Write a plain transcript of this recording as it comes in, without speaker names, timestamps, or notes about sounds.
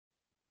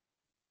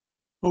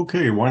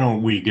Okay, why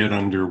don't we get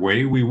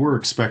underway? We were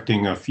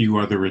expecting a few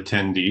other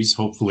attendees.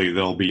 Hopefully,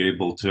 they'll be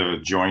able to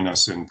join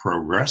us in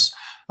progress.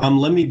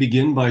 Let me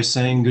begin by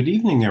saying good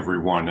evening,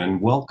 everyone,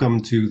 and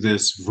welcome to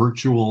this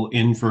virtual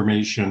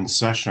information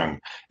session.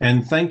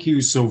 And thank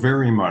you so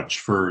very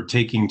much for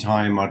taking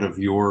time out of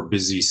your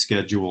busy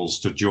schedules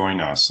to join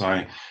us.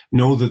 I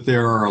know that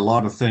there are a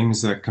lot of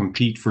things that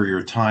compete for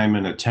your time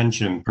and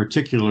attention,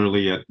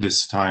 particularly at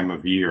this time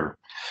of year.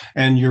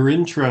 And your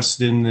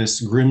interest in this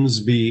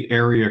Grimsby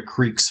Area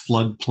Creeks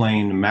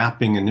floodplain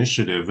mapping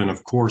initiative, and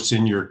of course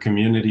in your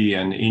community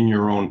and in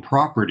your own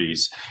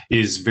properties,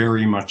 is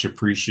very much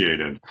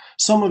appreciated.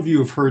 Some of you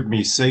have heard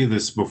me say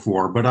this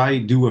before, but I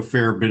do a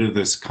fair bit of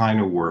this kind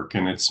of work,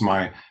 and it's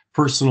my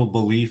personal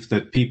belief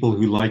that people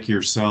who like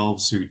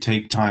yourselves, who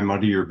take time out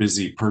of your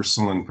busy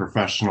personal and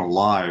professional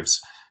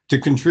lives to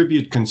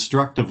contribute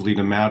constructively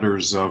to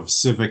matters of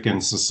civic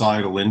and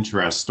societal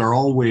interest are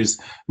always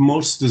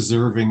most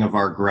deserving of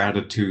our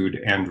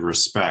gratitude and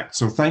respect.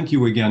 So thank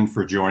you again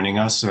for joining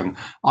us, and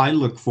I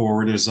look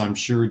forward, as I'm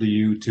sure do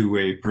you, to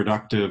a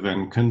productive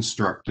and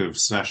constructive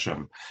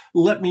session.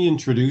 Let me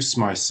introduce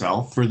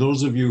myself. For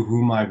those of you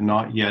whom I've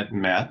not yet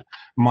met,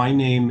 my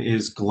name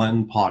is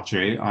Glenn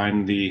Pache.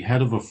 I'm the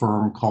head of a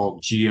firm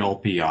called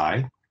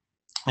GLPI,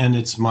 and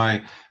it's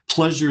my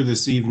pleasure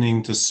this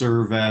evening to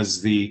serve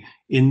as the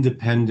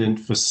independent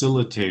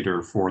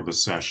facilitator for the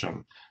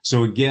session.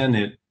 So again,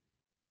 it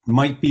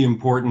might be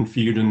important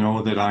for you to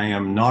know that I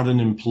am not an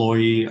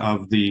employee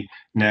of the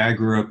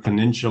Niagara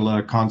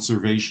Peninsula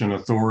Conservation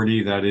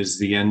Authority, that is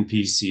the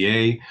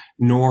NPCA,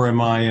 nor am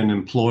I an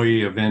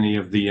employee of any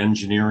of the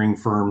engineering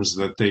firms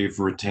that they've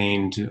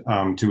retained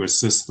to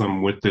assist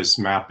them with this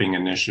mapping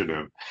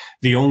initiative.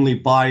 The only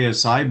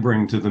bias I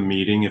bring to the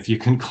meeting, if you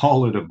can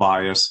call it a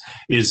bias,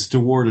 is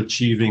toward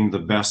achieving the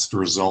best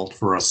result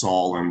for us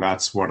all, and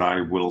that's what I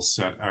will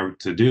set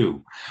out to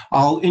do.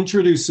 I'll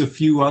introduce a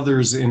few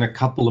others in a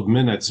couple of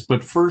minutes,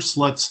 but first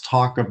let's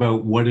talk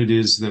about what it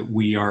is that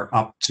we are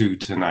up to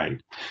tonight.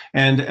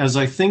 And as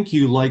I think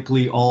you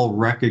likely all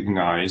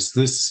recognize,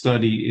 this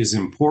study is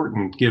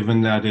important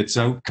given that its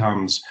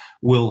outcomes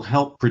will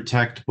help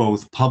protect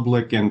both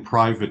public and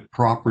private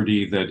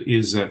property that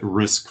is at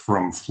risk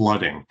from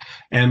flooding.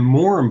 And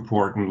more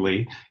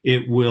importantly,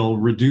 it will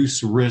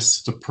reduce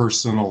risks to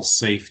personal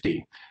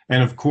safety.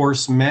 And of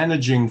course,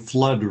 managing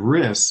flood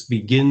risks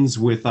begins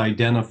with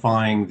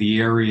identifying the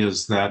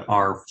areas that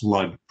are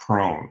flood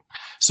prone.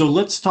 So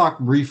let's talk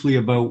briefly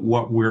about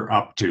what we're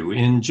up to.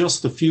 In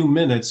just a few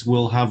minutes,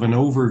 we'll have an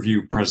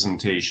overview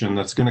presentation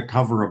that's going to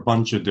cover a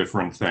bunch of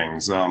different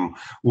things.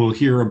 We'll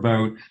hear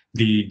about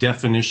the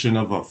definition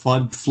of a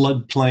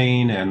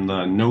floodplain and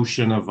the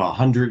notion of a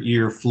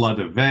 100-year flood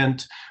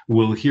event.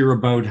 We'll hear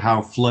about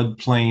how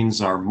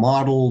floodplains are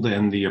modeled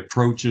and the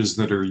approaches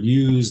that are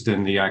used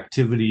and the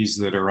activities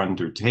that are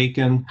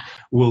undertaken.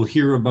 We'll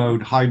hear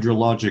about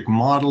hydrologic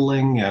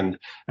modeling and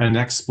an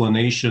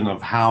explanation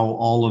of how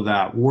all of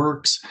that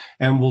works.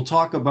 And we'll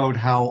talk about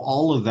how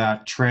all of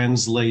that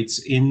translates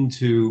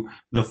into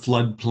the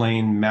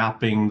floodplain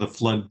mapping, the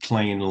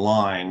floodplain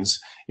lines,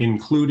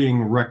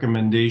 including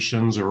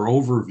recommendations or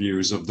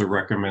overviews of the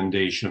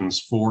recommendations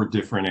for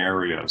different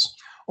areas.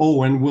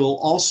 Oh, and we'll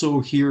also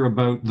hear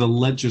about the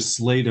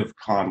legislative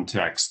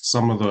context,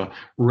 some of the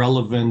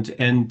relevant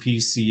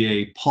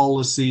NPCA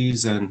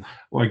policies, and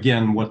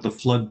again, what the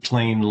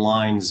floodplain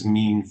lines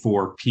mean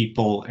for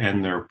people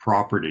and their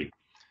property.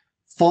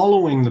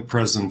 Following the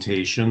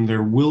presentation,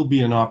 there will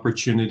be an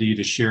opportunity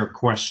to share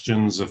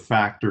questions of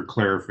fact or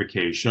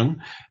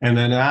clarification. And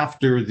then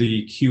after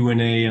the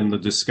Q&A and the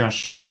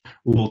discussion,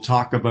 we'll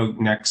talk about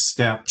next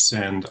steps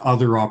and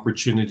other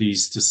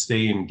opportunities to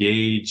stay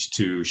engaged,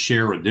 to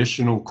share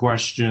additional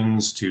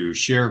questions, to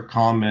share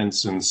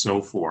comments, and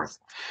so forth.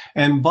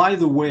 And by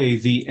the way,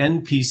 the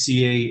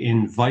NPCA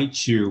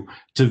invites you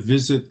to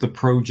visit the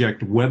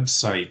project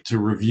website to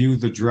review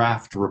the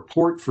draft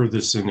report for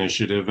this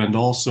initiative and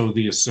also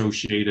the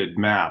associated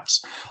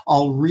maps.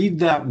 I'll read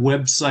that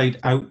website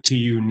out to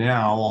you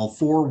now. I'll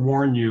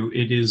forewarn you,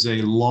 it is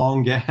a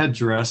long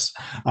address,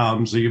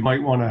 so you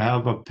might want to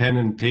have a pen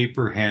and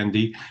paper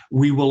handy.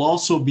 We will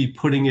also be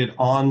putting it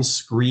on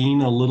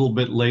screen a little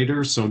bit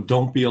later, so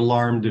don't be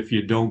alarmed if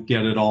you don't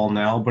get it all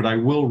now, but I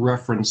will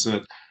reference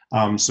it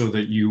so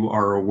that you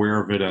are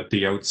aware of it at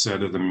the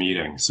outset of the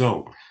meeting.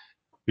 So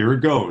here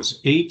it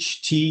goes,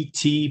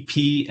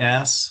 https://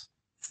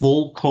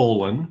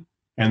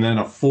 and then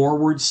a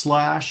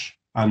 /,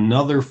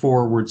 another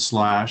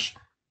 /,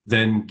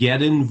 then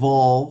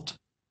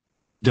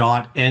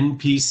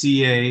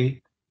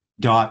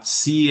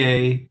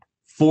getinvolved.npca.ca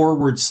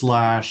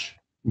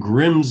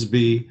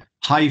 /Grimsby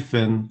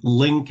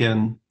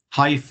 -Lincoln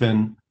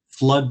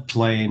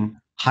 -floodplain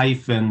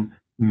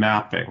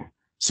 -mapping.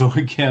 So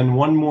again,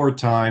 one more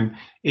time,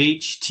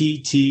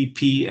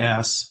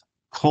 https://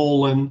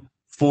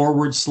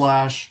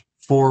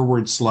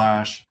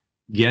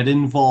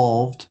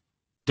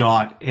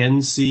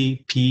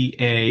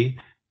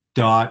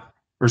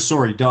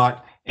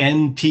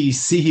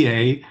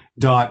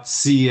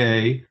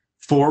 getinvolved.npca.ca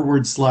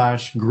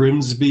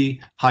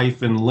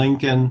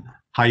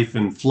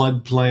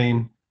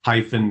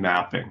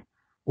 /Grimsby-Lincoln-floodplain-mapping.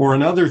 Or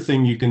another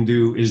thing you can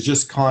do is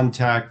just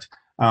contact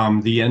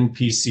the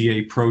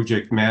NPCA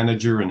project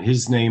manager, and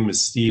his name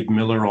is Steve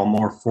Miller. I'll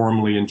more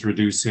formally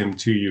introduce him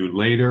to you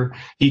later.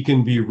 He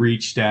can be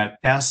reached at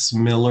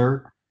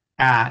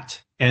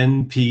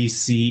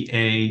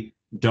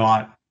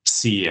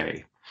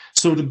smiller@npca.ca.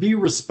 So to be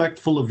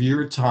respectful of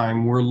your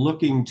time, we're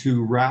looking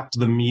to wrap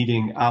the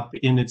meeting up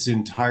in its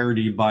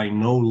entirety by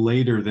no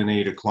later than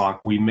 8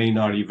 o'clock. We may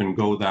not even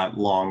go that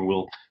long.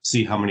 We'll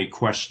see how many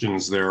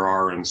questions there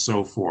are and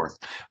so forth.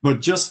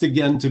 But just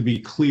again, to be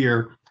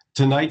clear,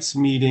 tonight's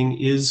meeting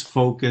is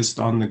focused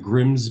on the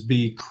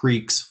Grimsby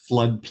Creek's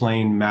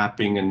floodplain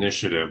mapping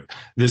initiative.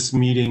 This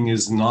meeting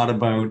is not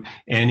about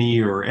any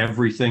or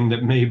everything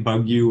that may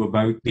bug you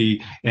about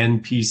the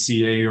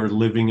NPCA or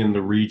living in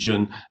the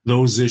region.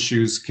 Those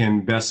issues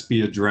can best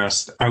be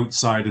addressed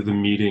outside of the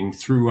meeting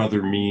through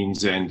other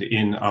means and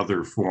in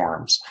other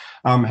forms.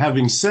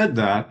 Having said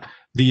that,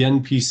 the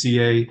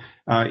NPCA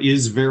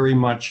is very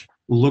much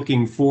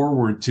looking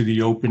forward to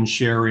the open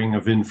sharing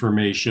of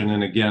information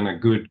and, again, a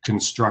good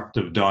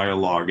constructive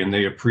dialogue, and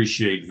they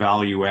appreciate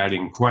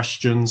value-adding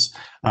questions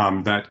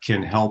that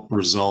can help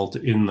result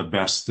in the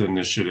best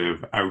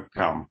initiative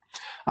outcome.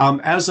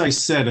 As I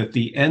said, at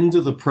the end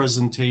of the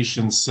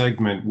presentation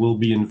segment, we'll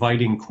be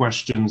inviting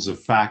questions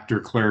of factor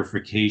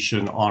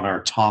clarification on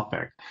our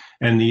topic,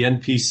 and the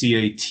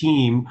NPCA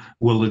team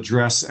will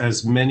address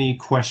as many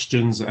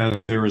questions as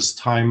there is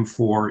time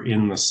for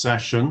in the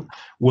session.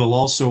 We'll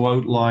also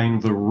outline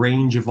the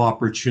range of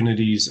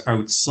opportunities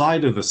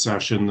outside of the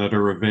session that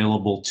are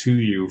available to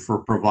you for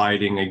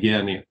providing,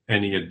 again,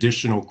 any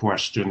additional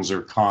questions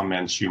or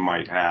comments you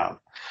might have.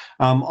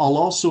 I'll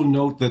also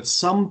note that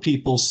some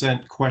people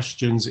sent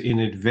questions in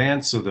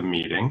advance of the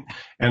meeting,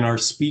 and our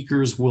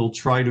speakers will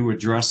try to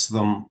address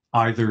them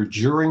either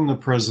during the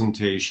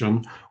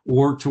presentation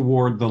or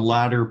toward the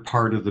latter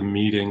part of the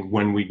meeting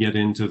when we get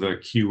into the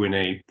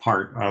Q&A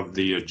part of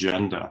the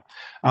agenda.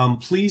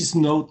 Please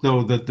note,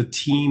 though, that the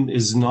team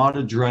is not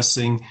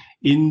addressing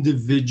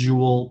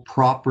individual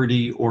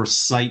property or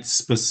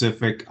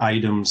site-specific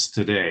items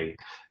today.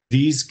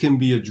 These can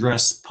be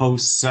addressed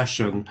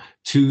post-session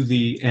to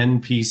the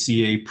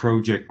NPCA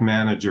project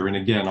manager. And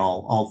again,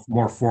 I'll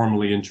more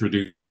formally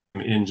introduce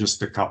him in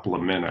just a couple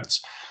of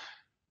minutes.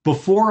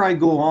 Before I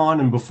go on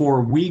and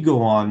before we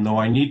go on, though,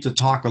 I need to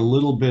talk a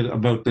little bit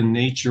about the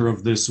nature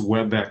of this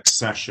WebEx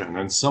session.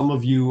 And some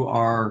of you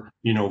are,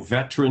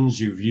 veterans.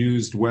 You've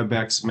used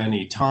WebEx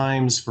many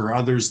times. For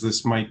others,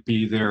 this might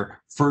be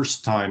their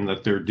first time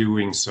that they're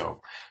doing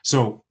so.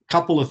 So,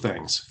 couple of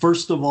things.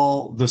 First of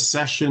all, the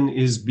session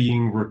is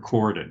being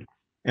recorded,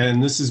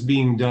 and this is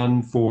being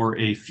done for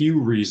a few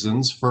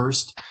reasons.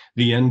 First,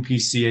 the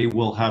NPCA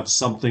will have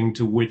something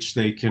to which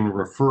they can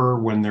refer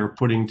when they're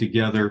putting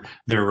together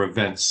their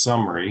event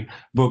summary,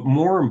 but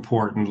more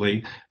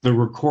importantly, the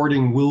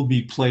recording will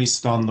be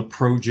placed on the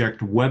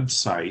project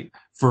website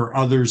for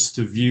others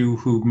to view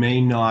who may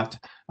not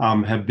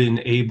have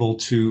been able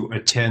to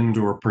attend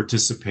or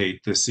participate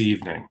this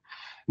evening.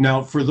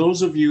 Now, for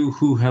those of you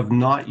who have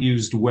not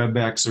used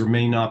WebEx or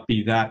may not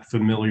be that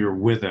familiar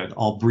with it,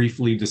 I'll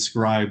briefly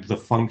describe the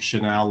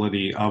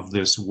functionality of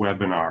this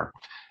webinar.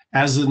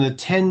 As an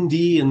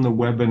attendee in the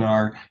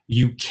webinar,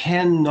 you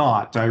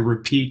cannot, I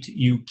repeat,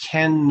 you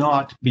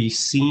cannot be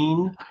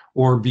seen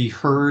or be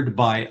heard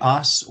by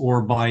us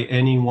or by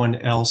anyone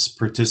else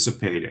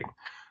participating.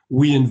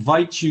 We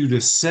invite you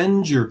to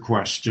send your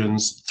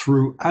questions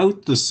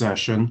throughout the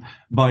session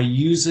by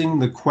using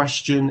the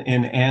question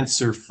and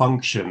answer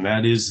function.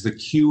 That is the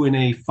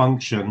Q&A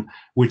function,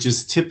 which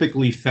is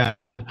typically found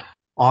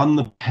on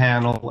the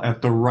panel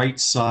at the right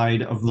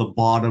side of the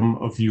bottom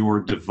of your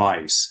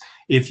device.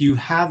 If you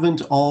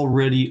haven't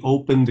already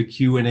opened the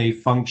Q&A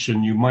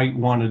function, you might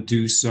want to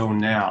do so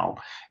now.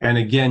 And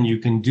again, you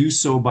can do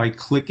so by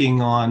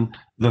clicking on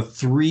the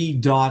three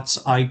dots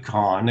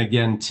icon,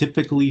 again,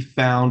 typically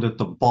found at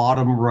the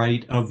bottom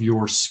right of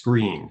your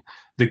screen.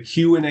 The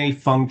Q&A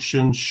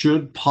function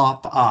should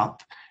pop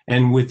up,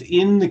 and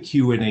within the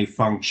Q&A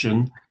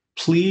function,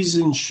 please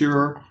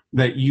ensure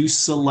that you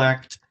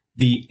select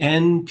the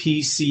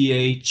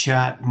NPCA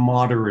chat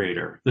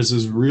moderator. This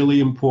is really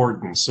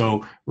important.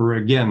 So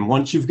again,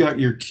 once you've got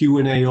your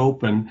Q&A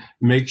open,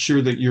 make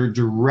sure that you're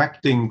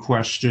directing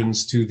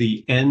questions to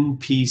the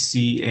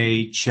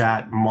NPCA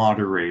chat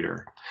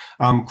moderator.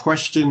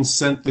 Questions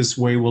sent this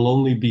way will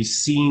only be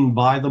seen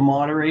by the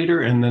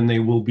moderator, and then they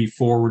will be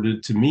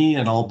forwarded to me,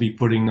 and I'll be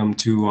putting them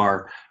to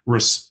our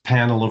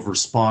panel of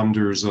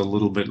responders a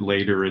little bit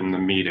later in the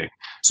meeting.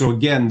 So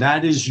again,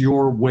 that is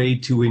your way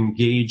to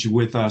engage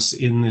with us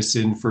in this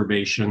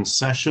information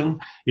session.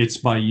 It's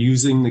by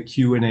using the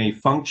Q&A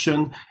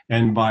function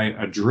and by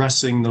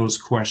addressing those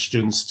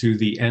questions to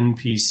the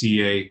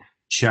NPCA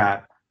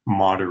chat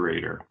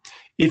moderator.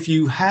 If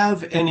you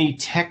have any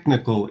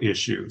technical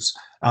issues,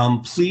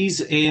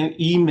 please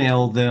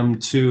email them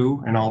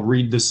to, and I'll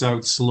read this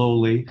out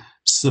slowly,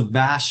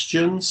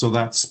 Sebastian, so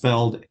that's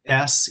spelled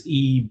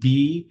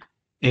S-E-B-A-S-T-I-A-N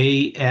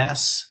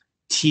ASTIEN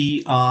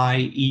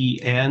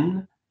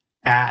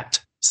at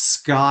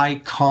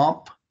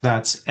skycomp,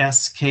 that's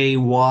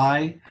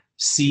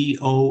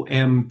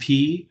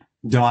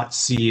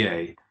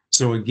SKYCOMP.ca.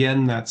 So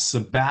again, that's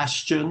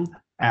Sebastian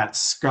at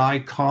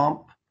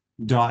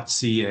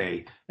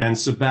skycomp.ca, and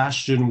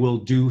Sebastian will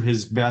do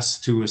his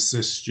best to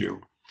assist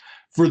you.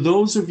 For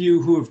those of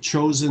you who have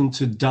chosen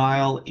to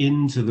dial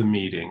into the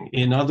meeting,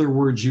 in other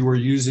words, you are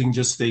using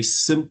just a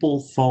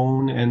simple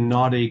phone and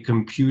not a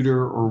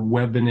computer or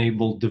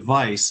web-enabled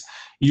device,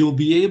 you'll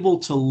be able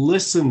to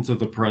listen to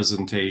the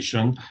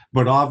presentation,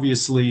 but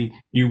obviously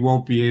you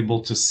won't be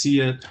able to see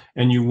it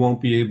and you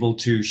won't be able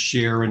to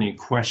share any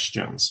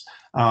questions.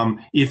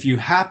 If you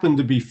happen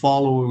to be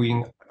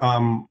following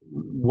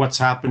what's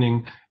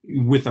happening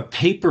with a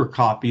paper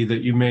copy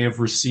that you may have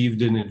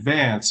received in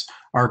advance,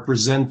 our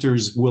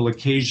presenters will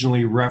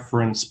occasionally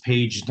reference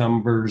page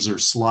numbers or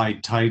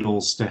slide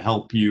titles to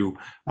help you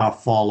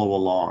follow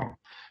along.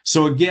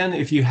 So again,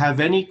 if you have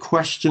any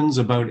questions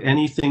about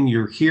anything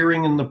you're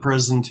hearing in the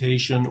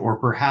presentation, or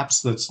perhaps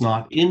that's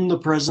not in the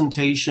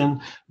presentation,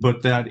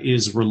 but that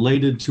is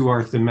related to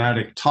our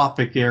thematic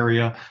topic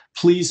area,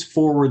 please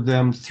forward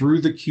them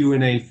through the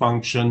Q&A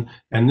function.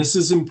 And this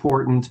is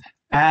important,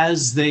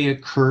 as they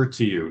occur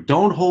to you.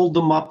 Don't hold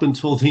them up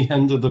until the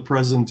end of the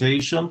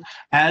presentation.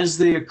 As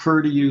they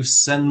occur to you,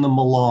 send them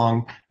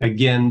along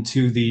again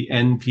to the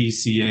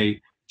NPCA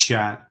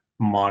chat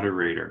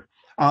moderator.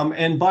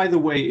 And by the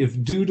way,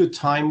 if due to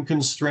time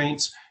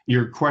constraints,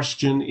 your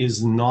question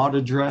is not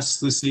addressed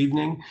this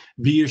evening,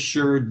 be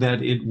assured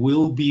that it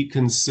will be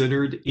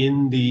considered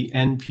in the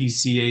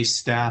NPCA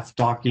staff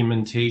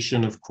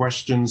documentation of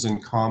questions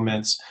and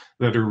comments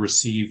that are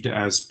received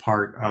as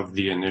part of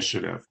the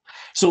initiative.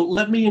 So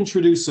let me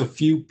introduce a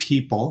few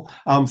people.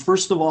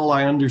 First of all,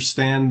 I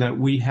understand that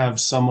we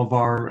have some of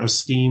our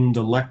esteemed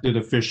elected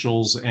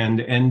officials and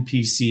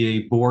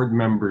NPCA board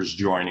members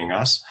joining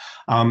us.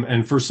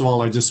 And first of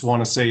all, I just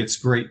want to say it's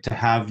great to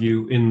have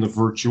you in the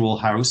virtual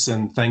house,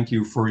 and thank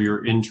you for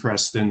your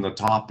interest in the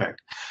topic.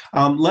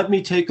 Let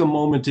me take a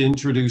moment to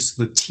introduce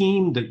the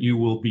team that you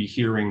will be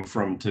hearing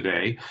from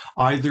today,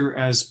 either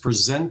as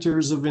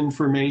presenters of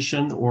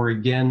information or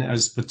again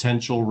as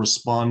potential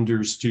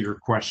responders to your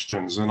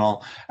questions. And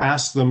I'll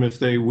ask them if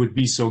they would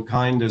be so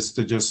kind as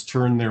to just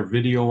turn their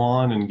video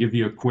on and give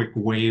you a quick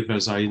wave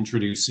as I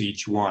introduce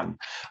each one.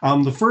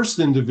 The first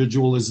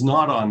individual is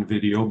not on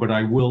video, but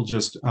I will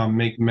just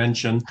make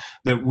mention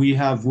that we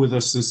have with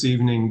us this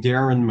evening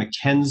Darren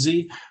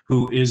McKenzie,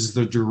 who is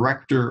the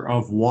Director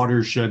of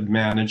Watershed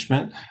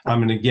Management.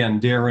 And again,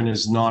 Darren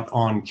is not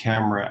on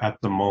camera at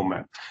the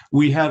moment.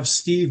 We have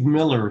Steve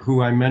Miller,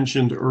 who I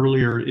mentioned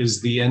earlier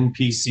is the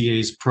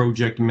NPCA's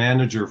project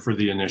manager for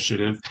the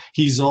initiative.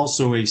 He's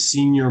also a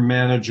senior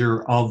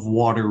manager of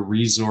water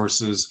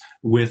resources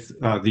with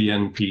the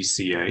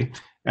NPCA.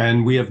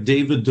 And we have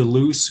David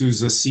DeLuce,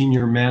 who's a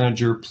senior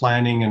manager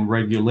planning and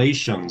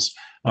regulations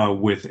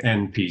with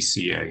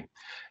NPCA.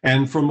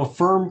 And from a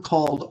firm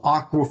called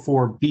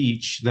Aquaphor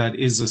Beach that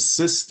is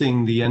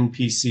assisting the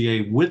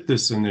NPCA with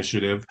this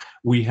initiative,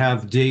 we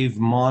have Dave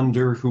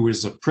Maunder, who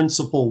is a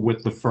principal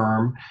with the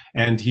firm,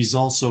 and he's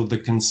also the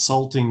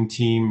consulting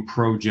team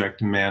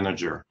project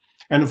manager.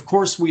 And of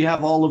course, we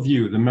have all of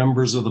you, the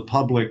members of the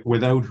public,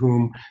 without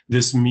whom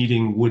this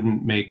meeting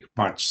wouldn't make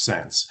much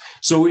sense.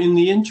 So in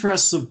the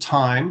interests of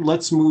time,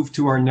 let's move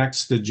to our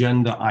next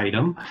agenda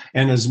item.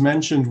 And as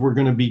mentioned, we're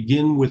going to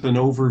begin with an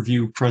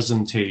overview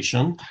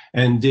presentation.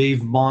 And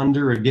Dave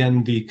Maunder,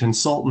 again, the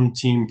consultant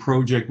team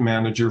project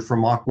manager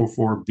from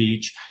Aquaphor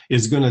Beach,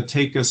 is going to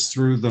take us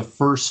through the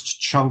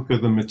first chunk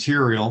of the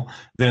material.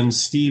 Then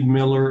Steve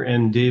Miller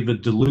and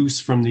David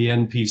DeLuce from the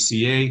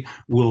NPCA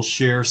will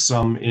share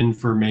some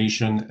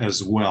information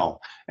as well.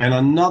 And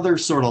another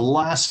sort of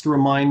last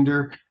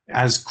reminder,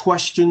 as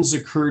questions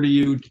occur to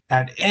you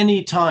at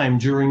any time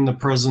during the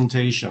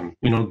presentation,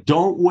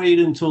 don't wait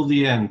until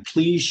the end.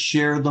 Please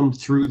share them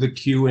through the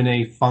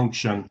Q&A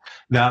function.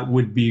 That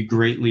would be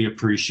greatly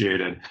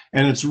appreciated.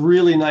 And it's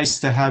really nice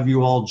to have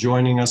you all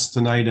joining us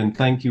tonight, and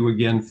thank you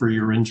again for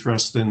your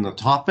interest in the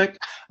topic.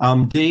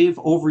 Dave,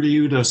 over to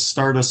you to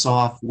start us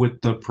off with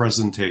the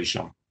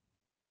presentation.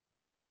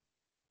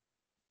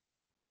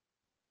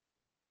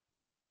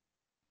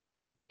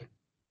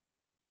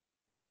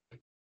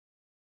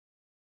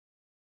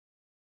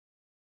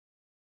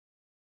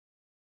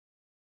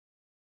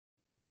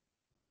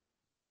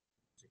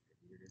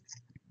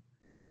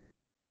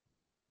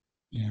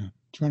 Yeah.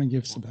 Do you want to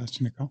give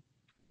Sebastian a go?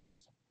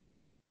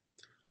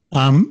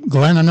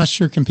 Glenn, I'm not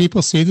sure. Can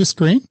people see the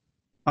screen?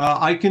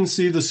 I can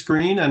see the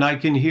screen and I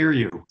can hear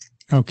you.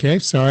 Okay.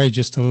 Sorry,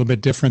 just a little bit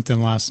different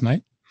than last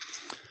night.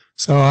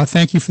 So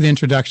thank you for the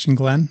introduction,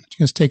 Glenn. It's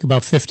going to take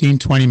about 15,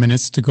 20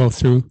 minutes to go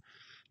through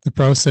the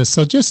process.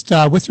 So just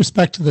with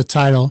respect to the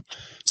title,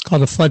 it's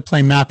called a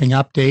floodplain mapping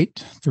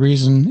update. The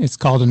reason it's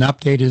called an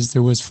update is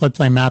there was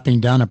floodplain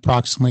mapping done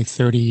approximately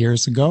 30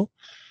 years ago.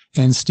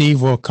 And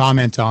Steve will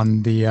comment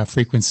on the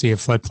frequency of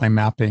floodplain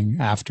mapping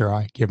after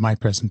I give my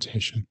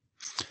presentation.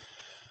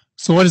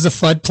 So what is a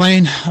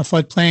floodplain? A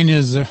floodplain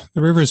is the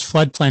river's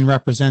floodplain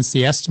represents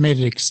the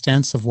estimated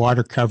extents of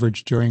water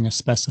coverage during a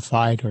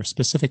specified or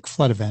specific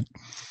flood event.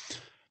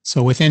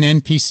 So within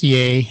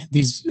NPCA,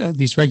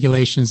 these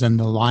regulations and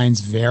the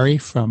lines vary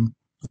from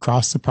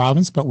across the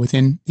province, but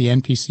within the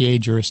NPCA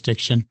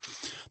jurisdiction,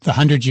 the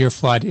 100-year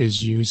flood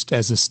is used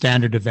as a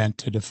standard event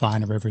to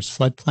define a river's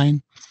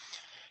floodplain.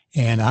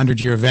 And a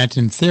 100-year event,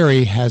 in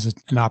theory, has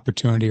an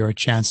opportunity or a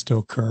chance to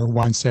occur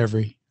once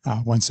every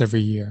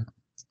year.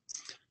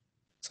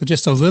 So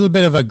just a little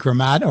bit of a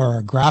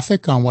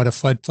graphic on what a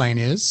floodplain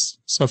is.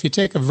 So if you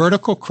take a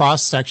vertical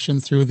cross section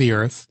through the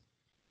earth,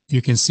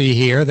 you can see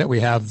here that we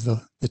have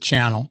the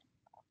channel.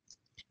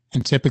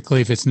 And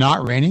typically, if it's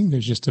not raining,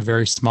 there's just a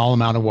very small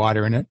amount of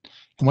water in it.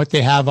 And what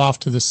they have off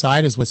to the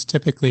side is what's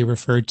typically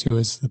referred to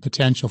as the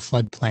potential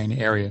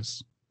floodplain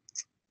areas.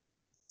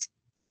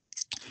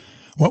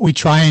 What we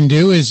try and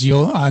do is,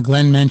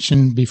 Glenn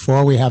mentioned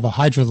before, we have a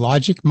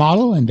hydrologic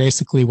model, and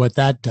basically what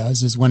that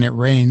does is when it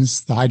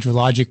rains, the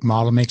hydrologic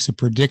model makes a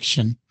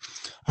prediction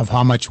of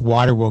how much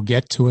water will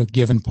get to a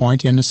given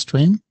point in a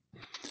stream.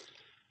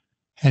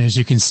 And as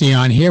you can see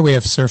on here, we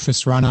have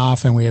surface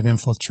runoff and we have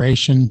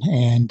infiltration,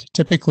 and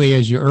typically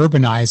as you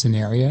urbanize an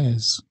area,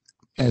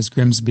 as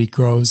Grimsby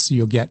grows,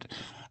 you'll get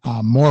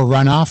more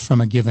runoff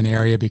from a given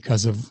area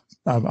because of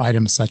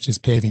items such as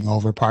paving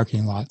over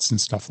parking lots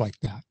and stuff like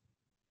that.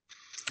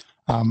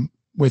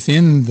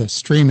 Within the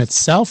stream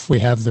itself, we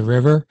have the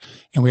river,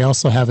 and we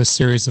also have a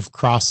series of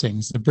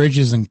crossings. The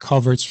bridges and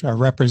culverts are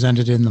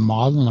represented in the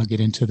model, and I'll get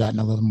into that in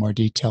a little more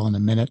detail in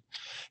a minute.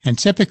 And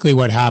typically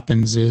what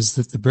happens is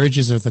that the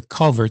bridges or the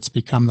culverts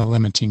become the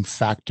limiting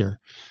factor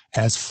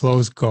as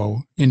flows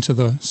go into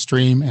the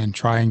stream and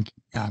try and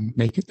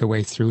make it their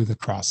way through the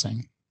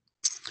crossing.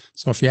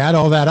 So if you add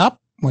all that up,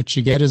 what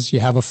you get is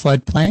you have a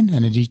floodplain,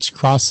 and at each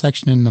cross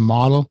section in the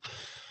model,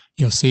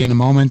 you'll see in a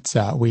moment,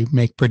 we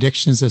make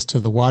predictions as to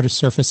the water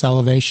surface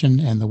elevation,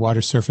 and the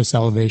water surface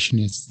elevation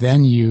is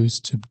then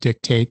used to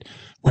dictate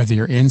whether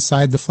you're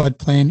inside the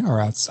floodplain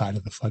or outside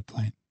of the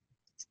floodplain.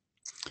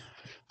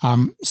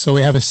 So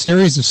we have a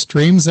series of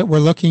streams that we're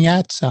looking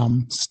at.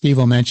 Steve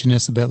will mention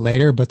this a bit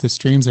later, but the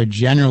streams are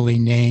generally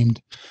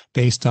named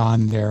based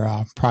on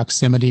their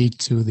proximity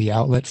to the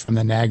outlet from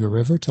the Niagara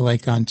River to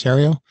Lake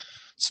Ontario.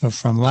 So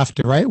from left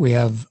to right, we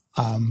have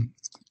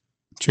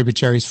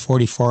tributaries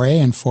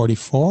 44A and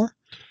 44,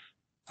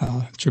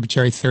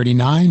 tributary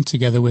 39,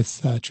 together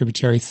with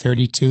tributary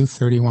 32,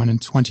 31,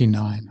 and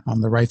 29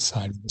 on the right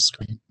side of the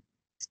stream.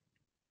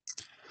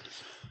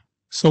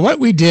 So what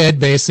we did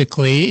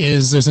basically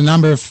is there's a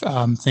number of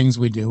things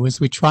we do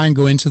is we try and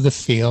go into the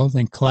field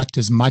and collect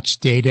as much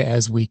data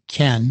as we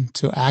can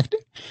to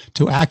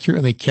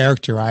accurately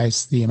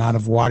characterize the amount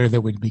of water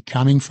that would be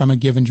coming from a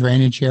given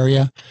drainage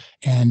area,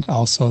 and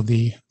also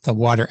the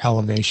water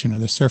elevation or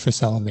the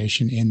surface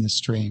elevation in the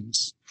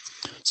streams.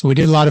 So we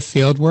did a lot of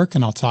field work,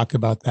 and I'll talk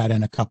about that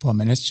in a couple of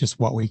minutes, just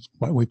what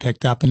we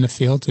picked up in the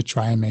field to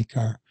try and make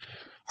our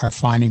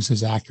findings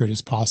as accurate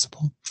as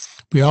possible.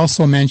 We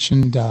also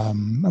mentioned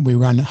we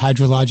run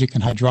hydrologic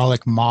and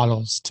hydraulic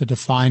models to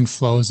define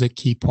flows at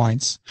key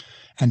points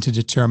and to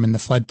determine the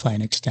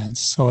floodplain extents.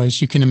 So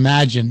as you can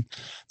imagine,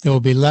 there will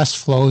be less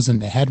flows in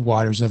the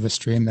headwaters of a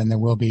stream than there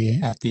will be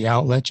at the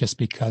outlet, just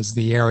because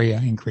the area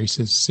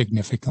increases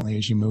significantly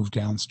as you move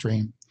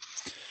downstream.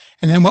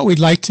 And then what we'd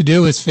like to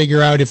do is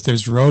figure out if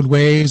there's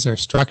roadways or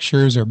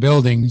structures or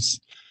buildings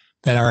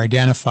that are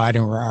identified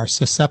and are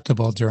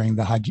susceptible during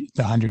the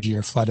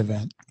 100-year flood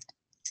event.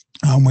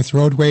 With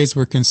roadways,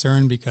 we're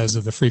concerned because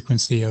of the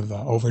frequency of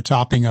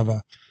overtopping of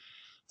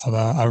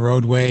a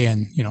roadway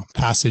and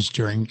passage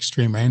during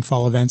extreme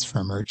rainfall events for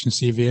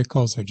emergency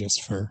vehicles or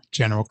just for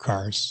general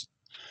cars.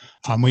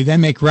 We then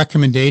make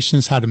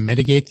recommendations how to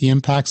mitigate the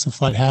impacts of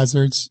flood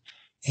hazards.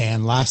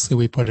 And lastly,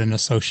 we put an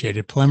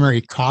associated preliminary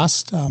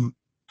cost.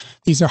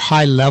 These are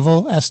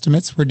high-level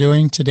estimates we're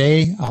doing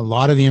today. A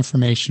lot of the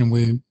information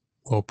we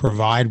will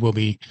provide will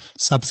be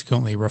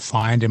subsequently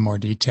refined in more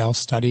detailed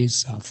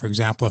studies. For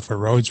example, if a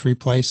road's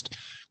replaced,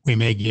 we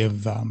may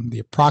give the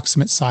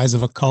approximate size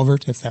of a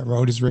culvert if that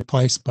road is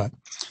replaced, but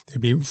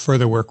there'd be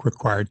further work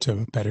required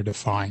to better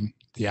define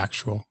the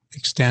actual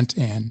extent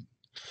and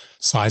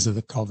size of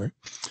the culvert.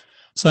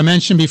 So I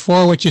mentioned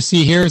before, what you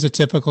see here is a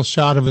typical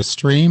shot of a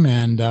stream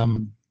and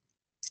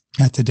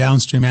at the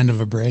downstream end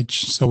of a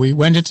bridge. So we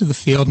went into the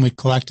field and we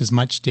collect as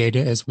much data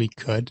as we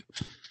could.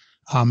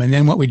 And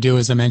then what we do,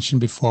 as I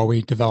mentioned before,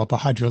 we develop a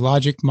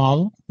hydrologic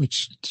model,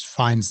 which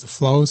defines the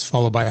flows,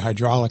 followed by a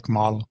hydraulic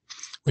model,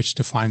 which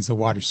defines the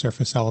water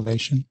surface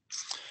elevation.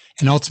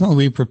 And ultimately,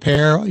 we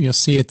prepare, you'll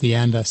see at the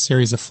end, a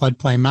series of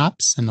floodplain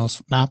maps, and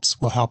those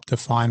maps will help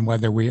define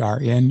whether we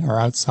are in or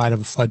outside of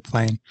a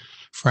floodplain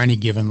for any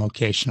given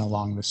location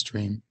along the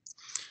stream.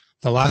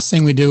 The last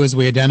thing we do is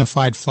we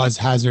identified flood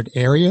hazard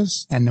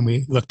areas, and then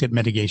we looked at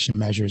mitigation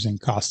measures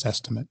and cost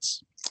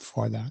estimates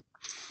for that.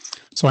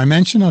 So I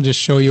mentioned, I'll just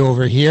show you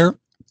over here,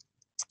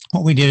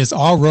 what we did is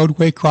all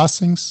roadway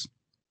crossings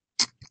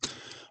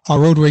Our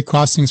roadway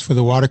crossings for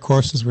the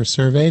watercourses were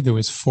surveyed. There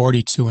was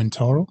 42 in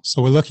total.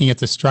 So we're looking at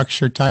the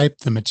structure type,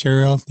 the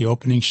material, the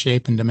opening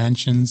shape and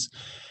dimensions.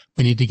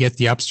 We need to get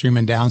the upstream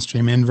and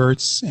downstream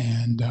inverts.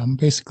 And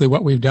basically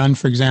what we've done,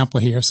 for example,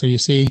 here, so you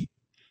see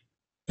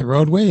the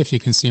roadway, if you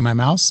can see my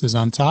mouse, is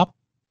on top.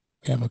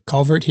 We have a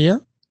culvert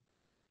here.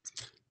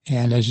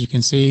 And as you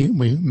can see,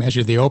 we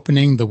measure the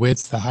opening, the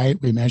width, the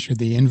height. We measure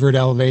the invert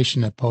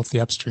elevation at both the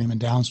upstream and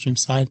downstream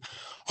side.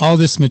 All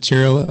this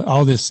material,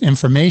 all this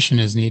information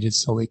is needed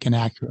so we can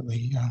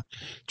accurately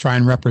try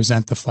and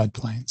represent the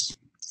floodplains.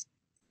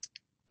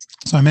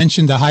 So I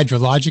mentioned the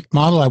hydrologic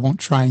model. I won't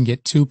try and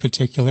get too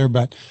particular,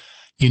 but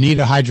you need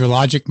a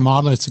hydrologic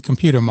model. It's a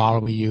computer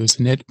model we use,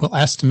 and it will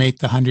estimate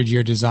the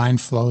 100-year design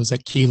flows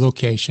at key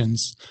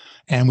locations.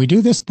 And we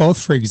do this both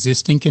for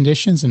existing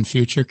conditions and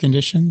future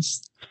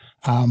conditions.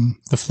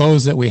 The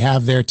flows that we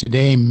have there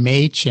today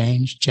may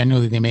change.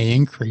 Generally, they may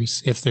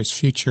increase if there's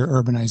future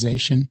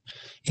urbanization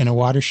in a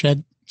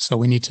watershed. So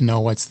we need to know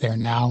what's there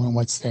now and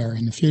what's there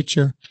in the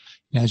future.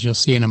 And as you'll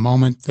see in a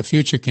moment, the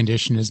future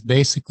condition is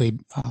basically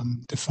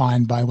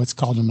defined by what's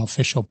called an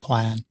official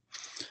plan.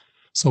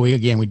 So we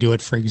do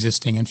it for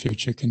existing and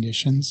future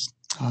conditions.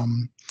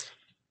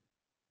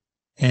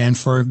 And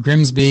for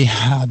Grimsby,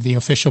 the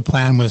official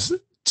plan was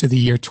to the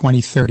year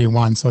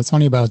 2031. So it's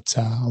only about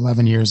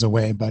 11 years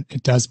away, but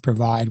it does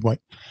provide what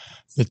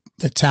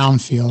the town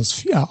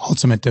feels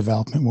ultimate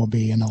development will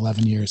be in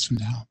 11 years from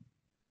now.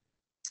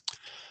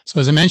 So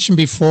as I mentioned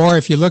before,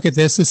 if you look at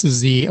this, this is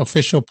the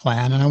official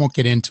plan, and I won't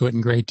get into it in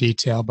great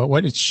detail, but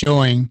what it's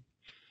showing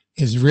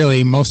is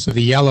really most of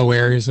the yellow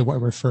areas are what are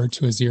referred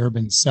to as the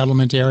urban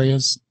settlement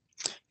areas.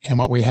 And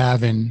what we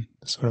have in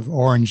sort of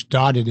orange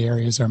dotted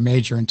areas are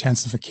major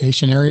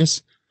intensification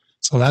areas.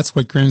 So that's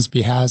what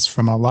Grimsby has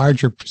from a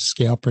larger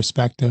scale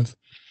perspective.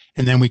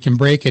 And then we can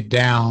break it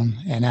down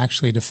and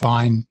actually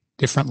define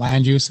different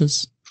land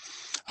uses,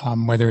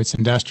 whether it's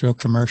industrial,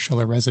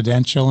 commercial, or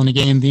residential. And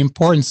again, the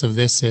importance of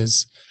this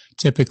is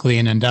typically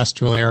an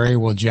industrial area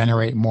will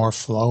generate more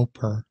flow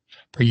per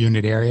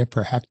unit area,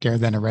 per hectare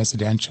than a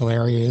residential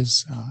area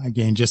is.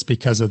 Again, just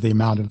because of the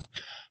amount of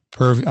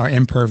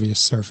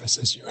impervious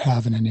surfaces you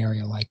have in an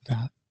area like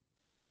that.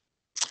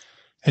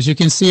 As you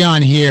can see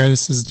on here,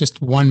 this is just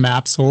one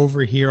map. So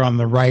over here on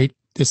the right,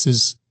 this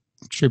is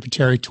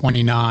tributary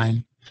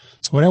 29.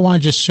 So what I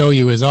want to just show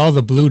you is all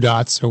the blue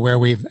dots are where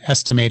we've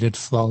estimated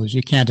flows.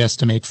 You can't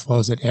estimate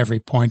flows at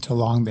every point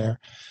along there.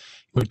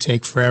 It would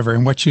take forever.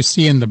 And what you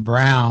see in the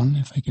brown,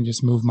 if I can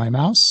just move my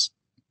mouse,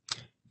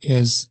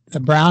 is the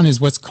brown is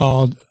what's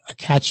called a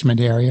catchment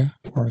area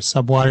or a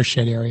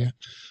subwatershed area.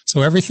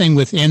 So everything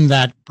within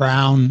that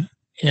brown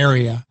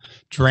area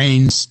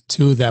drains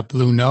to that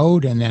blue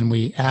node, and then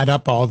we add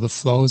up all the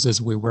flows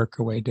as we work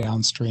our way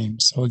downstream.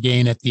 So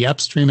again, at the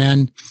upstream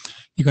end,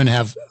 you're going to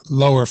have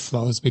lower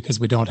flows because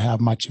we don't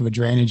have much of a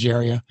drainage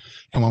area.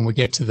 And when we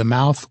get to the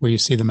mouth, where you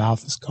see the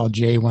mouth is called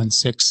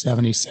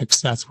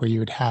J1676, that's where you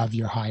would have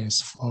your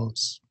highest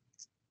flows.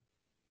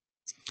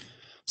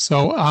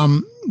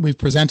 So we've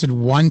presented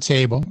one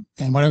table,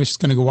 and what I was just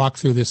going to walk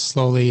through this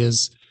slowly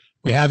is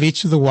we have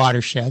each of the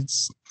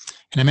watersheds.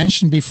 And I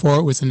mentioned before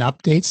it was an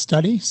update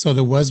study, so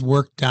there was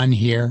work done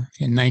here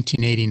in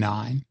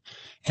 1989.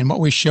 And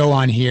what we show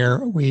on here,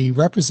 we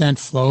represent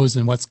flows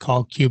in what's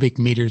called cubic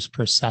meters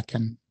per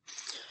second.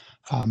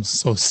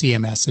 So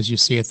CMS, as you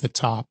see at the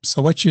top.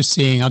 So what you're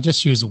seeing, I'll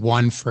just use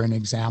one for an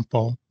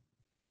example.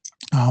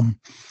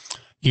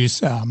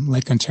 Use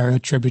Lake Ontario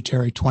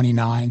Tributary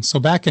 29. So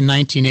back in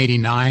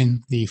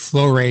 1989, the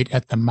flow rate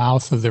at the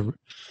mouth of the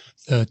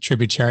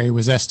tributary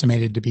was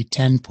estimated to be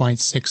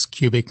 10.6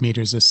 cubic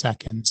meters a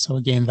second. So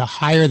again, the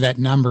higher that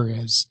number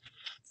is,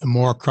 the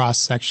more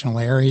cross-sectional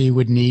area you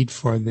would need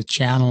for the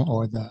channel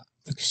or the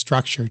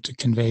structure to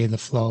convey the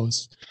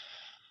flows.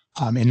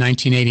 In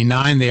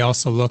 1989, they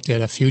also looked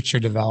at a future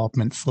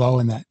development flow,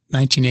 and that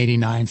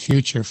 1989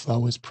 future flow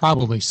was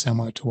probably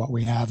similar to what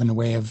we have in the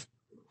way of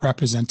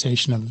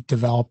representation of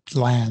developed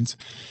lands,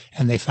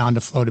 and they found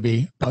a flow to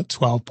be about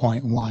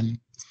 12.1.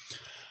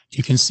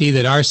 You can see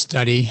that our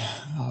study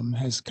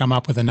has come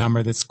up with a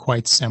number that's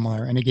quite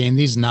similar. And again,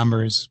 these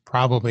numbers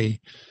probably,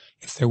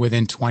 if they're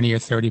within 20 or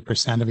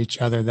 30% of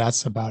each other,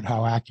 that's about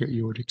how accurate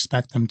you would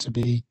expect them to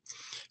be.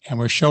 And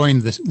we're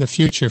showing the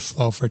future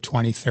flow for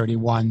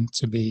 2031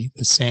 to be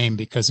the same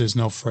because there's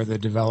no further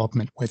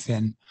development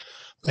within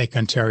Lake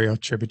Ontario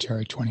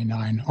Tributary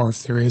 29, or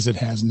if there is, it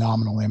has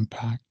nominal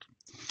impact.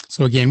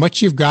 So again,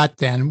 what you've got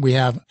then, we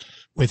have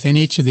within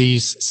each of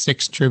these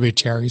 6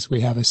 tributaries,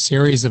 we have a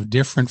series of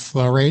different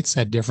flow rates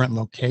at different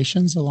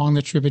locations along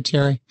the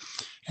tributary.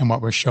 And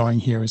what we're showing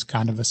here is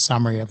kind of a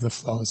summary of the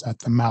flows at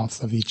the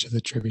mouth of each of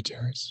the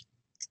tributaries.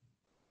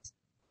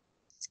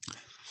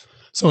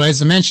 So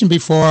as I mentioned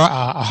before,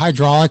 a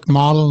hydraulic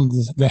model,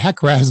 the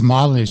HEC-RAS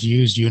model is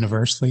used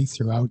universally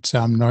throughout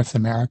North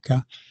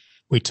America.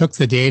 We took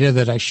the data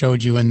that I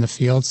showed you in the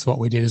field. So what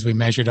we did is we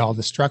measured all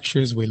the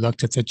structures. We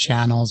looked at the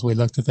channels. We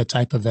looked at the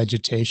type of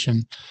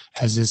vegetation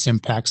as this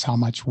impacts how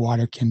much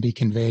water can be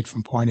conveyed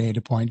from point A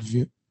to point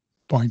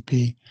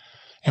B.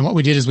 And what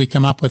we did is we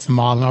come up with a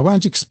model. I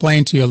wanted to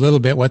explain to you a little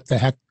bit what the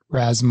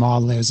HEC-RAS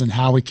model is and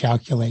how we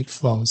calculate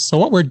flows. So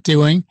what we're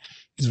doing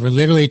is we're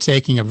literally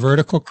taking a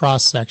vertical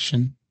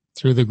cross-section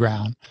through the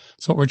ground.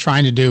 So what we're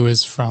trying to do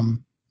is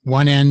from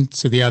one end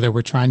to the other,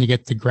 we're trying to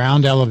get the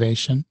ground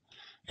elevation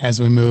as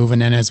we move.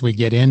 And then as we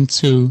get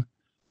into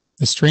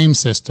the stream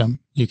system,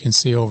 you can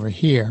see over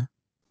here.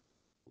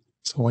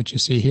 So what you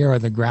see here are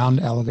the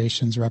ground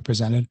elevations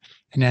represented.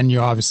 And then you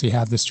obviously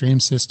have the stream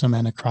system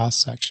and a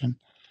cross-section.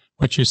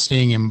 What you're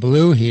seeing in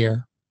blue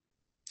here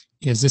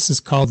is this is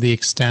called the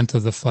extent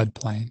of the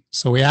floodplain.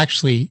 So we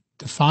actually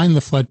define the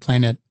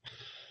floodplain at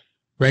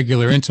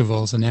regular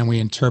intervals, and then we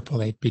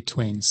interpolate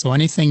between. So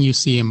anything you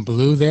see in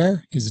blue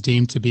there is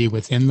deemed to be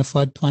within the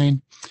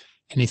floodplain.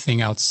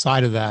 Anything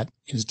outside of that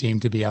is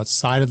deemed to be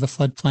outside of the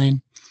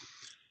floodplain.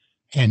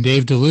 And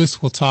Dave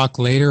Duluth will talk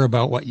later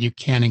about what you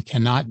can and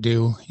cannot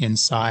do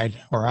inside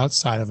or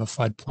outside of a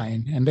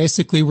floodplain. And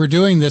basically, we're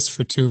doing this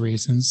for two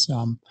reasons.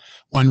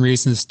 One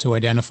reason is to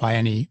identify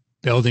any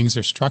buildings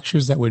or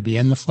structures that would be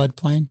in the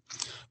floodplain,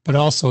 but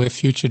also if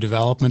future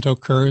development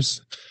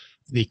occurs,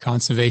 the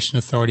Conservation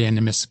Authority and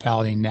the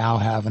municipality now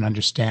have an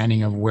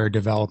understanding of where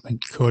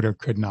development could or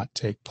could not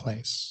take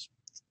place.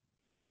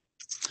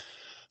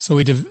 So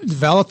we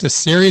developed a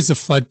series of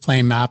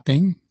floodplain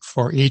mapping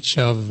for each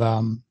of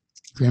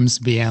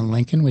Grimsby and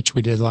Lincoln, which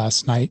we did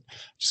last night.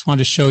 Just wanted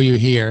to show you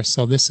here.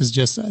 So this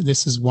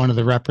is one of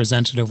the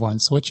representative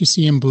ones. So what you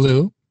see in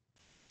blue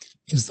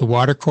is the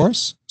water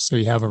course. So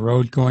you have a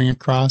road going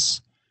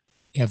across.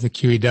 You have the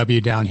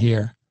QEW down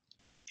here.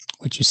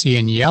 What you see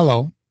in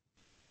yellow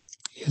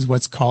is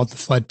what's called the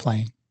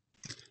floodplain.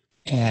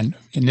 And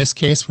in this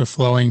case, we're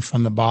flowing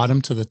from the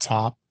bottom to the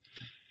top.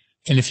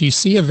 And if you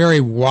see a very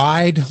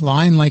wide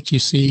line like you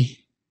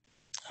see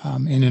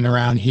in and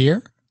around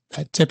here,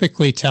 that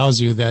typically tells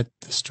you that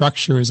the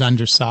structure is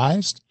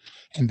undersized.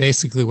 And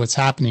basically what's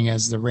happening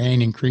as the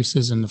rain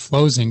increases and the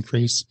flows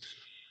increase,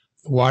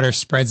 the water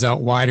spreads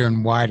out wider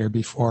and wider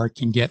before it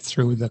can get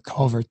through the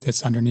culvert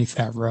that's underneath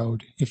that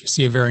road. If you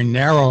see a very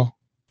narrow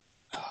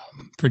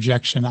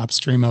projection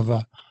upstream of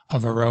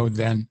a road,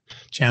 then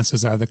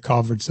chances are the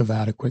culvert's of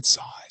adequate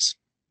size.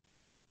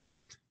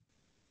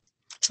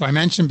 So I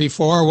mentioned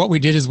before, what we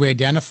did is we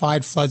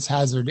identified flood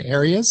hazard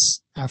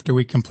areas after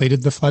we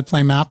completed the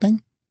floodplain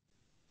mapping.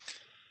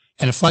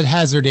 And a flood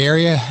hazard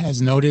area,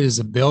 as noted, is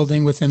a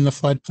building within the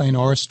floodplain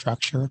or a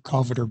structure, a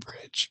culvert or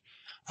bridge,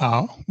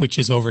 which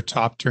is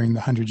overtopped during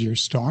the 100-year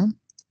storm.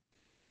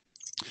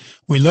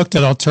 We looked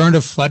at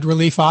alternative flood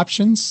relief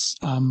options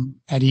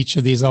at each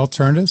of these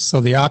alternatives. So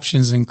the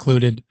options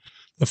included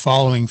the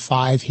following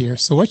 5 here.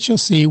 So what you'll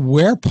see,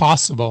 where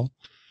possible,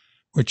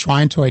 we're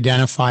trying to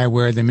identify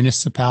where the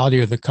municipality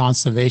or the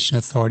Conservation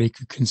Authority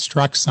could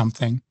construct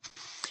something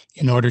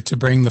in order to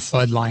bring the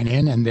flood line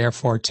in and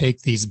therefore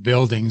take these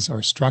buildings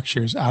or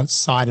structures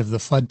outside of the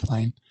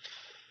floodplain.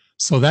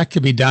 So that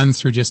could be done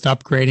through just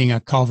upgrading a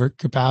culvert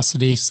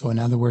capacity. So in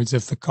other words,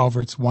 if the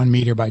culvert's 1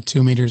 meter by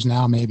 2 meters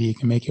now, maybe you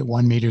can make it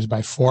 1 meter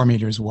by 4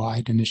 meters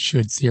wide, and it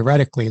should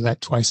theoretically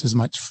let twice as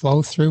much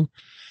flow through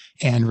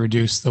and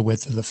reduce the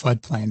width of the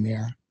floodplain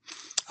there.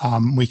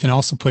 We can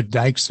also put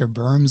dikes or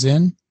berms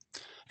in,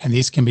 and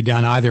these can be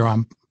done either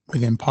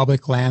within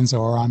public lands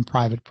or on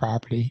private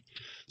property.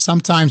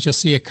 Sometimes you'll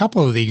see a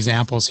couple of the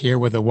examples here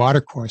where the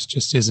water course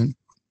just isn't,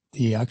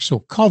 the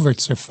actual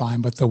culverts are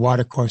fine, but the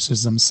water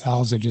courses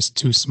themselves are just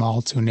too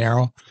small, too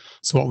narrow.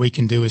 So what we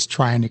can do is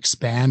try and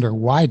expand or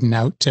widen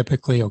out.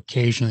 Typically,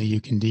 occasionally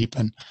you can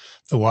deepen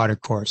the water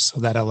course, so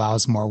that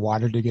allows more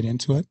water to get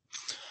into it.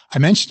 I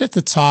mentioned at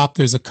the top,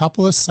 there's a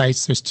couple of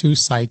sites. There's 2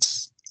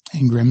 sites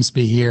in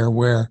Grimsby here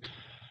where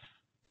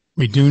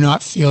we do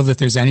not feel that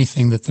there's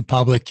anything that the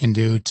public can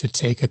do to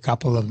take a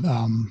couple of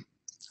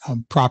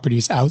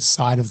properties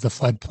outside of the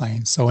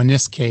floodplain. So in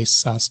this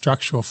case,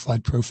 structural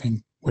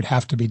floodproofing would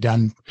have to be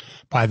done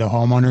by the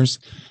homeowners.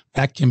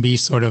 That can be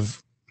sort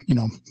of,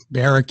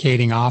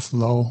 barricading off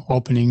low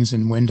openings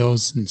and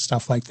windows and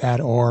stuff like that,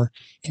 or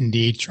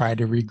indeed try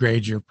to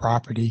regrade your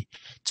property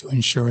to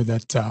ensure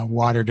that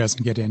water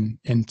doesn't get in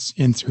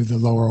through the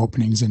lower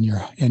openings in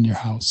your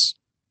house.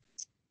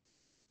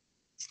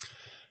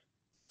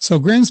 So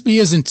Grimsby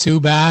isn't too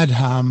bad.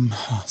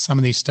 Some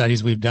of these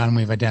studies we've done,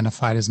 we've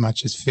identified as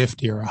much as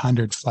 50 or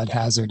 100 flood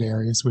hazard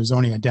areas. We've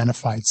only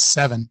identified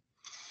 7.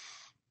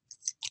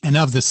 And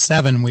of the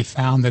 7, we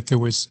found that there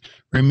was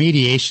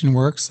remediation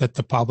works that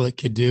the public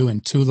could do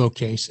in 2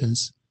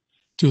 locations,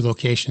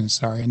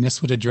 and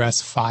this would address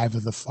 5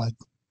 of the flood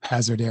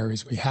hazard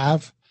areas we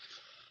have.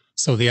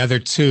 So the other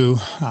 2,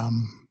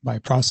 by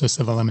process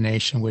of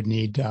elimination, would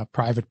need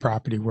private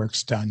property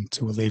works done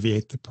to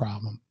alleviate the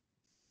problem.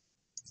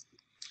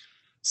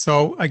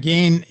 So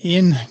again,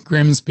 in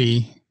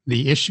Grimsby,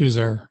 the issues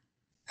are,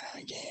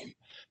 again,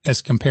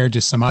 as compared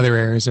to some other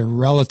areas, are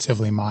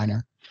relatively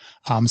minor.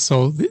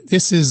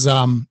 This is,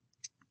 sorry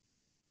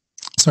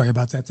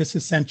about that. This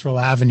is Central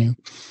Avenue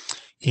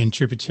in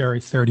Tributary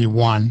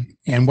 31.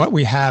 And what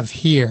we have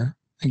here,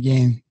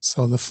 again,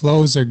 so the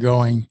flows are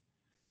going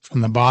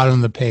from the bottom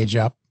of the page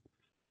up.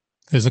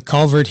 There's a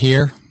culvert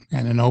here,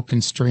 and an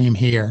open stream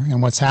here.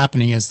 And what's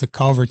happening is the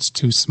culvert's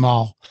too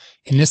small.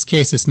 In this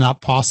case, it's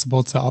not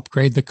possible to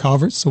upgrade the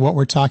culvert. So what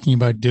we're talking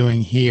about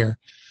doing here,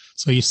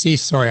 so you see,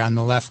 sorry, on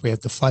the left, we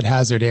have the flood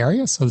hazard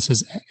area. So this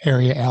is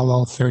area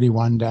LO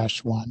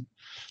 31-1.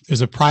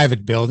 There's a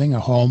private building, a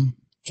home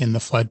in the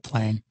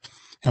floodplain.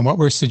 And what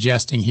we're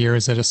suggesting here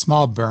is that a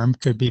small berm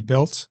could be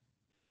built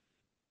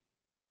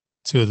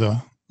to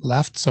the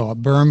left. So a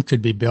berm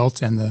could be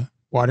built and the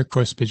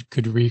watercourse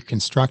could be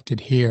reconstructed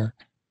here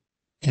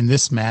in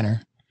this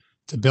manner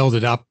to build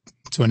it up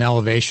to an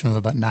elevation of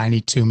about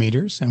 92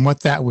 meters. And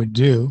what that would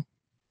do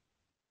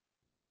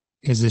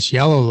is this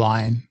yellow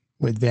line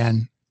would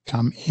then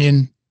come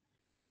in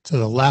to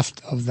the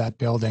left of that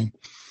building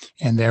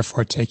and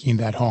therefore taking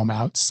that home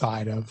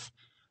outside of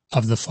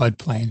the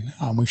floodplain.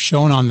 We've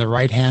shown on the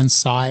right-hand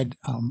side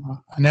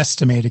an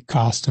estimated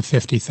cost of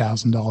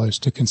 $50,000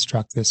 to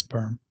construct this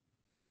berm.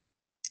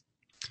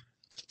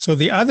 So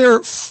the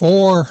other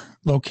 4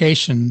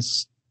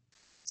 locations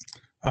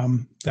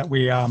that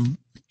we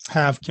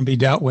have can be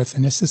dealt with,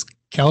 and this is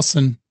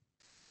Kelson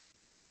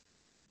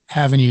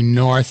Avenue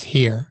North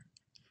here.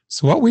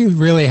 So what we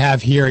really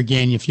have here,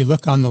 again, if you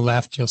look on the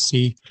left, you'll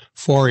see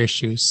 4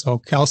 issues. So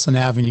Kelson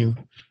Avenue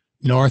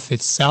North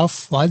itself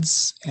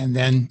floods, and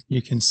then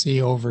you can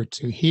see over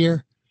to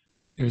here,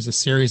 there's a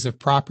series of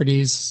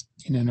properties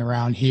in and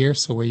around here,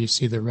 so where you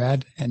see the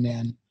red, and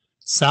then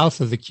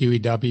south of the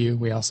QEW,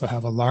 we also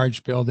have a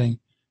large building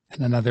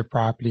and another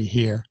property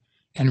here.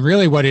 And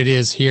really what it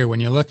is here, when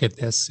you look at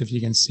this, if you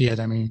can see it,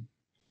 I mean,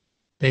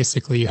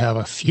 basically you have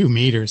a few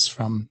meters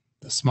from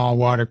the small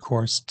water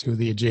course to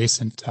the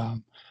adjacent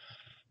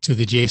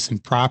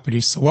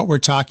properties. So what we're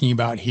talking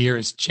about here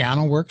is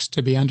channel works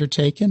to be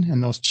undertaken,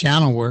 and those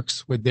channel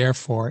works would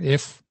therefore,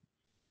 if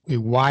we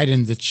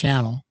widen the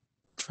channel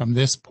from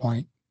this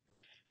point,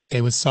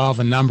 they would solve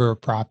a number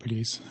of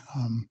problems,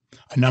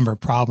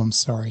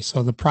 sorry.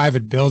 So the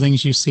private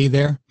buildings you see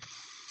there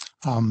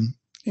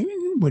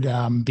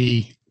would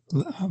be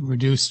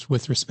reduced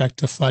with respect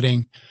to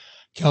flooding.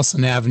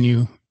 Kelson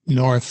Avenue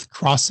North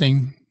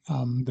crossing,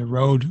 the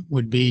road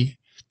would be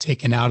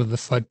taken out of the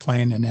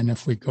floodplain. And then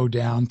if we go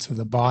down to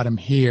the bottom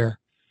here,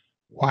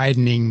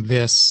 widening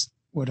this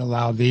would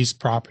allow these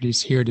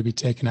properties here to be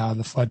taken out of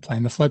the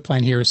floodplain. The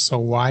floodplain here is so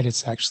wide,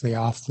 it's actually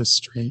off the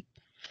street.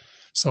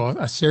 So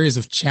a series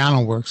of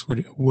channel works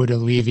would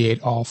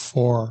alleviate all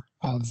 4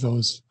 of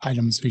those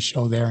items we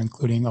show there,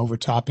 including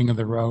overtopping of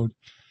the road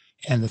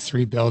and the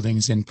 3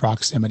 buildings in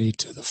proximity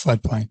to the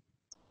floodplain.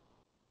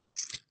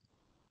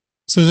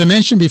 So as I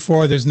mentioned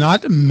before, there's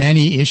not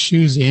many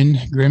issues in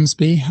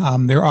Grimsby.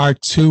 There are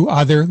 2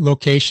 other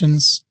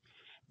locations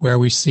where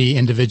we see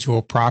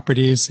individual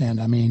properties.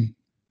 And I mean,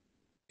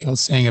 the old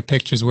saying, a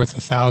picture's worth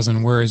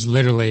 1,000 words.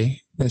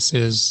 Literally, this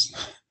is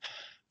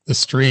the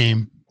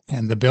stream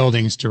and the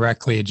buildings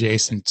directly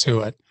adjacent to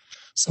it.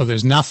 So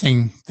there's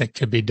nothing that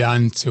could be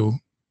done to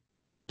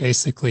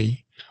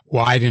basically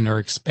widen or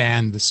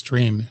expand the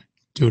stream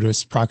due to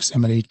its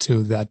proximity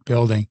to that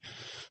building.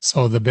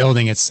 So the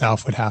building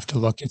itself would have to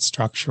look at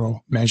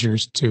structural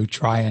measures to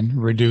try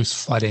and reduce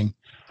flooding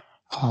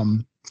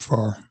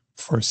for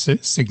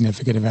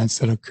significant events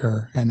that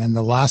occur. And then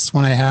the last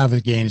one I have,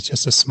 again, is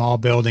just a small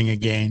building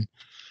again.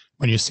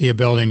 When you see a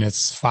building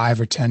that's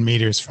 5 or 10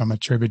 meters from a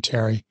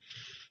tributary,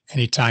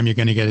 anytime you're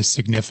going to get a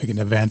significant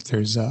event,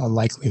 there's a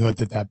likelihood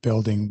that that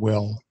building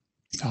will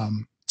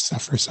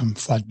suffer some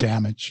flood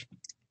damage.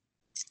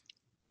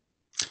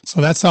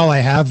 So that's all I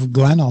have,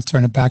 Glenn. I'll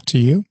turn it back to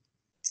you.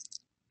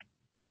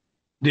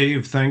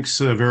 Dave, thanks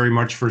very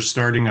much for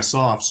starting us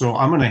off. So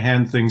I'm going to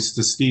hand things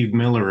to Steve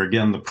Miller,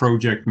 again, the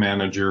project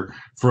manager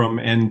from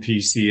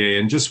NPCA.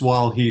 And just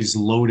while he's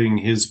loading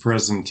his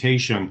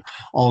presentation,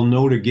 I'll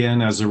note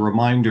again as a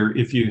reminder,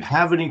 if you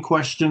have any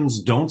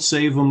questions, don't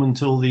save them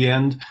until the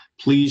end.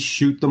 Please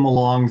shoot them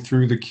along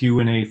through the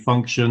Q&A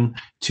function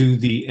to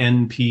the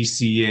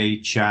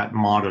NPCA chat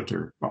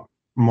moderator.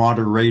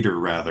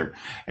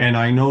 And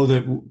I know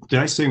that, did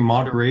I say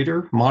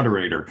moderator?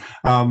 Moderator.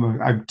 I'm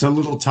a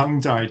little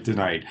tongue-tied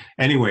tonight.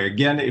 Anyway,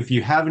 again, if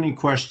you have any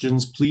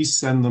questions, please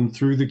send them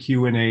through the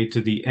Q&A to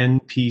the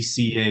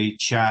NPCA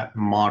chat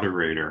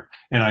moderator.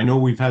 And I know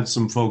we've had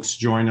some folks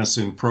join us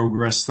in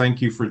progress. Thank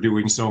you for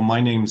doing so.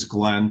 My name's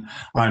Glenn.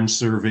 I'm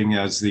serving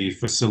as the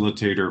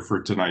facilitator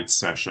for tonight's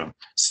session.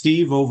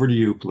 Steve, over to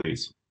you,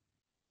 please.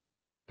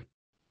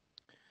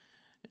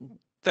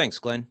 Thanks,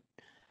 Glenn.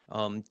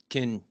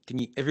 Can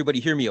everybody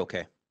hear me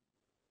okay?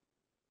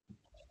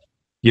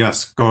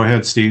 Yes, go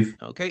ahead, Steve.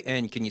 Okay,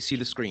 and can you see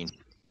the screen?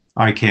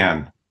 I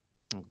can.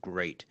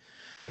 Great.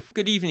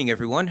 Good evening,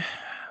 everyone.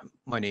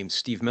 My name's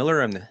Steve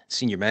Miller. I'm the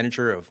Senior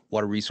Manager of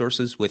Water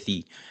Resources with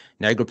the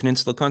Niagara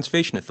Peninsula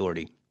Conservation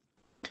Authority.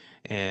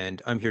 And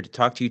I'm here to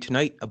talk to you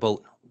tonight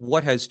about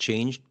what has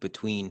changed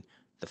between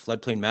the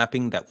floodplain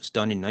mapping that was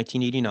done in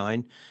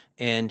 1989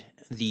 and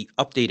the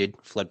updated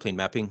floodplain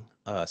mapping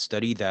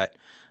study that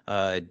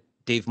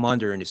Dave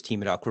Monder and his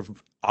team at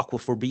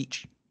Aquifer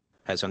Beach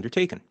has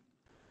undertaken.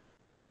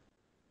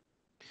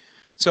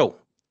 So,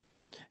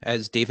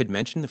 as David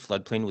mentioned, the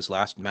floodplain was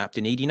last mapped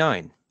in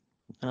 '89.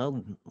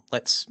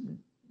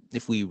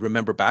 If we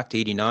remember back to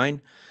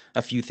 89,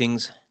 a few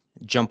things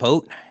jump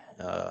out.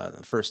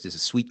 The first is a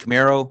sweet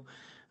Camaro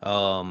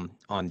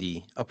on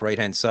the upper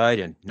right-hand side,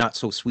 and not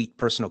so sweet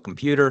personal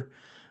computer.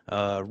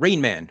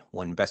 Rain Man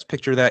won Best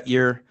Picture that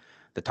year.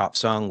 The top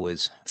song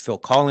was Phil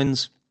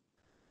Collins,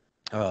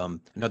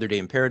 Another Day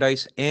in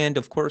Paradise, and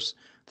of course,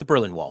 the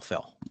Berlin Wall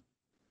fell.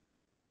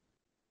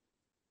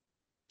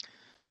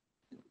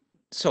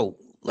 So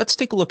let's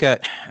take a look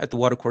at the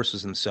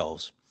watercourses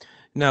themselves.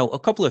 Now, a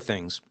couple of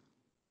things.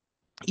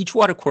 Each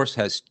watercourse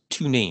has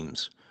two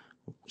names.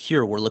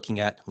 Here we're looking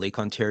at Lake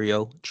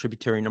Ontario,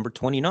 tributary number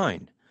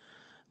 29,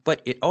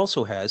 but it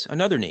also has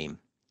another name.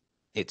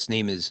 Its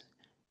name is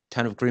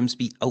Town of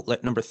Grimsby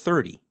outlet number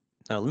 30.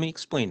 Now, let me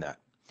explain that.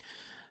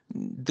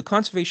 The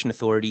Conservation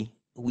Authority,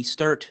 we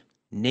start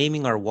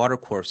naming our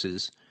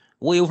watercourses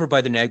way over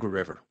by the Niagara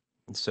River.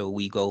 And so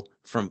we go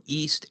from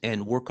east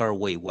and work our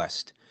way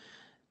west.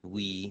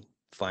 We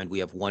find we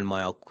have 1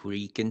 Mile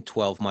Creek and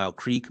 12 Mile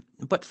Creek,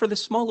 but for the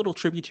small little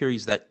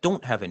tributaries that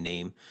don't have a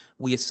name,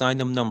 we assign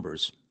them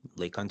numbers.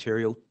 Lake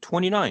Ontario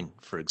 29,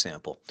 for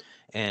example.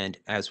 And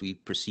as we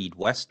proceed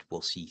west,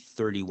 we'll see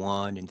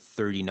 31 and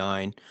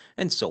 39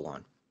 and so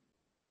on.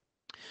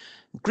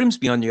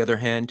 Grimsby, on the other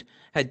hand,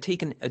 had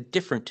taken a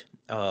different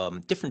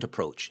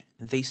approach.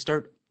 They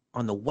start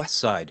on the west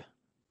side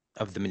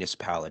of the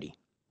municipality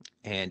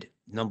and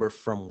number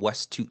from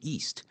west to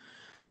east.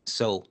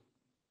 So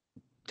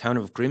Town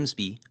of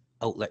Grimsby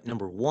outlet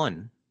number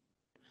 1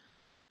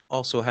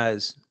 also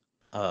has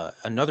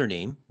another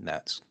name,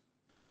 that's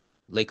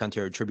Lake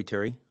Ontario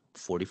tributary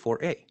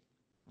 44A.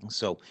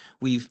 So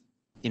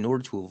in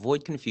order to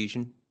avoid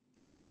confusion,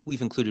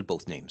 we've included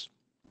both names.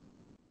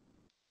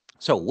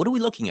 So what are we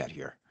looking at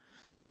here?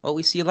 Well,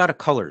 we see a lot of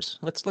colors.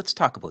 Let's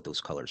talk about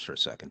those colors for a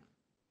second.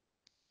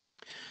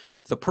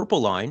 The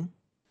purple line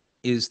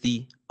is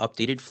the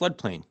updated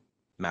floodplain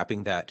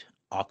mapping that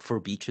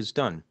Aquifer Beach has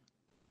done.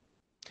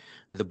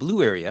 The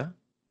blue area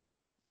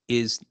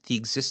is the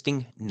existing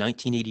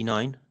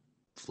 1989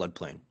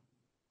 floodplain.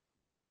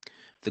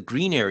 The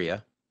green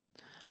area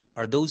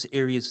are those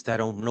areas that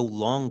are no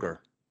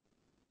longer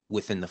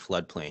within the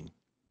floodplain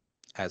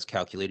as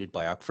calculated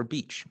by Aquifer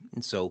Beach.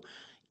 And so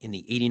in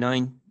the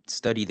 89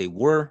 study they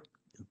were,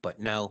 but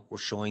now we're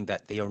showing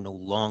that they are no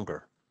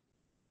longer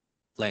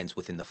lands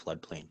within the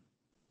floodplain.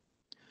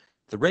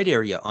 The red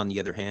area, on the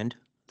other hand,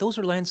 those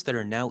are lands that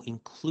are now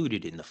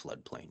included in the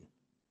floodplain.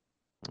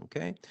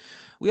 Okay.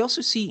 We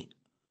also see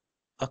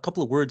a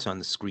couple of words on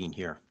the screen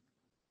here.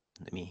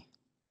 Let me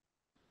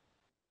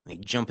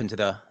jump into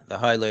the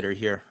highlighter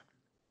here.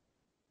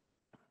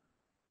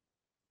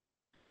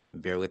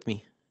 Bear with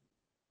me.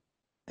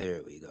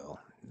 There we go.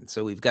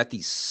 So we've got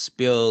these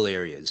spill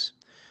areas.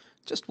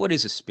 Just what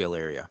is a spill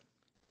area?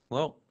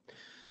 Well,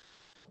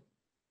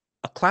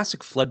 a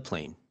classic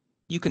floodplain,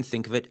 you can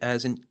think of it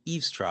as an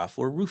eaves trough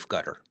or roof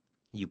gutter.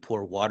 You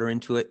pour water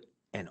into it,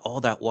 and all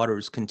that water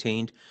is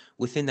contained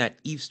within that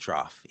eaves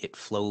trough. It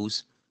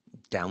flows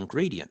down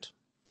gradient.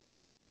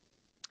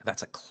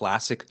 That's a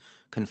classic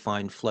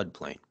confined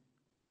floodplain.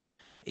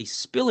 A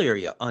spill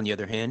area, on the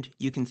other hand,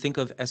 you can think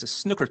of as a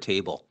snooker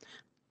table,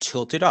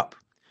 tilted up.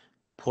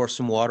 Pour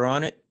some water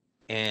on it,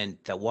 and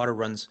that water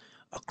runs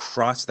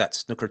across that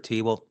snooker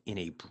table in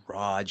a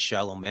broad,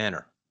 shallow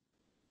manner.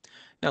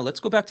 Now let's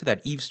go back to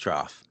that eaves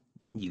trough.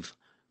 You've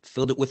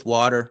filled it with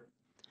water.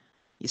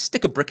 You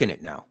stick a brick in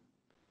it now,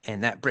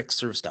 and that brick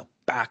serves to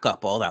back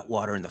up all that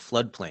water in the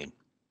floodplain.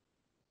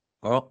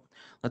 Well,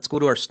 let's go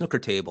to our snooker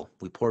table.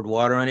 We poured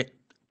water on it,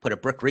 put a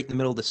brick right in the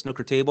middle of the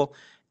snooker table,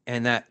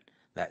 and that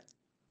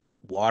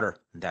water,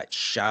 that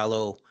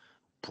shallow,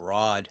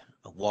 broad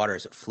water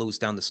as it flows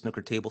down the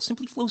snooker table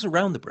simply flows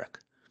around the brick.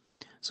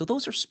 So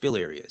those are spill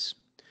areas.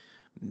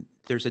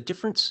 There's a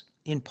difference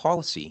in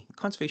policy,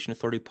 Conservation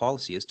Authority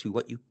policy, as to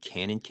what you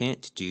can and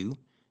can't do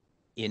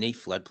in a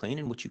floodplain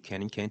and what you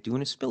can and can't do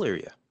in a spill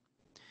area.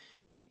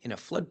 In a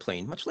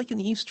floodplain, much like in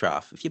the eaves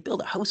trough, if you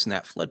build a house in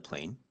that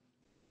floodplain,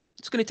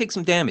 it's going to take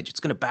some damage. It's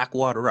going to back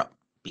water up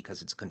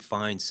because it's a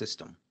confined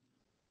system.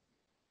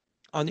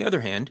 On the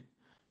other hand,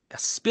 a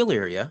spill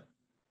area,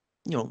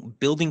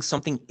 building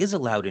something is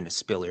allowed in a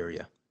spill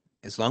area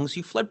as long as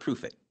you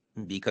floodproof it,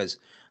 because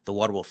the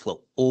water will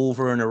flow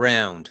over and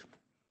around.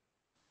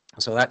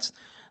 So that's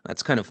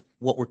kind of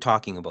what we're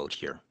talking about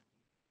here.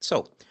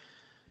 So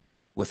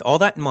with all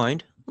that in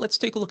mind, let's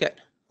take a look at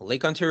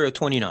Lake Ontario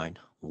 29.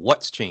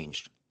 What's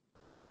changed?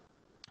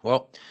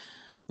 Well,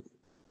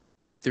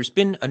 there's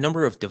been a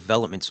number of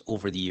developments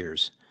over the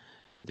years.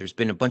 There's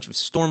been a bunch of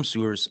storm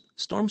sewers.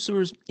 Storm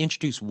sewers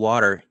introduce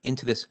water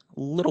into this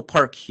little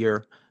park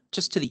here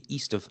just to the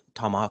east of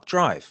Tomahawk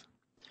Drive,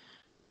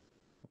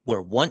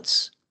 where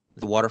once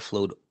the water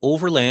flowed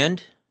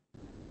overland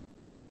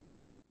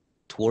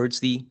towards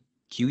the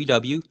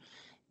QEW,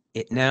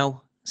 it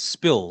now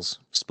spills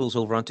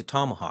over onto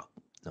Tomahawk.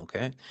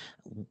 Okay,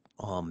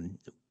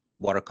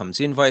 water comes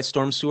in via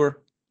storm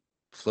sewer,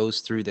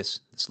 flows through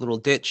this little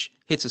ditch,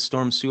 hits a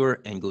storm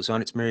sewer, and goes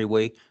on its merry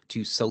way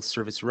to South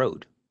Service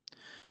Road.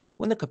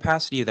 When the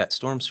capacity of that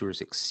storm sewer is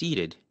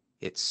exceeded,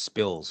 it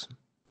spills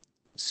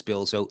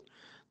out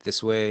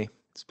this way,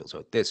 spills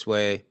out this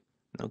way.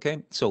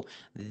 Okay, so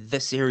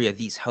this area,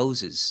 these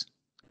houses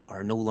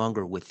are no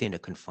longer within a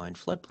confined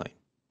floodplain.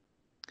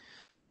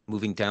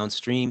 Moving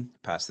downstream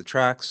past the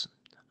tracks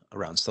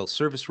around South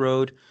Service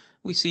Road,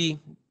 we see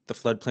the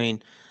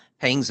floodplain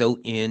hangs out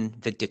in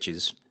the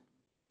ditches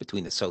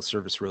between the South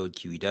Service Road,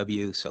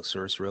 QEW, South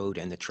Service Road,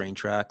 and the train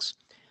tracks.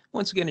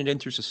 Once again, it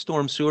enters a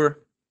storm sewer,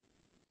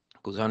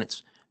 goes on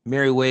its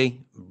merry way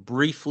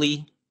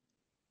briefly.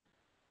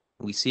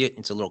 We see it,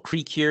 it's a little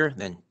creek here,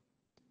 then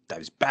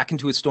dives back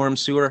into a storm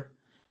sewer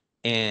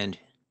and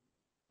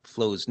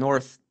flows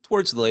north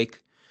towards the lake.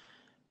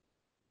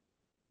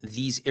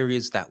 These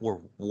areas that were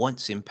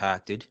once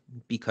impacted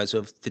because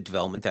of the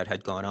development that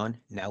had gone on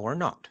now are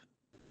not.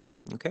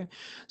 Okay,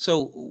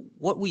 so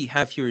what we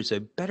have here is a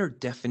better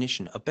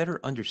definition, a better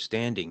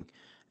understanding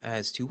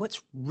as to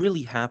what's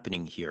really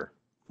happening here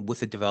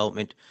with the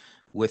development,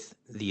 with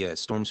the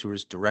storm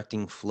sewers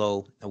directing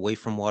flow away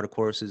from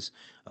watercourses.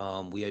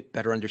 We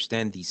better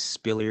understand these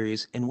spill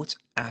areas and what's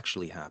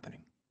actually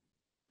happening.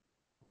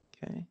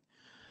 Okay,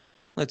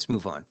 let's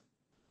move on.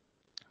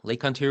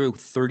 Lake Ontario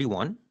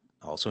 31,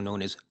 also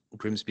known as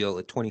Grimsby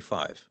Outlet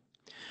 25.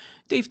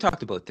 Dave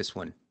talked about this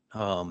one.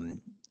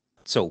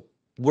 So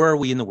where are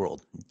we in the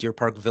world? Deer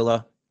Park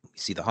Villa, we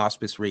see the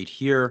hospice right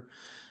here.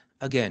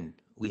 Again,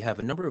 we have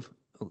a number of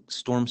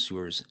storm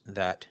sewers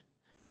that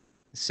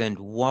send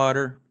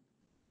water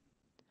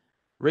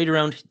right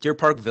around Deer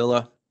Park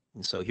Villa.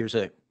 And so here's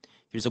a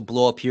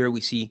blow up here.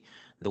 We see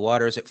the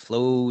water as it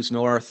flows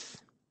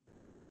north,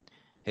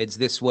 heads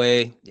this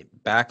way,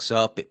 it backs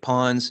up, it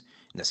ponds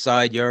in the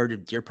side yard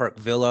of Deer Park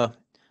Villa.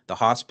 The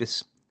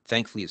hospice,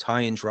 thankfully, is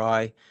high and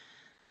dry.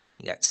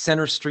 You got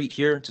Center Street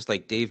here, just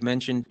like Dave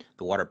mentioned.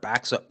 The water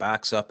backs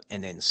up,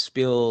 and then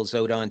spills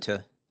out onto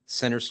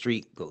Center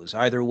Street, goes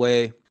either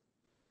way.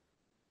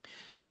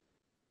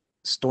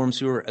 Storm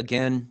sewer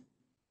again,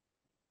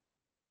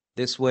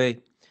 this way.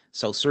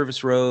 South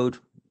Service Road,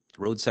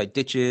 roadside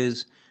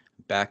ditches,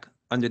 back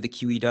under the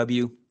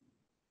QEW.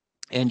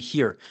 And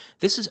here,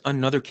 this is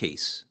another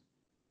case,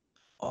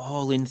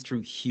 all in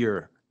through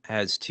here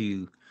as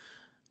to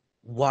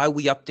why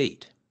we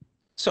update.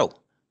 So,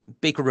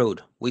 Baker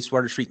Road,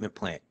 wastewater treatment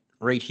plant,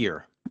 right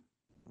here.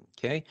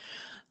 Okay,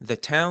 the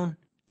town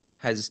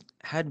has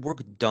had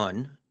work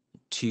done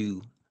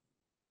to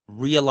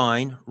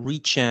realign,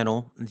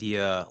 rechannel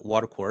the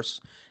watercourse,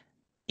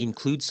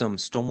 include some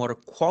stormwater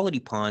quality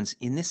ponds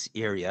in this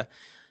area,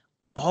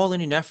 all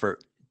in an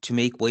effort to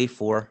make way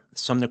for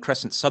Sumner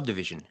Crescent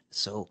subdivision.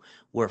 So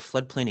where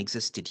floodplain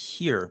existed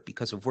here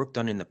because of work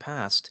done in the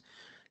past,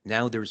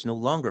 now there's no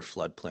longer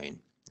floodplain.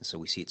 So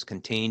we see it's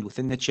contained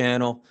within the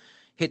channel,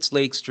 hits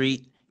Lake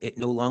Street. It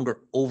no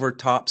longer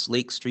overtops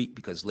Lake Street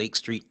because Lake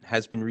Street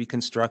has been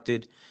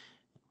reconstructed,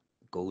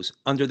 goes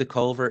under the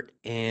culvert,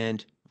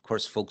 and of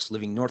course, folks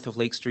living north of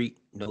Lake Street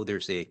know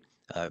there's a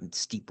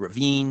steep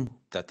ravine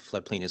that the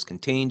floodplain is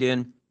contained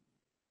in.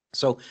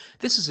 So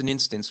this is an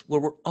instance where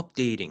we're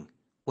updating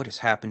what has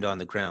happened on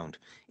the ground.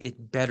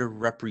 It better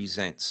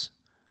represents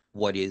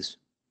what is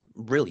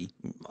really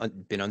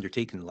been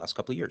undertaken in the last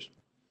couple of years.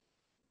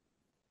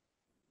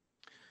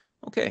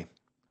 Okay,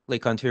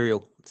 Lake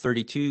Ontario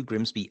 32,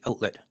 Grimsby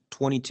Outlet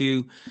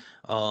 22.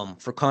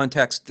 For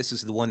context, this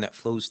is the one that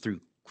flows through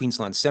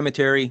Queensland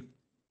Cemetery.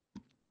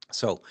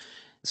 So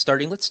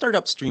let's start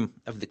upstream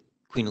of the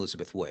Queen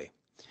Elizabeth Way.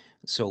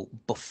 So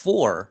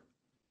before,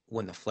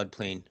 when the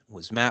floodplain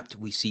was mapped,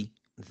 we see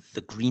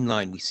the green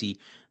line. We see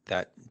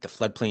that the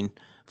floodplain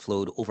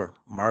flowed over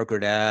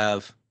Margaret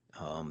Ave,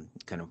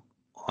 kind of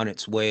on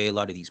its way. A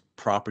lot of these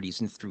properties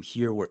and through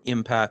here were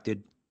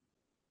impacted.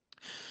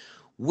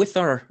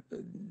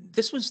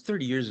 This was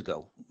 30 years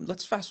ago.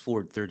 Let's fast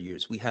forward 30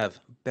 years. We have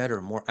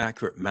better, more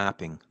accurate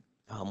mapping,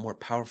 more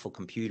powerful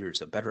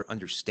computers, a better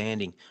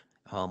understanding,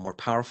 more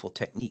powerful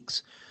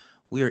techniques.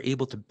 We are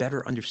able to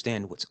better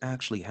understand what's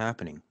actually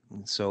happening.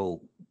 And so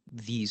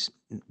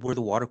where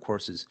the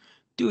watercourses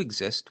do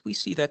exist, we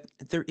see that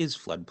there is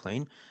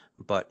floodplain,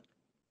 but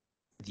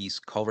these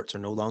culverts are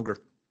no longer,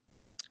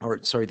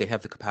 they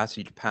have the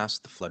capacity to pass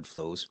the flood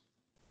flows.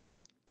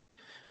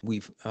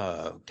 We've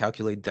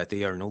calculated that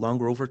they are no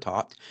longer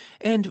overtopped.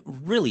 And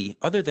really,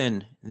 other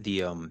than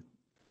the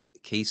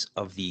case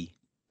of the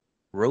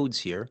roads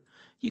here,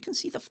 you can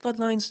see the flood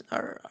lines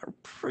are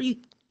pretty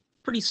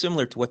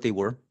similar to what they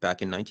were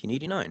back in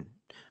 1989,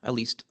 at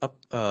least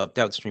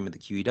downstream of the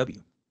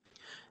QEW.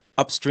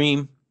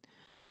 Upstream,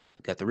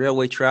 we've got the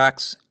railway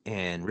tracks,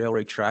 and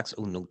railway tracks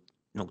are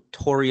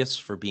notorious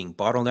for being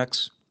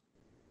bottlenecks.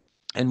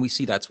 And we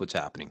see that's what's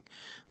happening.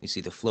 We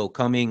see the flow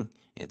coming,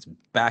 it's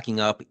backing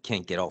up, it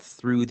can't get all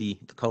through the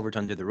culvert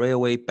under the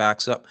railway,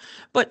 backs up.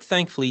 But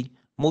thankfully,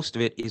 most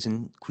of it is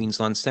in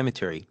Queensland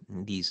Cemetery.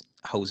 And these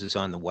houses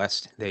on the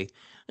west,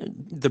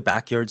 the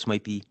backyards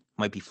might be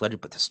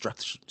flooded, but the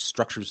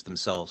structures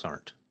themselves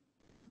aren't.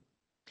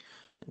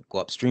 Go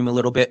upstream a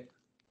little bit.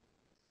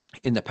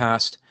 In the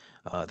past,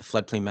 the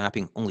floodplain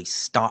mapping only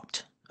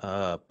stopped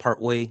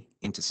partway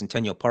into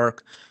Centennial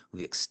Park.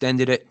 We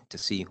extended it to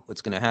see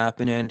what's going to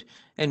happen,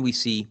 and we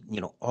see,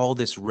 all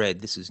this red.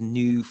 This is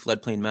new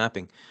floodplain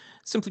mapping,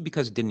 simply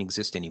because it didn't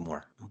exist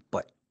anymore.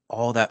 But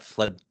all that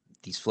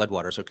these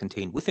floodwaters are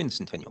contained within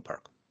Centennial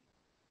Park.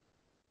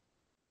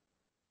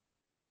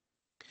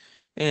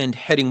 And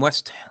heading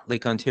west,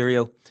 Lake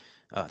Ontario,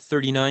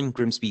 39,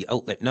 Grimsby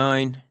Outlet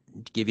 9.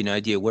 To give you an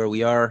idea where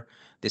we are,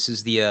 this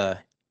is the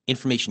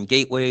information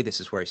gateway. This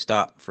is where I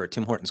stopped for a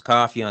Tim Hortons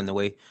coffee on the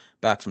way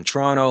back from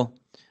Toronto.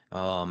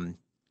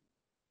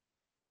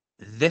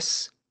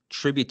 This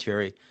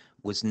tributary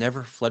was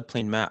never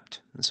floodplain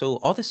mapped. And so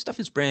all this stuff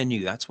is brand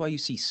new. That's why you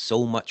see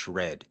so much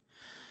red.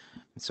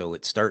 And so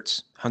it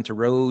starts Hunter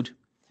Road,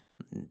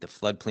 the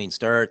floodplain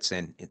starts,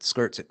 and it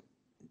skirts it.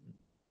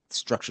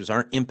 Structures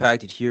aren't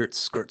impacted here. It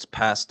skirts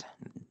past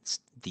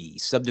the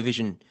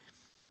subdivision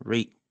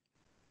right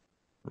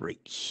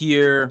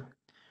here.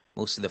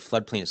 Most of the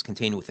floodplain is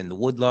contained within the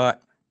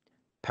woodlot,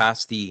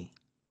 past the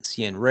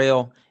CN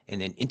rail,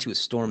 and then into a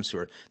storm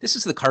sewer. This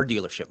is the car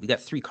dealership. We got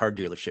 3 car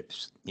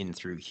dealerships in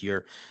through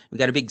here. We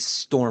got a big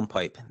storm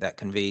pipe that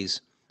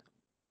conveys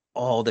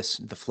all the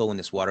flow in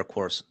this water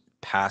course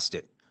past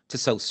it to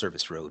South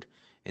Service Road.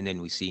 And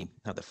then we see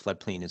how the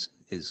floodplain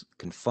is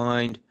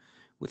confined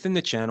within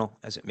the channel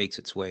as it makes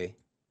its way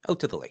out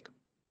to the lake.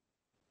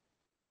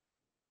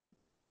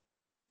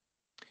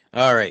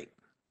 All right.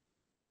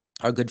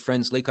 Our good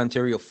friends, Lake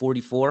Ontario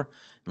 44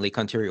 and Lake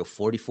Ontario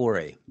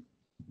 44A.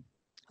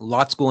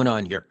 Lots going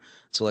on here,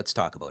 so let's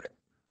talk about it.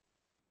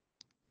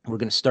 We're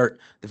going to start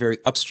the very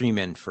upstream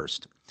end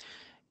first.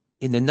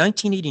 In the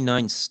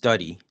 1989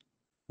 study,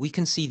 we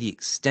can see the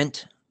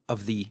extent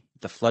of the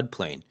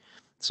floodplain.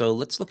 So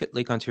let's look at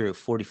Lake Ontario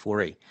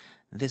 44A.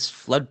 This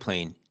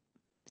floodplain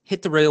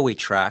hit the railway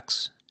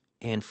tracks,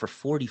 and for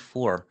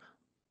 44,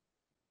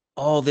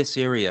 all this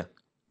area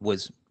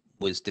was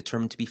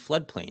determined to be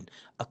floodplain,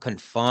 a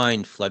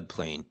confined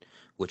floodplain,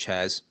 which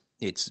has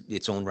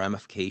its own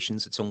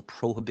ramifications, its own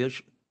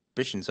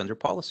prohibitions under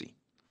policy.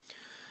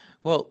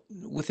 Well,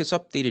 with this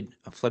updated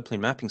floodplain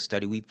mapping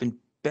study, we've been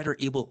better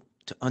able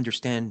to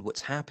understand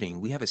what's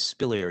happening. We have a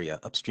spill area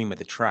upstream of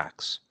the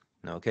tracks.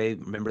 Okay,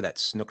 remember that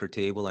snooker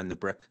table and the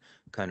brick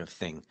kind of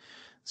thing.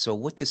 So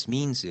what this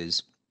means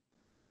is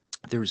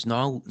there's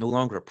no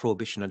longer a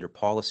prohibition under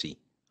policy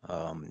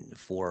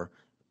for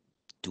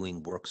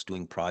doing works,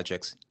 doing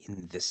projects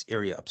in this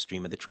area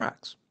upstream of the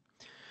tracks.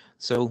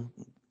 So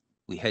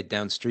we head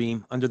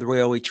downstream under the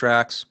railway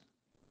tracks,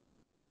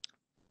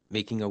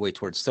 making our way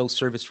towards South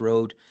Service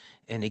Road.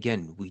 And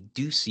again, we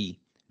do see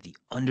the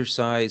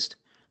undersized,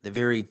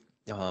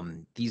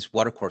 these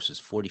watercourses,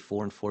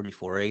 44 and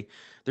 44A,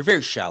 they're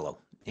very shallow.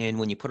 And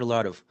when you put a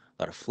lot of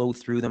flow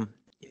through them,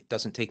 it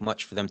doesn't take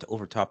much for them to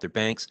overtop their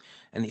banks,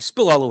 and they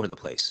spill all over the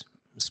place.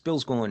 The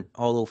spill's going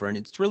all over, and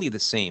it's really the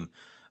same.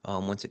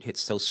 Once it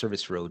hits South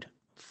Service Road,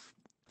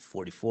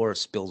 44,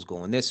 spills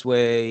going this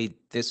way,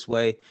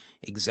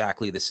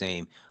 exactly the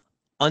same.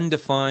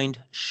 Undefined,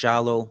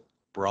 shallow,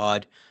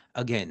 broad.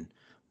 Again,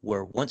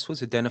 where once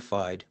was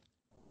identified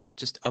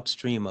just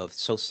upstream of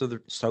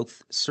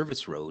South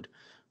Service Road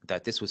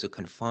that this was a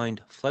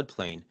confined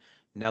floodplain,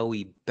 now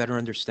we better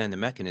understand the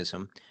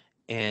mechanism,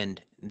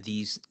 and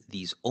these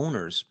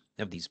owners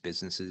of these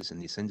businesses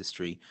and this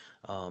industry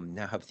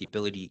now have the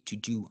ability to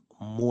do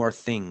more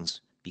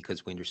things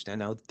because we understand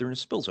now that they're in a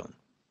spill zone.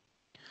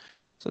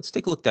 So let's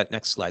take a look at that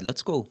next slide.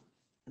 Let's go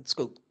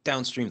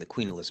downstream the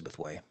Queen Elizabeth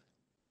Way.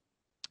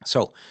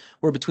 So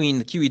we're between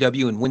the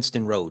QEW and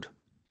Winston Road.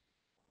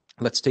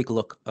 Let's take a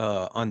look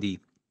on the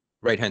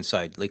right-hand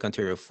side, Lake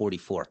Ontario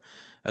 44.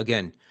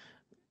 Again,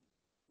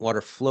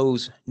 water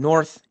flows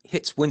north,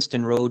 hits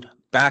Winston Road,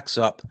 backs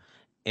up,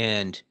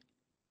 and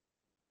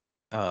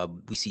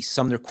we see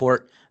Sumner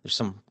Court. There's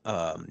some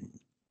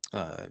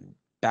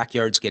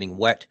backyards getting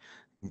wet.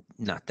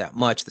 Not that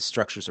much. The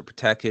structures are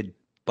protected,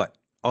 but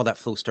all that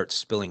flow starts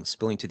spilling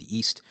to the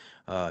east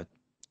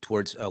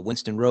towards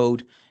Winston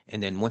Road.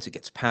 And then once it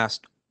gets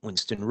past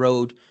Winston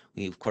Road,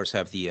 we of course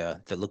have the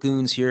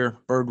lagoons here,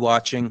 bird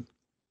watching,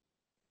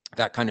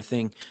 that kind of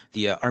thing.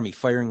 The Army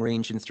firing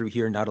range in through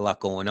here, not a lot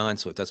going on,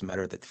 so it doesn't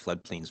matter that the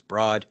floodplain's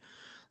broad.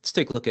 Let's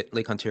take a look at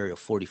Lake Ontario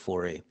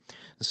 44A.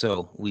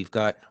 So we've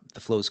got the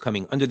flows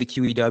coming under the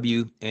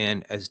QEW,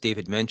 and as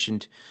David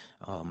mentioned,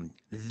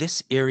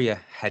 this area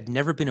had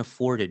never been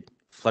afforded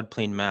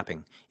floodplain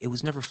mapping. It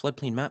was never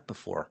floodplain mapped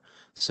before,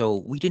 so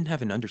we didn't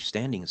have an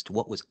understanding as to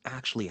what was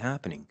actually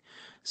happening.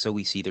 So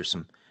we see there's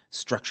some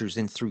structures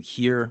in through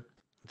here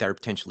that are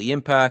potentially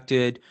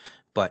impacted,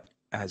 but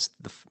as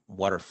the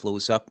water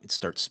flows up, it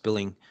starts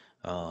spilling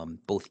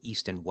both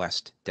east and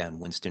west down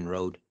Winston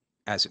Road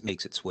as it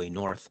makes its way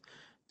north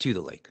to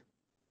the lake.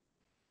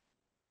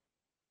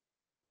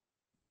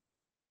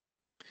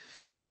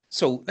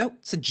 So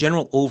that's a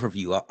general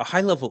overview, a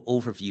high-level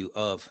overview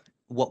of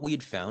what we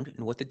had found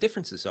and what the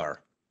differences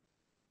are.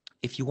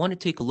 If you want to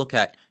take a look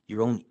at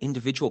your own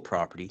individual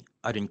property,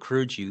 I'd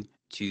encourage you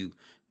to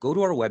go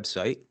to our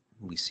website.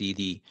 We see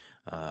the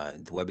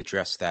web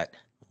address that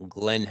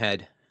Glenn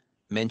had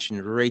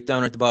mentioned right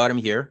down at the bottom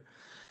here.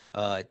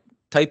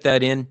 Type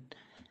that in,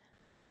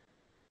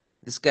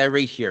 This guy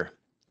right here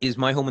is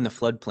my home in the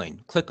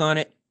floodplain. Click on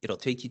it. It'll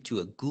take you to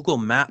a Google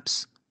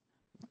Maps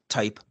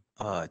type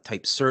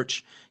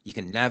search. You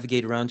can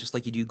navigate around just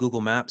like you do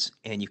Google Maps,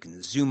 and you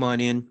can zoom on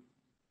in,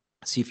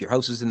 see if your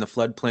house is in the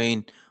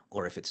floodplain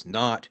or if it's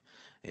not.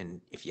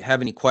 And if you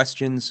have any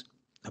questions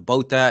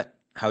about that,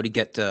 how to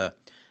get to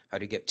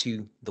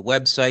the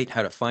website,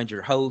 how to find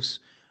your house,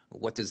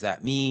 what does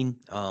that mean?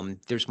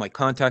 There's my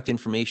contact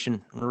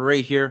information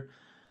right here.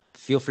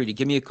 Feel free to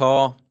give me a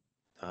call,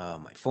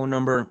 my phone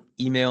number,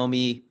 email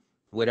me,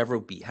 whatever.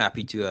 Be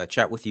happy to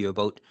chat with you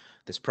about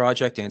this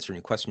project, answer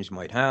any questions you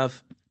might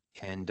have,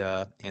 and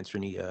answer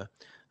any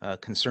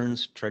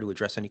concerns, try to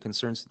address any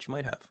concerns that you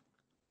might have.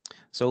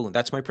 So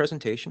that's my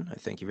presentation. I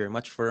thank you very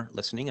much for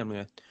listening. I'm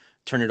going to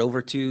turn it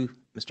over to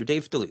Mr.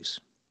 Dave Deleuze.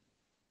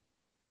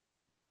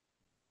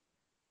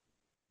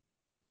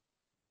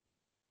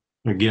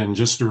 Again,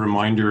 just a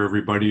reminder,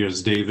 everybody,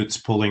 as David's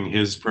pulling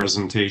his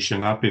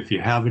presentation up, if you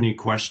have any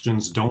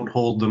questions, don't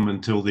hold them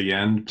until the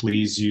end.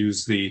 Please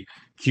use the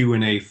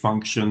Q&A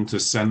function to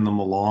send them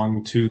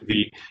along to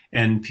the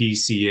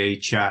NPCA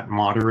chat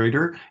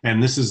moderator.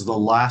 And this is the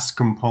last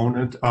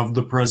component of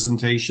the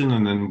presentation,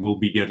 and then we'll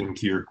be getting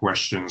to your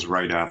questions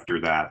right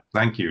after that.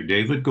 Thank you.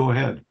 David, go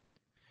ahead.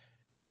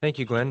 Thank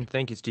you, Glenn.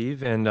 Thank you,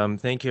 Steve. And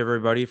thank you,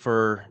 everybody,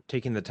 for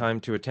taking the time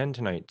to attend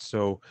tonight.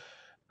 So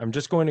I'm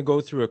just going to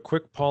go through a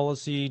quick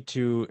policy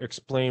to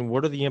explain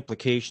what are the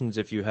implications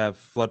if you have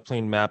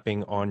floodplain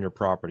mapping on your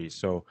property.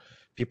 So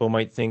people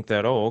might think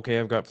that, oh, okay,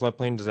 I've got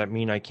floodplain. Does that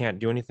mean I can't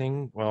do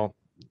anything? Well,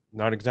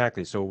 not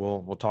exactly. So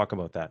we'll talk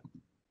about that.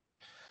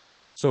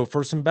 So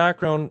for some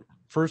background,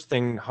 first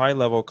thing, high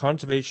level,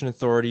 conservation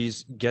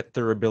authorities get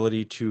their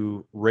ability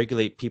to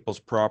regulate people's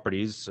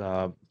properties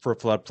for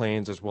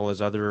floodplains as well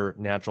as other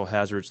natural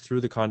hazards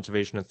through the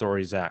Conservation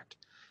Authorities Act,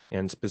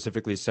 and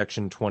specifically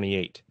Section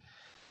 28.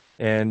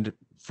 And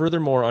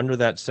furthermore, under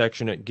that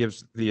section, it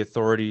gives the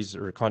authorities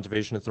or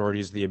conservation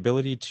authorities the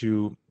ability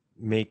to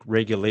make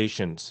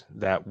regulations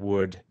that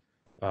would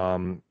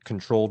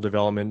control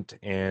development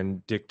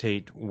and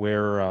dictate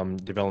where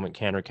development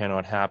can or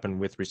cannot happen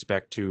with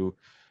respect to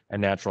a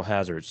natural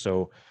hazard.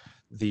 So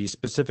the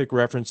specific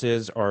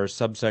references are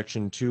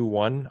subsection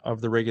 2.1 of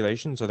the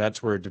regulation. So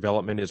that's where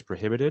development is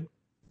prohibited.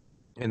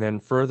 And then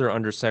further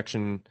under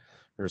section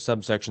or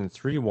subsection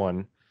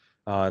 3.1,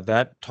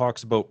 that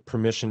talks about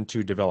permission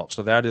to develop.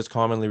 So that is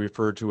commonly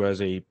referred to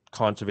as a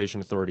conservation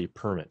authority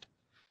permit.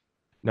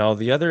 Now,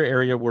 the other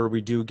area where we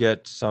do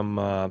get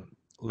some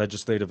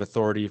legislative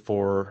authority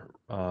for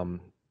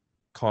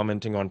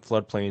commenting on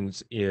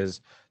floodplains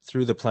is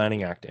through the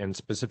Planning Act, and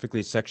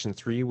specifically Section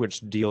 3,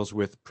 which deals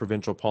with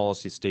provincial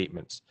policy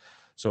statements.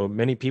 So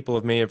many people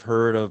may have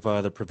heard of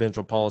the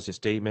provincial policy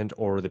statement,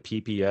 or the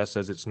PPS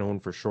as it's known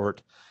for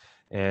short.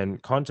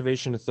 And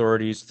conservation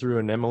authorities, through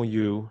an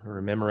MOU or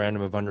a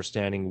memorandum of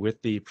understanding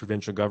with the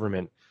provincial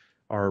government,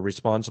 are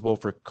responsible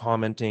for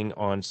commenting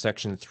on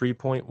Section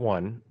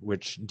 3.1,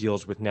 which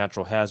deals with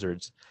natural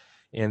hazards.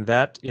 And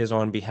that is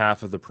on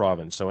behalf of the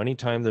province. So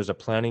anytime there's a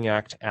Planning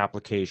Act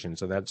application,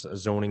 so that's a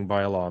zoning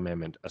bylaw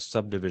amendment, a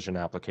subdivision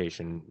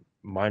application,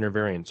 minor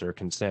variance or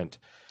consent,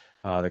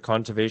 the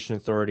Conservation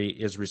Authority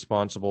is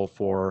responsible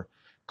for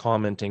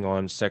commenting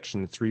on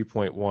Section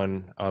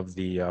 3.1 of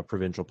the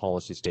provincial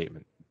policy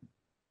statement.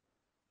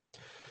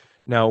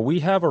 Now, we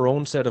have our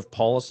own set of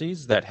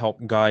policies that help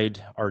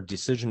guide our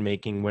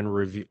decision-making when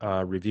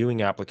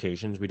reviewing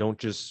applications. We don't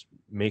just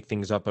make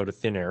things up out of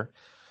thin air.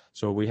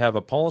 So we have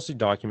a policy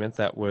document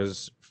that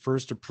was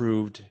first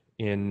approved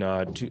in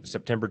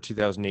September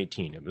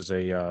 2018. It was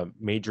a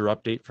major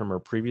update from our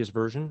previous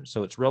version,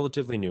 so it's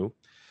relatively new.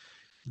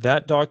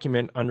 That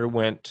document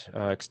underwent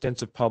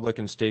extensive public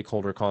and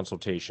stakeholder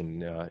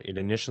consultation. It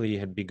initially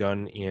had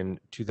begun in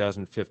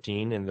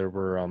 2015, and there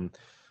were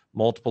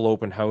multiple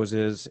open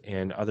houses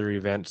and other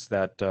events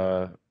that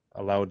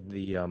allowed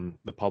the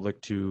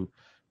public to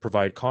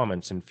provide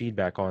comments and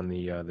feedback on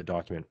the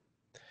document.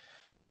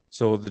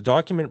 So the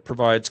document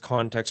provides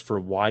context for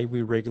why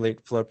we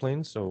regulate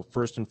floodplains. So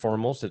first and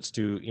foremost, it's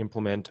to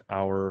implement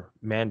our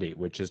mandate,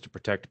 which is to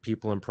protect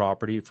people and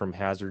property from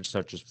hazards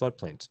such as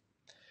floodplains.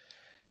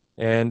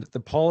 And the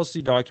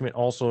policy document,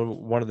 also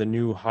one of the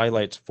new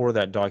highlights for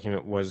that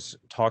document was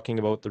talking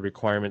about the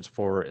requirements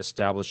for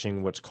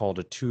establishing what's called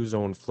a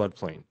two-zone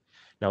floodplain.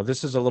 Now,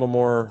 this is a little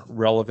more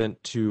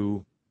relevant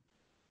to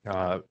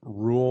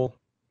rural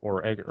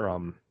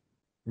or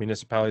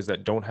municipalities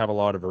that don't have a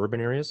lot of urban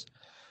areas.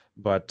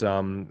 But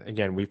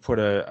again, we put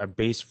a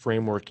base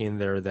framework in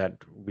there that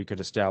we could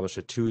establish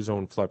a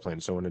two-zone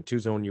floodplain. So in a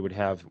two-zone, you would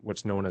have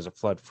what's known as a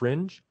flood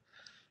fringe,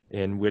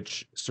 in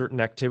which certain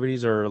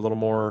activities are a little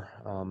more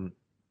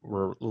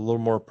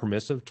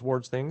permissive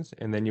towards things,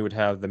 and then you would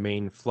have the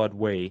main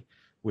floodway,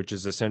 which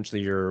is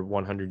essentially your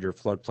 100-year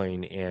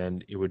floodplain,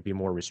 and it would be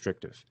more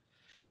restrictive.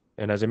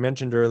 And as I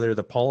mentioned earlier,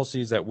 the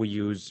policies that we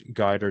use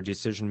guide our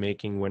decision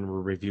making when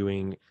we're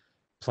reviewing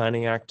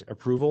Planning Act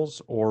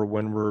approvals or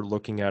when we're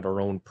looking at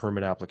our own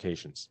permit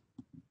applications.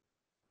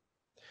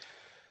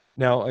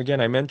 Now, again,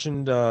 I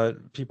mentioned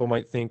people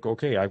might think,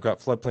 okay, I've got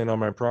floodplain on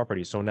my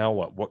property, so now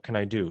what? What can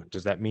I do?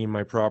 Does that mean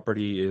my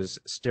property is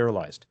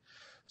sterilized?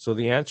 So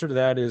the answer to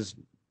that is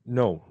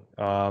no.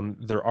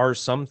 There are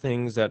some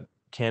things that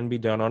can be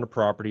done on a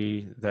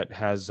property that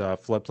has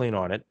floodplain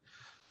on it.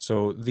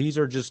 So these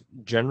are just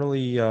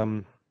generally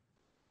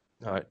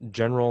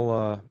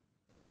general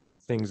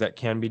things that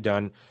can be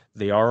done.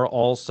 They are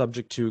all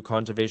subject to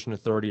Conservation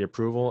Authority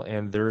approval,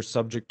 and they're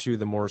subject to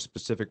the more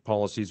specific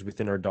policies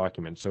within our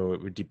document. So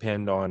it would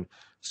depend on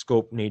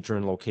scope, nature,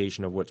 and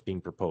location of what's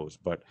being proposed.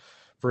 But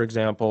for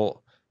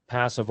example,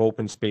 passive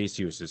open space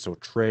uses, so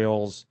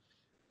trails,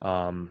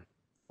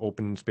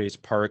 open space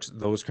parks,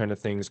 those kind of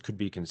things could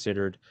be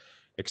considered.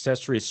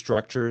 Accessory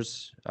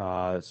structures,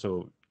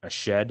 so a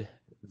shed,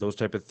 those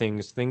type of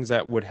things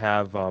that would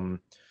have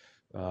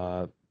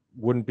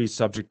wouldn't be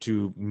subject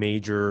to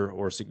major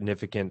or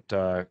significant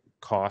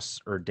costs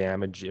or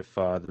damage if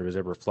there was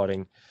ever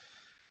flooding.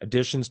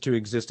 Additions to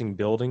existing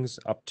buildings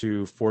up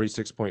to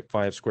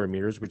 46.5 square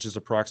meters, which is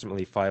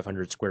approximately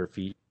 500 square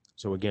feet.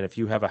 So again, if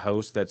you have a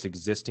house that's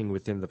existing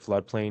within the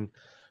floodplain,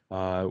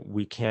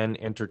 we can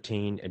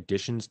entertain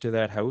additions to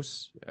that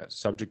house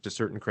subject to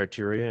certain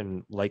criteria,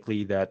 and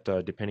likely that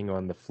depending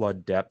on the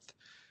flood depth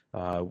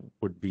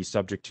would be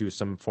subject to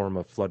some form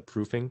of flood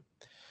proofing.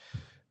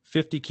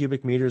 50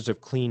 cubic meters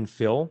of clean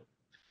fill.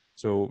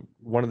 So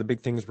one of the big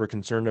things we're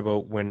concerned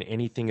about when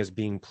anything is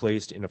being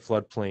placed in a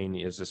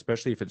floodplain is,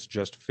 especially if it's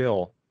just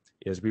fill,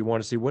 is we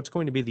want to see what's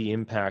going to be the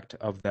impact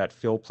of that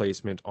fill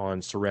placement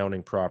on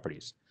surrounding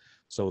properties.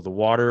 So the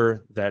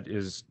water that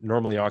is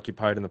normally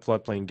occupied in the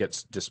floodplain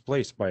gets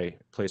displaced by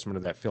placement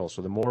of that fill.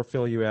 So the more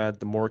fill you add,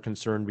 the more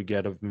concerned we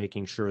get of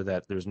making sure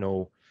that there's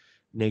no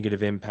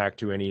negative impact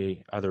to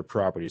any other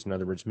properties. In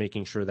other words,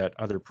 making sure that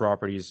other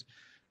properties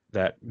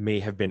that may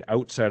have been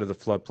outside of the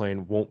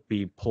floodplain won't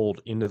be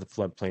pulled into the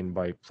floodplain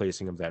by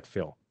placing of that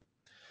fill.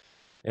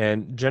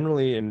 And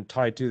generally, and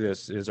tied to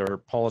this, is our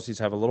policies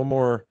have a little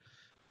more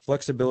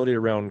flexibility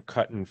around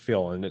cut and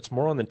fill, and it's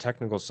more on the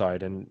technical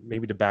side. And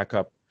maybe to back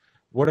up,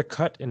 what a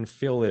cut and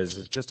fill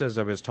is just as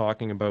I was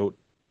talking about,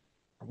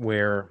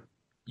 where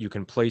you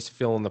can place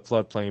fill in the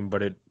floodplain,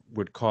 but it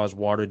would cause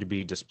water to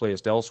be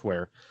displaced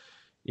elsewhere,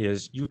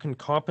 is you can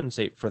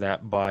compensate for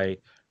that by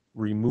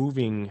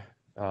removing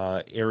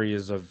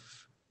areas of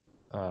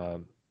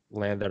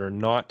land that are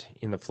not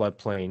in the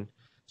floodplain.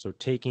 So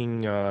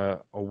taking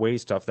away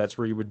stuff, that's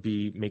where you would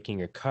be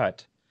making a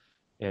cut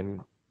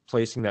and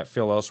placing that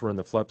fill elsewhere in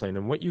the floodplain.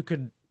 And what you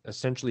could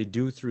essentially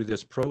do through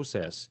this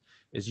process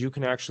is you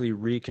can actually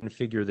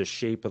reconfigure the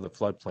shape of the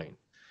floodplain.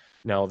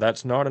 Now,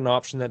 that's not an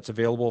option that's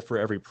available for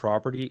every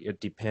property. It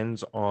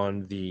depends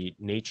on the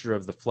nature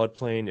of the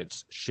floodplain,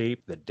 its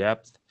shape, the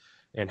depth,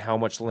 and how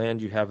much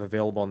land you have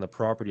available on the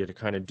property to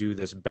kind of do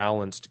this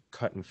balanced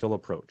cut and fill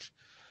approach.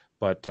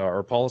 But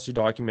our policy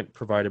document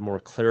provided more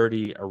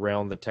clarity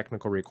around the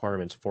technical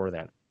requirements for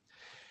that.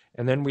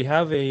 And then we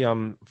have a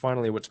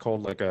finally what's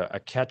called like a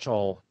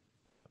catch-all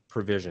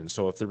provision.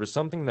 So if there was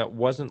something that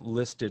wasn't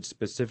listed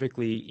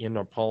specifically in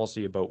our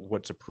policy about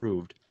what's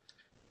approved,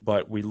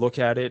 but we look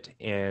at it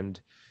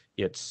and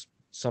it's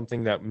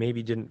something that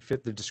maybe didn't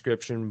fit the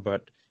description,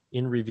 but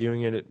in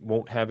reviewing it, it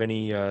won't have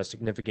any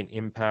significant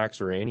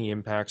impacts or any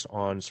impacts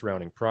on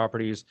surrounding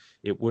properties.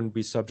 It wouldn't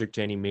be subject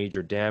to any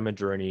major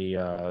damage or any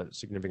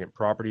significant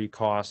property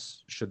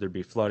costs should there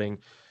be flooding.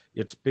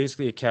 It's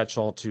basically a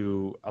catch-all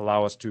to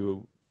allow us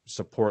to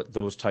support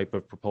those type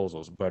of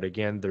proposals. But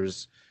again,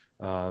 there's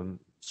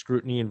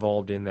scrutiny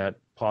involved in that,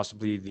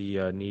 possibly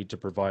the need to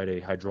provide a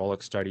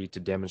hydraulic study to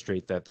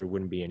demonstrate that there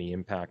wouldn't be any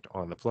impact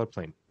on the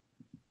floodplain.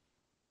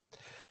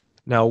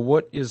 Now,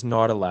 what is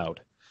not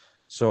allowed?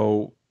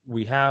 So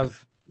we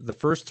have the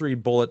first three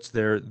bullets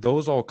there,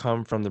 those all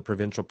come from the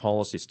provincial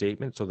policy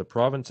statement. So the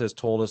province has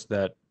told us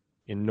that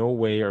in no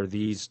way are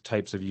these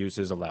types of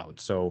uses allowed.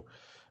 So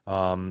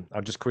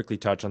I'll just quickly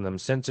touch on them.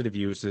 Sensitive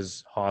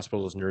uses,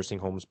 hospitals, nursing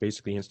homes,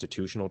 basically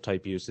institutional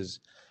type uses,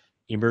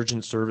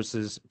 emergent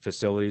services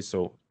facilities,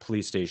 so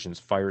police stations,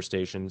 fire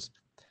stations,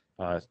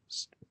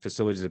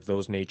 facilities of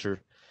those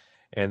nature,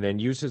 and then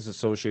uses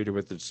associated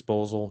with the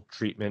disposal,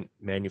 treatment,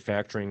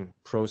 manufacturing,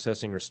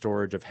 processing, or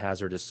storage of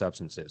hazardous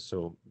substances.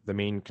 So the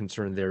main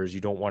concern there is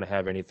you don't want to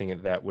have anything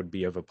that would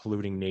be of a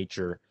polluting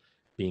nature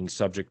being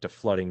subject to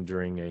flooding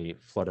during a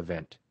flood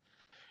event.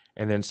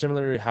 And then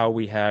similarly, how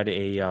we had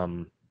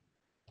a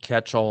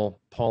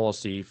catch-all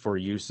policy for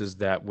uses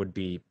that would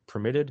be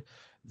permitted,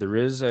 there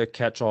is a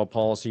catch-all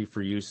policy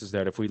for uses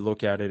that if we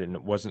look at it and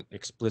it wasn't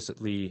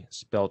explicitly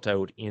spelt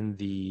out in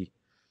the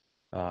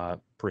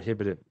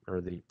prohibited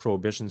or the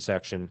prohibition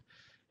section,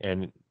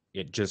 and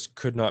it just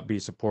could not be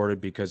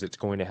supported because it's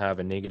going to have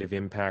a negative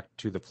impact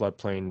to the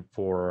floodplain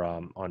for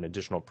on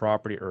additional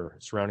property or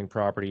surrounding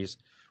properties,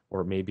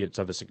 or maybe it's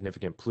of a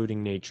significant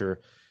polluting nature.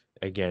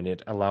 Again,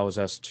 it allows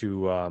us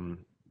to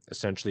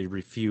essentially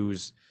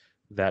refuse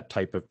that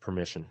type of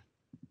permission.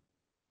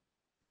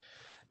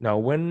 Now,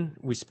 when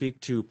we speak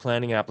to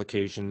planning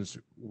applications,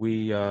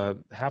 we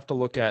have to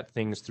look at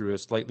things through a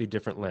slightly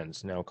different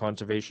lens. Now,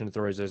 conservation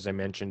authorities, as I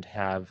mentioned,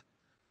 have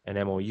an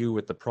MOU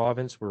with the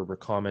province where we're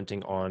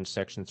commenting on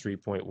section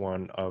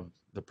 3.1 of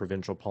the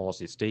provincial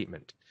policy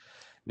statement.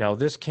 Now,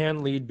 this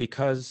can lead,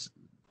 because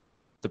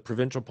the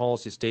provincial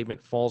policy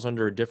statement falls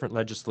under a different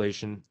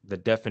legislation, the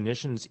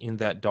definitions in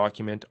that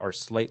document are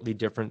slightly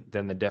different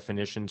than the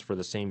definitions for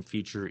the same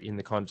feature in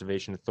the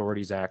Conservation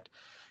Authorities Act.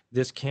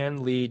 This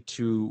can lead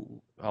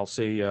to, I'll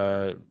say,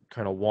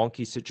 kind of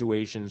wonky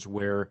situations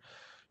where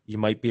you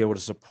might be able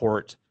to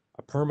support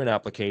a permit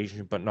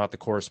application, but not the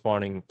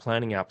corresponding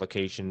planning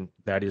application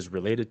that is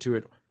related to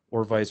it,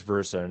 or vice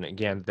versa. And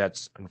again,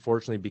 that's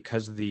unfortunately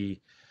because of the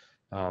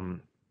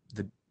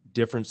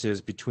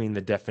differences between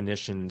the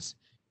definitions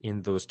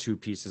in those two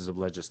pieces of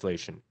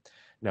legislation.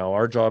 Now,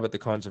 our job at the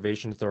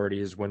Conservation Authority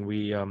is when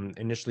we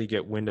initially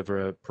get wind of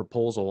a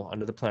proposal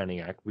under the Planning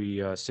Act,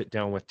 we sit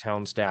down with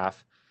town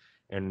staff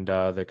and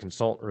the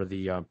consultant or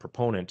the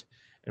proponent,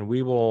 and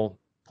we will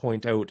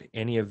point out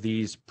any of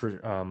these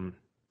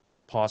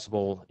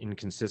possible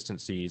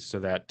inconsistencies so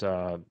that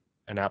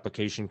an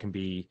application can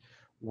be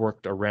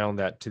worked around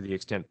that to the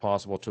extent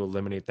possible to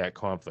eliminate that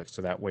conflict.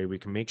 So that way we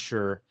can make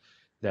sure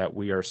that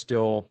we are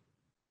still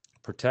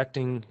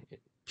protecting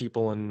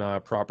people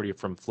and property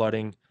from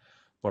flooding,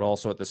 but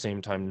also at the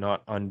same time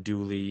not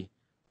unduly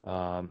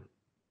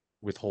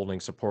withholding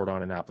support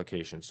on an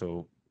application.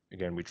 So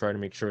again, we try to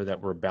make sure that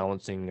we're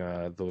balancing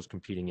those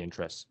competing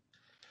interests.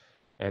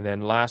 And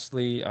then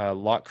lastly,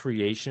 lot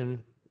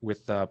creation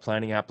with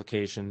planning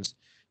applications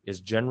is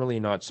generally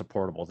not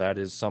supportable. That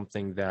is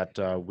something that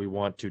we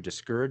want to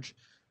discourage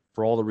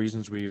for all the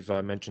reasons we've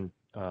mentioned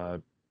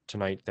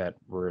tonight, that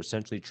we're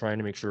essentially trying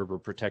to make sure we're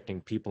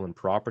protecting people and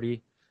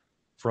property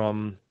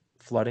from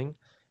flooding,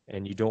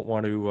 and you don't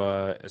want to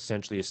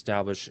essentially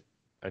establish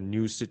a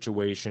new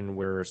situation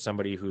where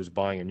somebody who's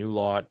buying a new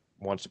lot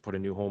wants to put a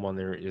new home on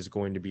there is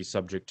going to be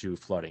subject to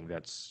flooding.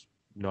 That's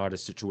not a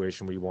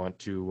situation we want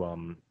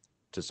to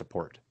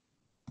support.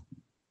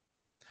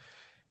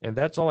 And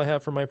that's all I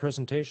have for my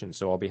presentation,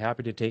 so I'll be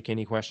happy to take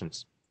any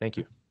questions. Thank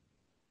you.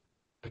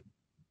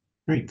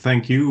 Great.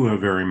 Thank you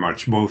very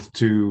much, both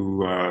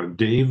to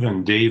Dave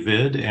and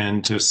David,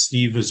 and to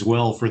Steve as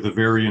well for the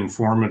very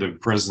informative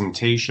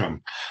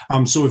presentation.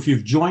 So if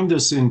you've joined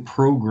us in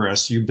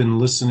progress, you've been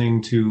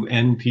listening to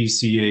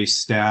NPCA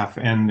staff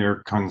and their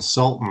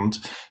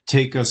consultant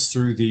take us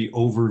through the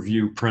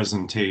overview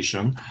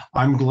presentation.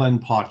 I'm Glenn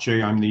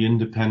Pache. I'm the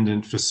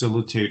independent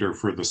facilitator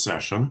for the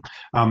session.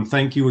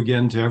 Thank you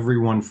again to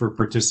everyone for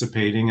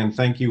participating, and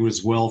thank you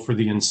as well for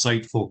the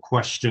insightful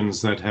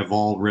questions that have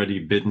already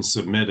been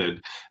submitted.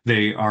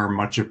 They are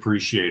much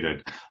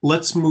appreciated.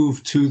 Let's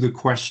move to the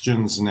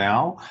questions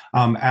now.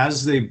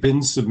 As they've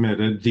been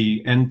submitted,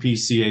 the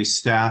NPCA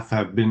staff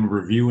have been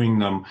reviewing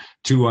them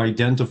to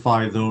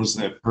identify those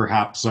that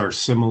perhaps are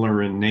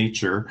similar in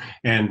nature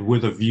and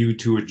with a view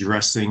to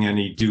addressing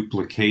any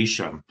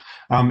duplication.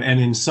 And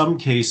in some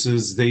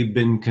cases, they've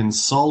been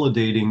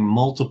consolidating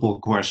multiple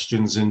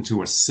questions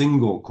into a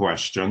single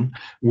question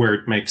where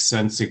it makes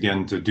sense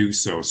again to do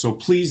so. So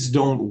please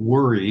don't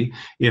worry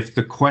if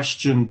the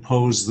question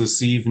posed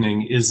this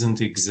evening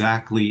isn't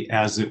exactly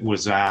as it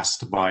was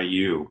asked by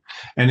you.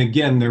 And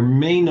again, there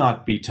may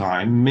not be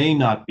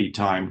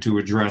time to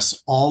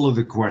address all of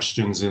the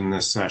questions in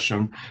this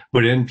session,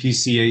 but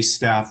NPCA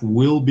staff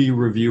will be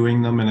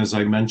reviewing them. And as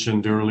I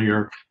mentioned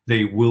earlier,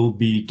 they will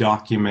be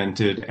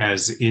documented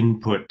as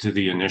input to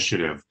the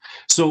initiative.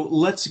 So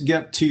let's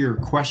get to your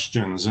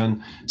questions.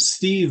 And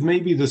Steve,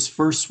 maybe this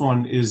first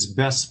one is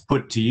best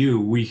put to you.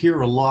 We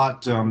hear a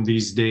lot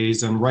these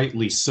days, and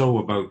rightly so,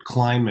 about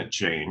climate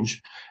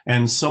change.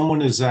 And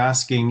someone is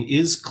asking,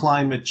 is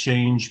climate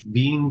change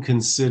being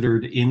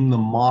considered in the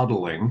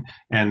modeling?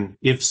 And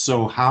if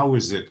so, how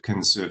is it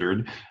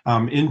considered?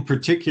 In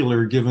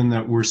particular, given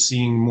that we're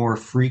seeing more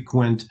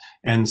frequent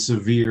and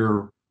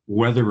severe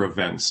weather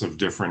events of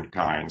different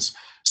kinds.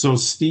 So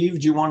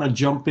Steve, do you want to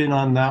jump in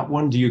on that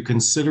one? Do you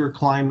consider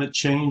climate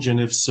change? And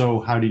if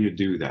so, how do you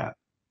do that?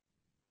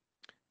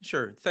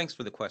 Sure. Thanks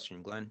for the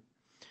question, Glenn.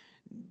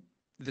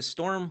 The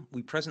storm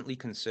we presently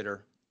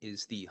consider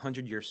is the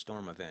 100-year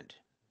storm event.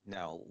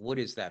 Now, what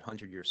is that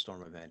 100-year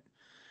storm event?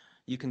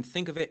 You can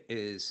think of it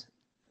as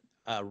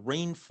a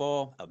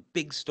rainfall, a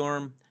big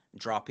storm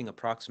dropping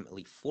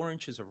approximately 4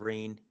 inches of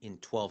rain in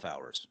 12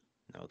 hours.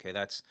 Okay,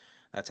 that's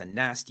a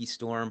nasty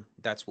storm.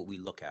 That's what we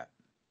look at.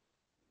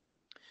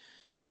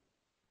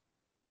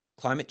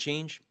 Climate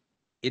change,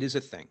 it is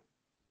a thing.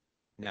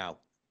 Now,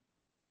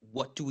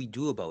 what do we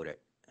do about it?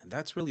 And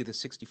that's really the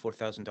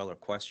 $64,000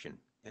 question.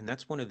 And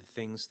that's one of the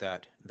things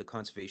that the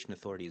Conservation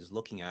Authority is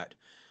looking at.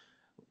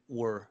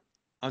 We're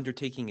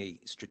undertaking a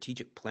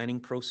strategic planning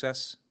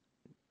process,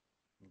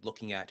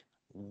 looking at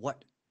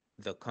what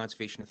the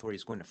Conservation Authority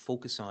is going to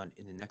focus on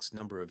in the next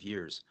number of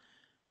years.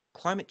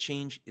 Climate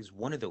change is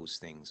one of those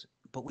things,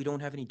 but we don't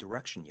have any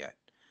direction yet.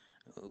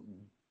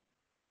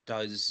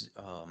 Does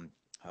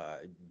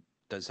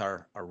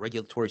our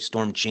regulatory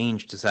storm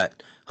change? Does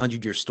that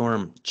 100-year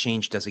storm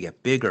change? Does it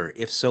get bigger?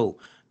 If so,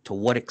 to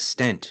what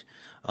extent?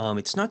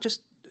 It's not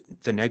just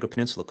the Niagara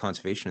Peninsula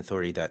Conservation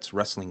Authority that's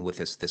wrestling with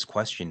this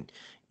question.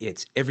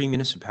 It's every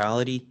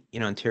municipality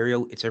in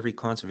Ontario, it's every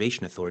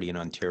conservation authority in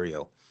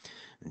Ontario.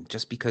 And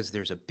just because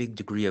there's a big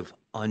degree of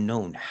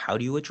unknown, how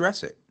do you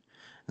address it?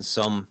 And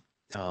some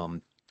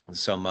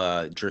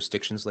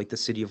jurisdictions like the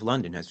City of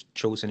London has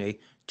chosen a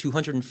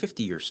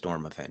 250-year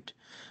storm event.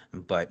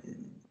 But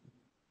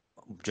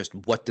just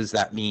what does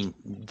that mean?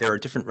 There are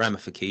different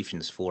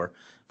ramifications for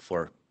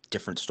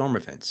different storm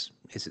events.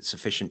 Is it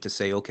sufficient to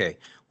say, okay,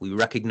 we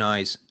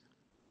recognize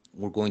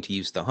we're going to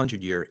use the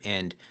 100-year,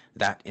 and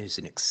that is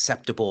an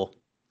acceptable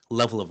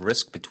level of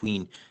risk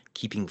between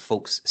keeping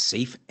folks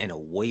safe and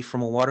away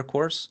from a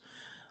watercourse,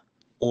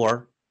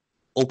 or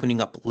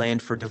opening up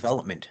land for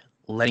development,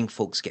 letting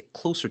folks get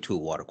closer to a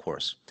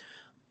watercourse?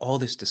 All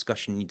this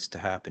discussion needs to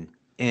happen,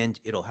 and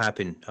it'll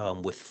happen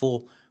with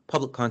full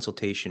public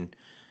consultation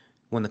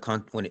when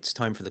it's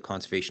time for the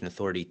Conservation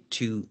Authority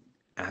to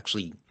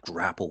actually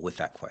grapple with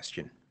that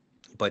question.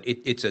 But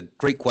it's a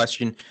great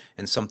question,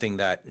 and something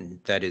that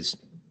is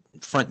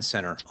front and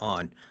center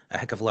on a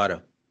heck of a lot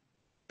of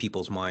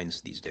people's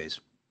minds these days.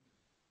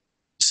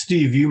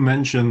 Steve, you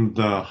mentioned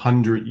the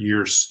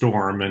 100-year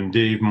storm, and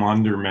Dave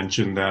Monder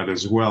mentioned that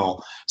as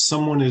well.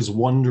 Someone is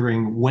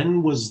wondering,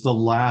 when was the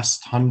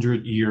last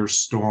 100-year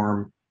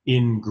storm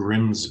in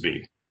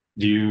Grimsby?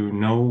 Do you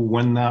know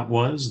when that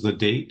was, the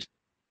date?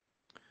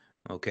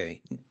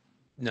 Okay,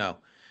 no,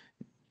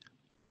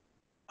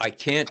 I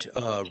can't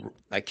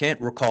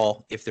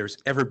recall if there's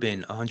ever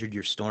been a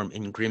 100-year storm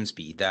in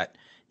Grimsby, that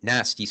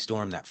nasty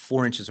storm, that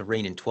 4 inches of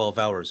rain in 12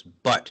 hours.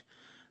 But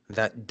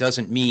that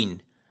doesn't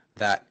mean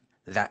that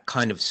that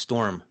kind of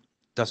storm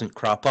doesn't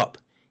crop up.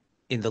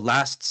 In the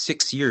last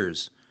 6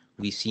 years,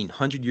 we've seen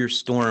 100-year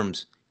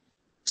storms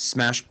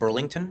smash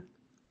Burlington,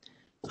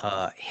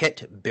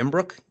 hit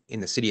Bimbrook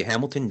in the city of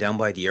Hamilton down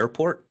by the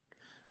airport,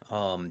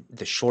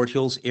 the Short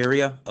Hills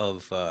area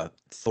of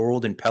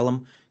Thorold and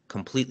Pelham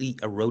completely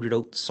eroded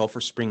out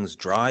Sulphur Springs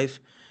Drive,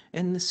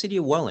 and the city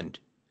of Welland.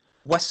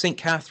 West St.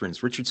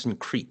 Catharines, Richardson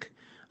Creek,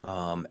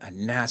 a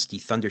nasty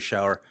thunder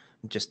shower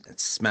just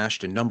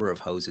smashed a number of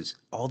houses.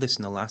 All this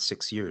in the last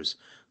 6 years.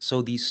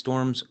 So these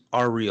storms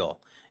are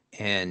real.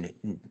 And,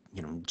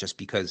 just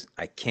because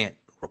I can't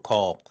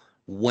recall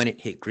when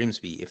it hit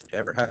Grimsby, if it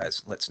ever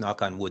has, let's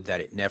knock on wood that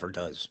it never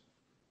does.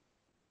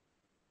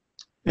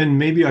 And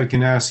maybe I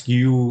can ask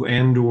you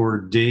and or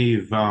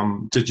Dave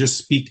to just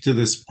speak to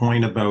this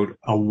point about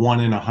a 1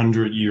 in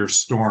 100-year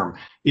storm.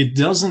 It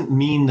doesn't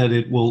mean that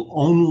it will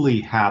only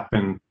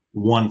happen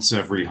once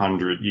every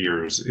 100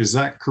 years. Is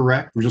that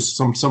correct? Just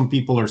some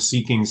people are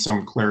seeking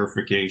some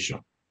clarification.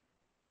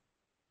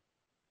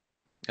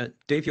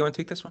 Dave, you want to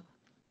take this one?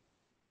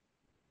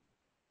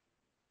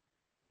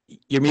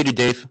 You're muted,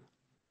 Dave.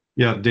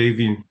 Yeah,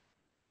 Dave.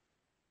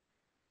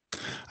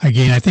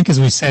 Again, I think as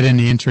we said in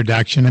the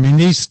introduction,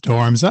 these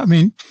storms,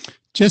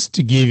 just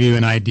to give you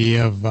an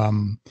idea of,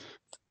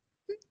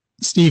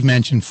 Steve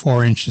mentioned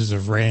 4 inches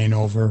of rain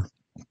over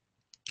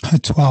a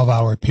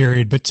 12-hour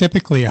period, but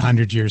typically a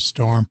 100-year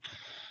storm,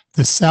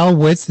 the cell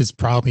width is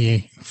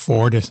probably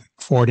 4 to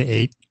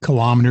 8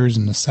 kilometers,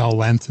 and the cell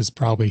length is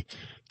probably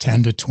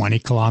 10 to 20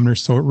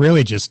 kilometers. So it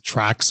really just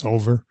tracks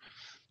over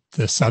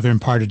the southern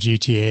part of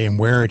GTA, and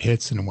where it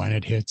hits and when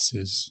it hits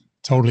is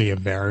totally a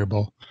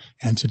variable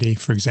entity.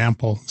 For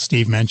example,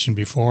 Steve mentioned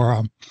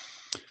before,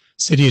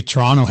 City of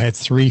Toronto had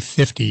 3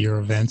 50-year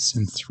events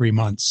in 3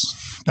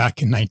 months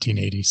back in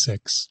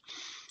 1986.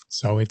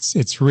 So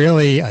it's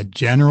really a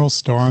general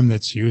storm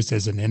that's used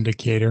as an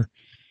indicator.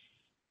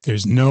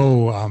 There's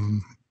no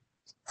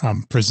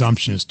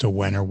presumption as to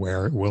when or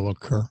where it will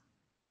occur.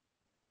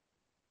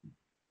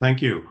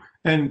 Thank you.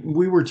 And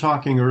we were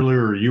talking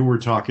earlier, or you were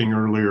talking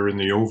earlier in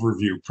the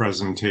overview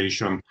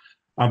presentation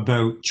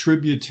about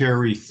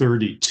Tributary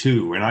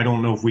 32. And I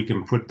don't know if we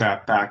can put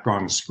that back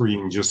on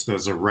screen just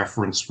as a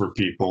reference for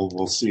people.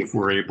 We'll see if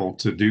we're able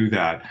to do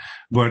that.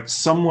 But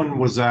someone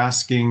was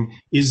asking,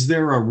 is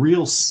there a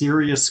real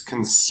serious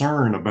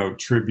concern about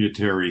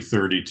Tributary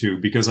 32?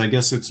 Because I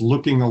guess it's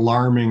looking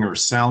alarming or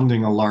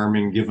sounding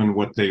alarming given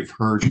what they've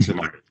heard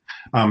tonight.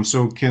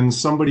 So can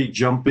somebody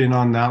jump in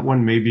on that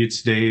one? Maybe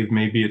it's Dave,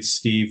 maybe it's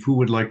Steve. Who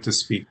would like to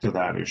speak to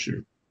that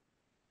issue?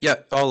 Yeah,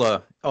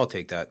 I'll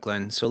take that,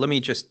 Glenn. So let me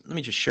just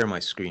share my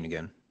screen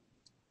again.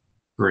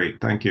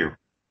 Great, thank you.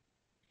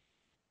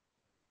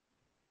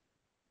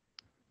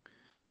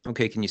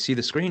 Okay, can you see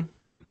the screen?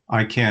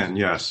 I can,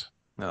 yes.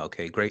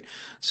 Okay, great.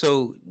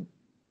 So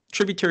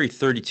Tributary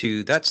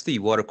 32, that's the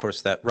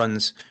watercourse that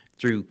runs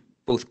through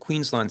both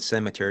Queenslawn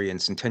Cemetery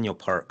and Centennial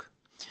Park.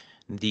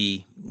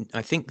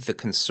 I think the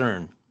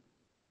concern,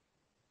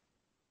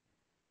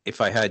 if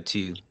I had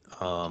to,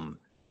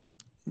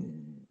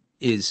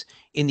 is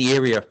in the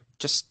area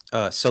just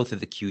south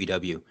of the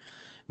QEW.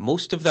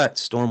 Most of that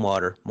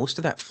stormwater, most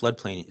of that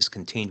floodplain is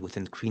contained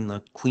within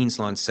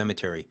Queenslawn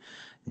Cemetery.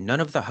 None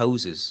of the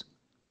houses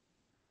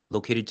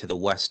located to the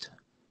west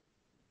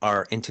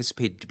are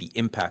anticipated to be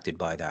impacted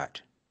by that.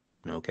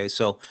 Okay,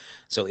 so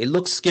it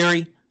looks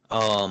scary,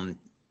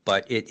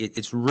 but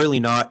it's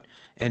really not.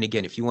 And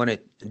again, if you want to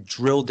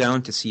drill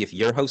down to see if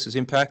your house is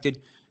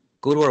impacted,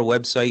 go to our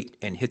website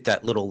and hit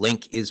that little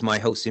link, "Is my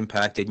house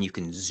impacted?" and you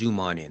can zoom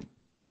on in.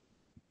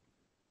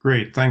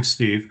 Great. Thanks,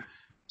 Steve.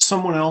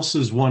 Someone else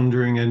is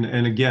wondering,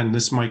 and again,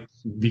 this might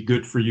be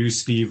good for you,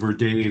 Steve, or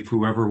Dave,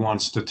 whoever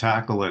wants to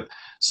tackle it.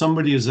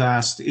 Somebody has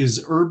asked,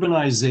 is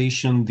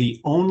urbanization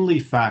the only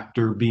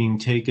factor being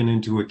taken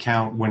into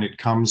account when it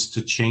comes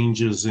to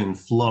changes in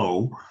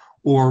flow,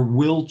 or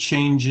will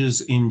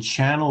changes in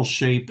channel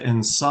shape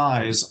and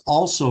size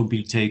also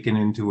be taken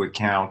into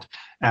account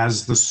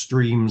as the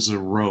streams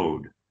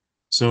erode?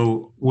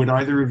 So would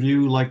either of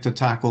you like to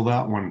tackle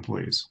that one,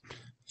 please?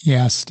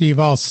 Yeah, Steve,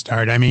 I'll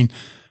start. I mean,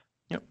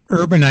 Yep.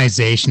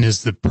 urbanization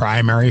is the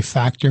primary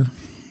factor.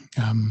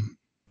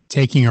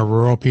 Taking a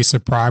rural piece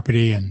of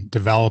property and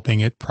developing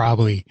it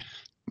probably,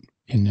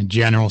 in a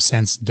general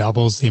sense,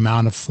 doubles the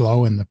amount of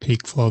flow and the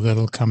peak flow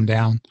that'll come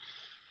down.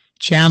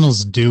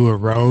 Channels do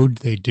erode,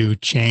 they do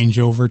change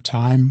over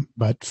time,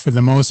 but for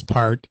the most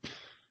part,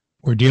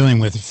 we're dealing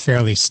with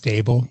fairly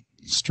stable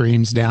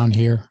streams down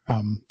here.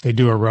 They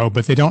do erode,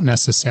 but they don't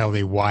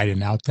necessarily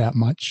widen out that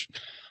much.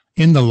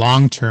 In the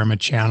long term, a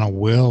channel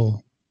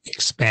will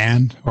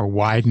expand or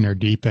widen or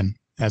deepen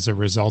as a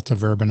result of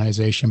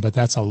urbanization, but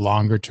that's a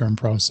longer term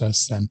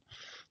process than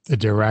the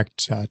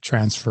direct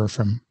transfer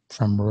from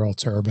rural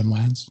to urban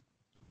lands.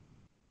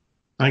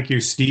 Thank you,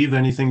 Steve.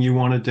 Anything you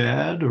wanted to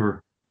add,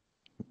 or?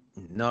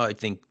 No, I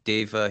think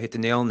Dave hit the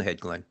nail on the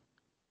head, Glenn.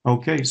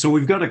 Okay, so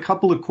we've got a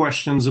couple of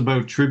questions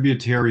about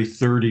Tributary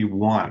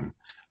 31.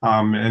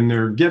 And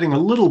they're getting a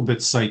little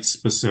bit site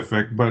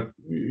specific, but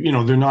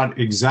they're not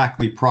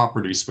exactly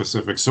property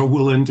specific. So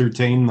we'll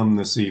entertain them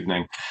this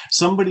evening.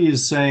 Somebody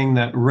is saying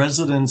that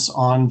residents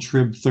on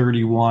Trib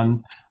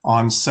 31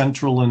 on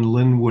Central and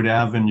Linwood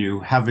Avenue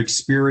have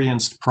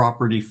experienced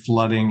property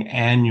flooding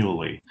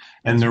annually.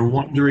 And they're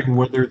wondering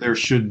whether there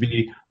should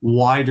be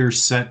wider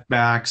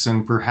setbacks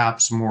and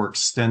perhaps more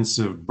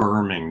extensive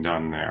berming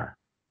done there.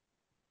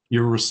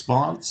 Your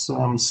response,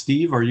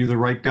 Steve, are you the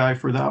right guy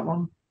for that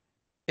one?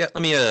 Yeah,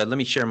 let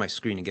me share my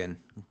screen again,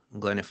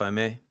 Glenn, if I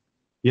may.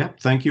 Yeah,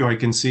 thank you. I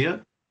can see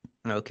it.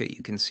 Okay,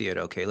 you can see it.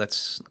 Okay,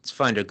 let's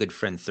find our good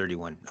friend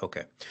 31.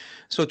 Okay,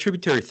 so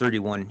Tributary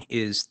 31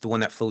 is the one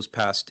that flows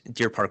past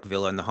Deer Park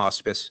Villa and the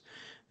hospice.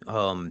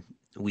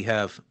 We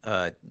have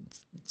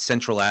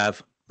Central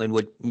Ave,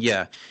 Linwood.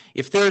 Yeah,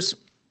 if there's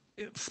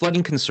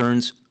flooding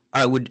concerns,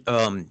 I would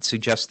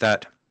suggest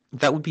that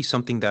would be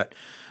something that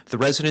the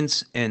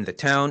residents and the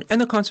town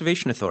and the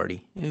Conservation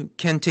Authority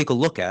can take a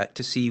look at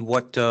to see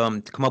what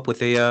to come up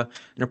with an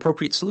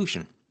appropriate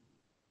solution.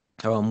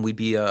 We'd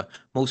be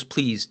most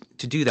pleased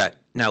to do that.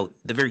 Now,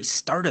 the very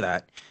start of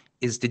that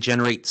is to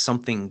generate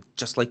something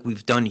just like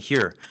we've done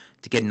here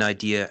to get an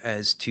idea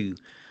as to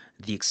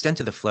the extent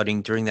of the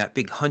flooding during that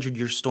big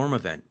 100-year storm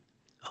event.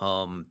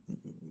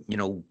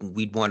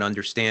 We'd want to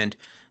understand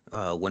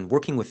when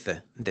working with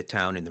the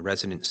town and the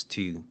residents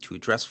to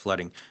address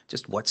flooding,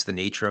 just what's the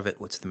nature of it,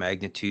 what's the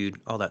magnitude,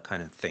 all that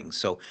kind of thing.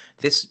 So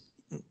this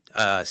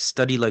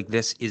study like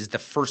this is the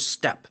first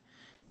step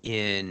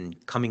in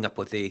coming up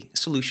with a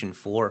solution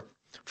for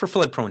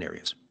flood-prone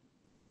areas.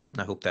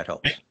 I hope that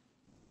helps.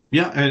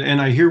 Yeah, and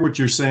I hear what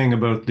you're saying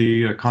about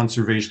the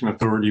Conservation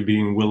Authority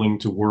being willing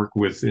to work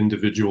with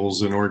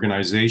individuals and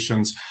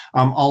organizations.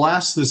 I'll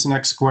ask this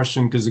next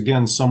question because,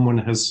 again, someone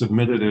has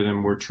submitted it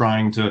and we're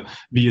trying to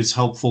be as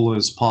helpful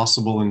as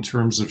possible in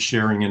terms of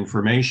sharing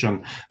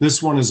information.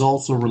 This one is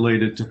also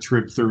related to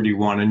Trib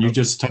 31, and you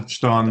just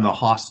touched on the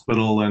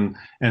hospital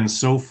and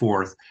so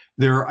forth.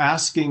 They're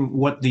asking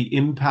what the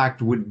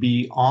impact would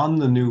be on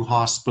the new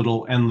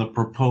hospital and the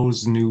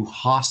proposed new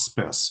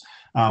hospice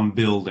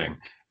building.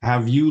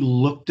 Have you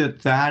looked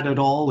at that at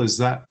all? Is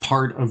that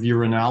part of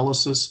your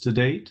analysis to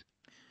date?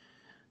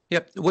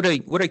 Yep. What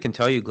I can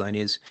tell you, Glenn,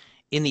 is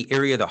in the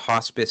area of the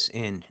hospice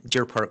in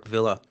Deer Park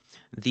Villa,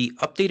 the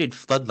updated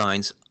flood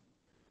lines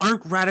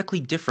aren't radically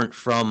different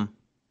from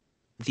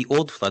the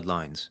old flood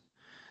lines.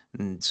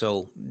 And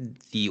so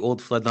the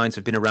old flood lines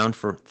have been around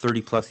for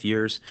 30 plus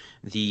years.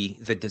 The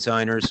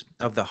designers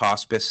of the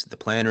hospice, the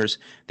planners,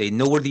 they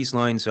know where these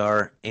lines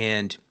are.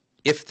 And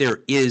if there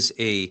is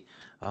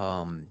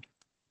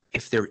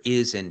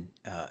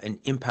an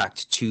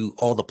impact to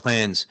all the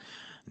plans,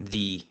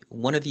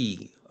 one of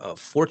the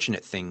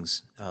fortunate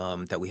things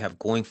that we have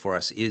going for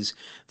us is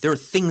there are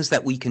things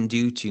that we can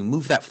do to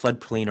move that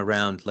floodplain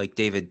around, like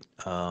David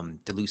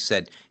DeLuce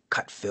said,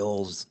 cut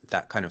fills,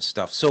 that kind of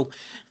stuff. So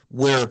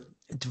where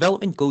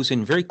development goes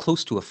in very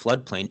close to a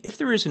floodplain, if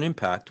there is an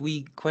impact,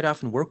 we quite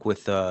often work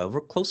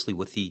closely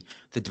with the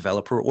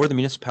developer or the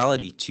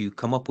municipality to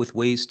come up with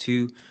ways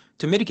to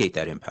mitigate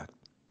that impact.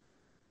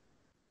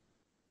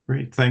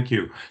 Great, thank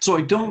you. So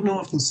I don't know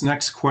if this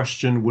next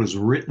question was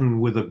written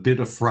with a bit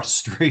of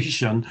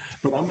frustration,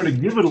 but I'm going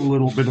to give it a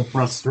little bit of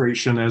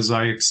frustration as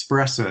I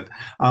express it.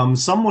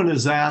 Someone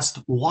has asked,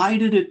 why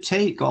did it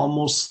take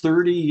almost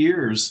 30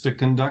 years to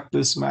conduct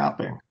this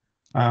mapping?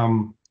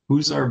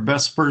 Who's our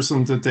best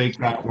person to take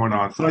that one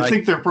on? So I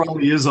think there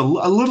probably is a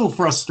little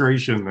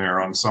frustration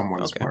there on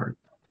someone's part.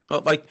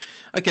 Well,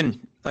 I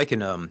can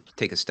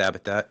take a stab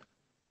at that.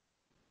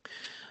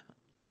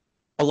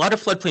 A lot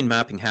of floodplain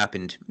mapping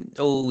happened, in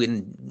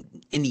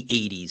the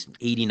 80s,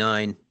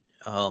 89.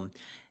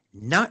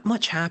 Not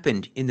much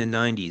happened in the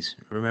 90s.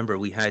 Remember,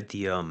 we had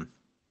the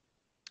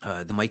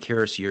Mike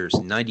Harris years,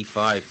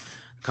 95.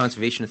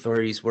 Conservation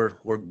authorities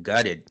were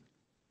gutted.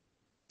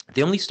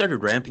 They only started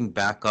ramping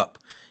back up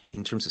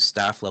in terms of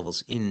staff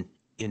levels in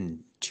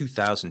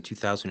 2000,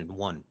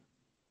 2001.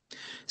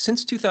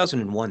 Since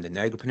 2001, the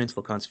Niagara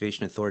Peninsula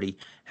Conservation Authority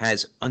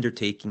has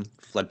undertaken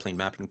floodplain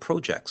mapping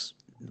projects.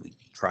 We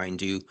try and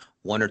do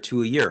 1 or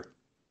 2 a year.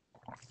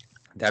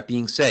 That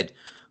being said,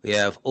 we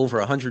have over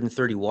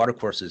 130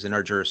 watercourses in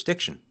our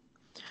jurisdiction.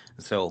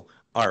 So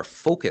our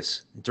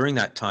focus during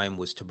that time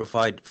was to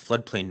provide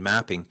floodplain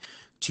mapping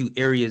to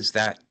areas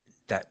that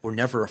were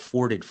never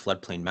afforded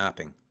floodplain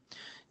mapping.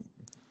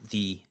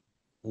 The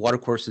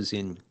watercourses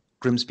in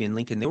Grimsby and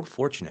Lincoln, they were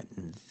fortunate.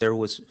 There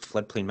was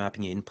floodplain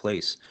mapping in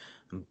place,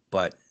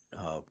 but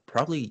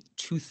probably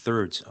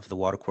 2/3 of the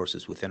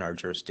watercourses within our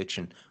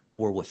jurisdiction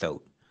were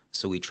without.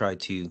 So we tried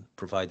to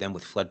provide them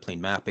with floodplain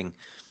mapping.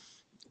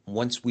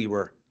 Once we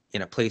were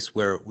in a place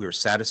where we were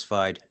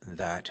satisfied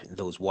that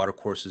those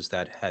watercourses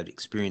that had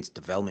experienced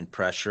development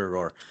pressure,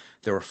 or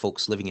there were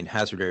folks living in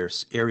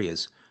hazardous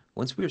areas,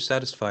 once we were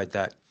satisfied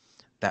that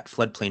that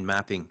floodplain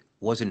mapping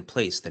was in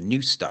place, the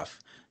new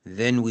stuff,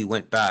 then we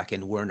went back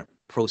and we're in a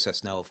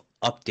process now of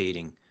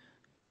updating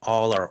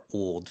all our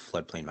old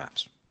floodplain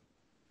maps.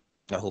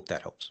 I hope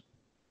that helps.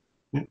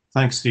 Yeah,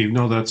 thanks, Steve.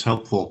 No, that's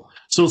helpful.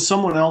 So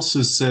someone else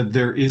has said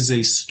there is a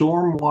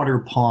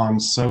stormwater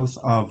pond south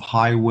of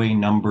Highway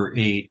number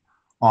 8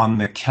 on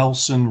the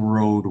Kelson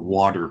Road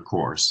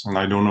watercourse. And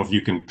I don't know if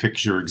you can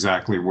picture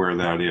exactly where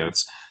that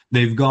is.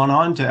 They've gone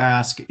on to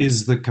ask,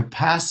 is the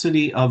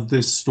capacity of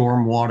this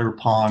stormwater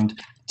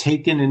pond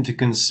taken into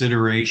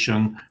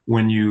consideration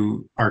when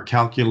you are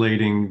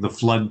calculating the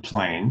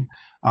floodplain?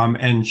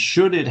 And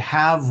should it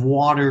have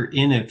water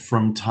in it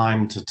from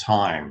time to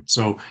time?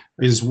 So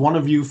is one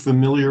of you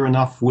familiar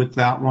enough with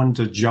that one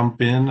to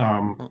jump in?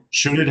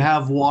 Should it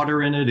have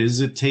water in it?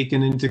 Is it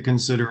taken into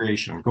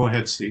consideration? Go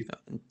ahead, Steve.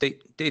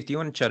 Dave, do you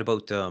want to chat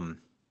about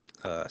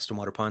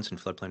stormwater ponds and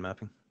floodplain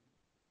mapping?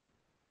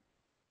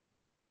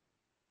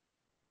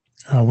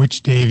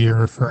 Which Dave you're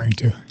referring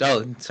to?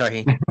 Oh,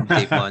 sorry,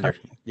 Dave Ponder,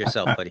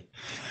 yourself, buddy.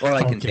 Or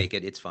I can take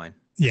it, it's fine.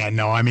 Yeah,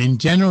 no, I mean,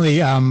 generally,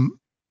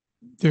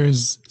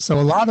 so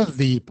a lot of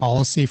the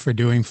policy for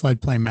doing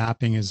floodplain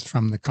mapping is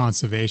from the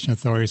conservation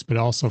authorities, but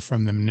also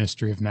from the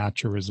Ministry of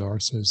Natural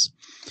Resources.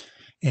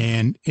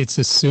 And it's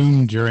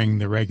assumed during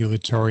the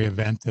regulatory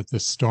event that the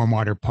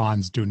stormwater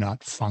ponds do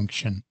not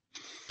function.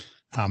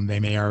 They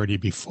may already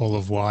be full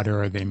of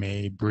water, or they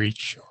may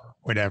breach or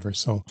whatever.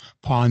 So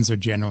ponds are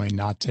generally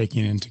not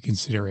taken into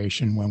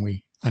consideration when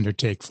we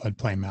undertake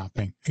floodplain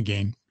mapping.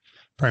 Again,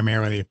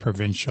 primarily a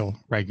provincial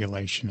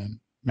regulation and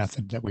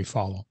method that we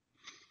follow.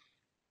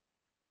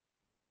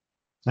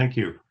 Thank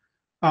you.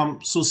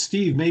 So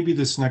Steve, maybe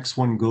this next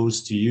one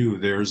goes to you.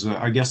 There's,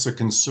 I guess, a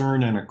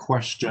concern and a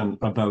question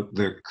about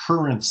the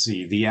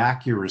currency, the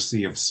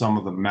accuracy of some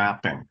of the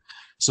mapping.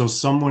 So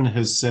someone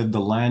has said the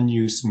land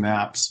use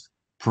maps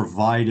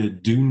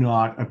provided do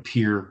not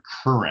appear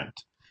current.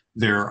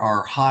 There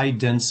are high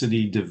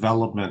density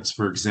developments,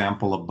 for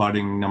example,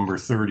 abutting number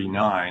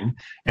 39,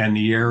 and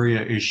the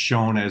area is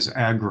shown as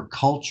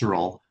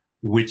agricultural,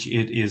 which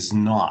it is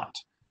not.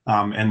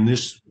 And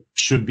this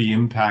should be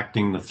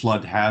impacting the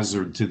flood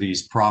hazard to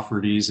these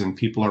properties, and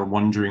people are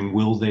wondering,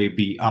 will they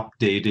be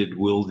updated?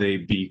 Will they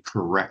be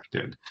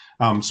corrected?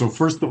 So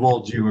first of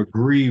all, do you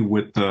agree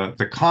with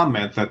the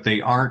comment that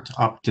they aren't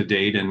up to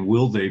date, and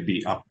will they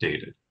be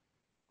updated?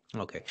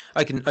 Okay,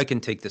 I can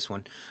take this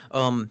one.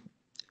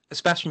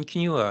 Sebastian,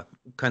 can you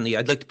kindly,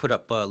 I'd like to put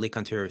up Lake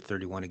Ontario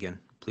 31 again,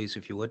 please,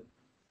 if you would.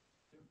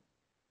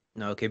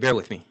 No, okay, bear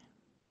with me.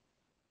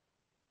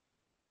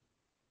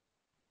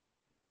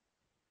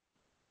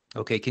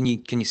 Okay, can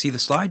you see the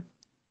slide?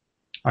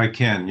 I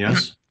can,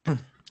 yes.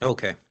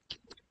 Okay.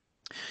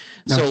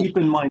 Now So keep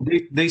in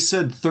mind, they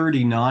said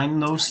 39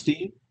 though,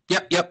 Steve?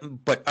 Yep,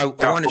 but I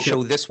want to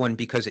show this one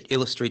because it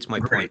illustrates my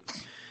point.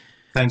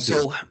 Thank you.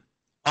 So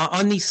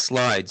on these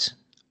slides,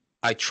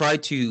 I try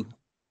to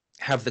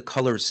have the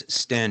colors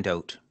stand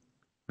out.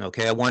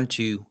 Okay, I want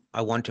to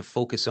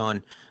focus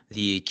on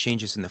the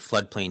changes in the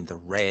floodplain, the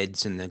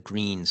reds and the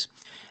greens.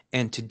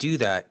 And to do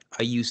that,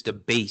 I used a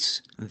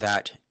base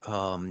that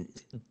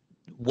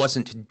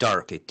wasn't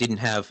dark. It didn't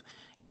have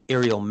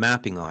aerial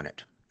mapping on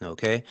it.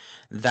 Okay,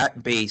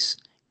 that base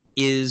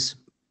is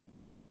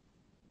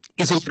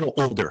a little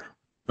older.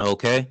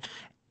 Okay,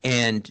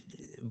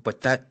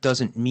 but that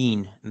doesn't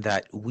mean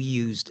that we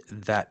used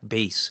that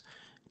base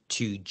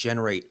to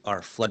generate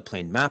our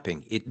floodplain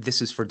mapping.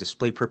 This is for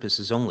display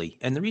purposes only.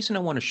 And the reason I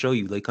want to show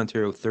you Lake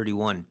Ontario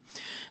 31,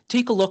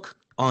 take a look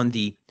on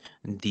the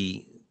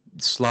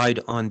slide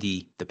on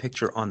the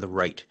picture on the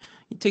right.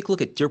 You take a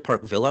look at Deer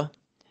Park Villa.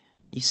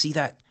 You see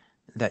that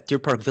Deer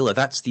Park Villa,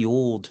 that's the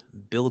old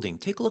building.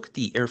 Take a look at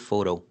the air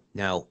photo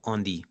now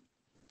on the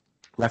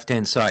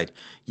left-hand side.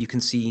 You can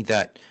see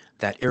that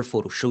that air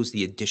photo shows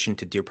the addition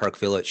to Deer Park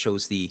Villa. It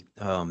shows the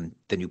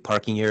new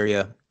parking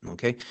area.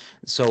 Okay,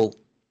 so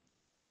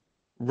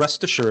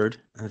rest assured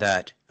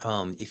that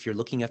if you're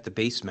looking at the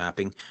base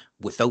mapping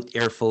without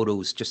air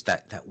photos, just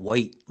that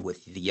white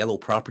with the yellow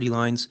property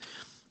lines,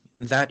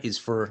 that is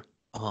for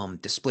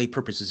display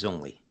purposes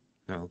only.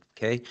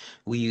 Okay,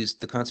 we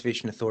used the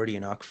Conservation Authority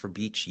in Aquifer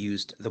Beach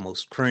used the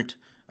most current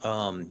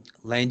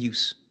land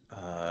use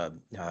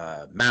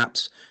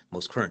maps,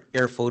 most current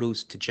air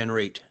photos to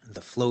generate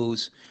the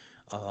flows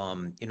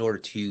in order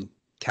to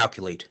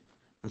calculate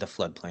the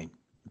floodplain.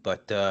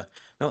 But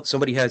no,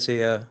 somebody has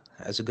a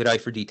good eye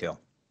for detail.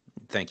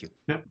 Thank you.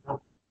 Yep.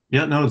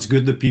 Yeah, no, it's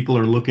good that people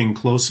are looking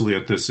closely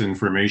at this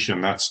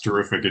information. That's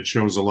terrific. It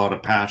shows a lot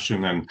of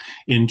passion and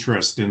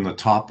interest in the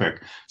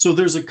topic. So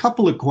there's a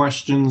couple of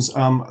questions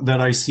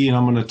that I see, and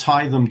I'm going to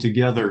tie them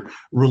together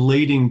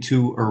relating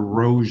to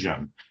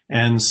erosion.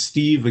 And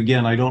Steve,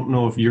 again, I don't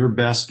know if you're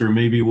best, or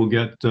maybe we'll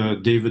get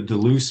David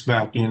DeLuce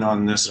back in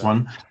on this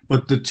one.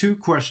 But the two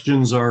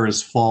questions are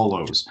as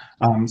follows.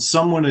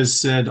 Someone has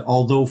said,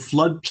 although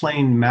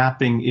floodplain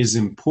mapping is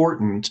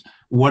important,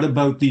 what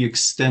about the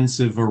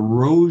extensive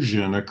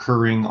erosion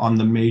occurring on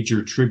the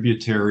major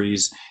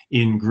tributaries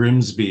in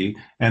Grimsby?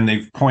 And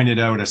they've pointed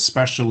out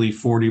especially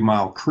 40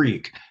 Mile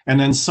Creek. And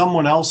then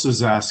someone else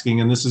is asking,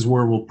 and this is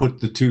where we'll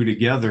put the two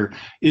together,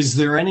 is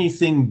there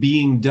anything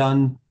being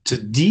done to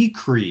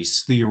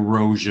decrease the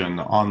erosion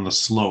on the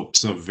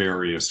slopes of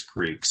various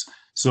creeks?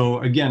 So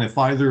again, if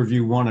either of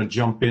you want to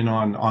jump in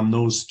on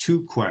those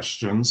two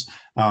questions,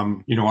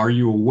 are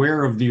you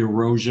aware of the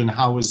erosion?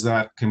 How is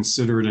that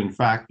considered and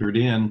factored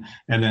in?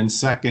 And then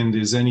second,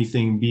 is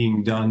anything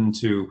being done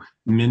to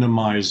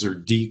minimize or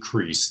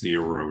decrease the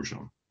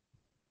erosion?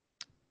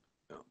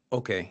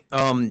 Okay,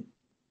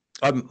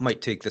 I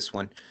might take this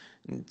one.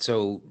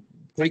 So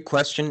great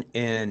question,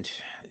 and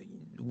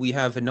we've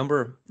got a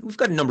number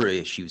of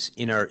issues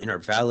in our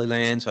valley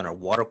lands, on our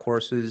water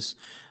courses,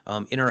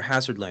 in our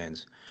hazard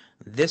lands.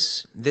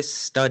 This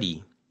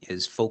study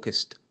is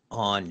focused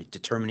on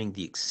determining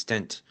the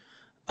extent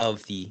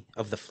of the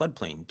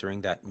floodplain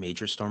during that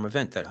major storm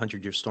event, that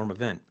 100-year storm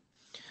event.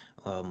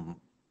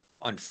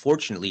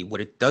 Unfortunately,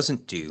 what it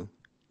doesn't do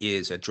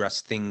is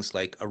address things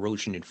like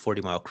erosion in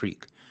 40 Mile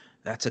Creek.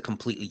 That's a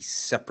completely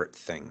separate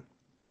thing.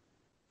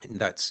 And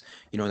that's,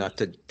 not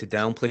to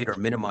downplay it or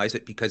minimize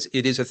it, because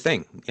it is a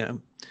thing.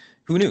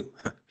 Who knew?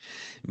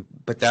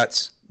 But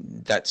that's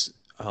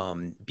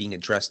being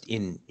addressed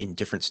in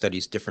different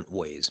studies, different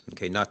ways.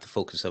 Okay, not the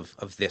focus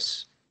of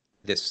this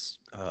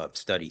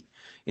study.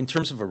 In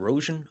terms of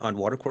erosion on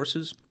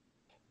watercourses,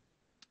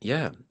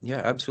 yeah,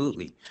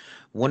 absolutely.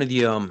 One of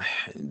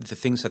the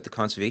things that the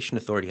Conservation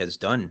Authority has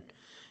done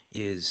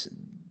is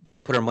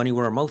put our money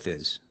where our mouth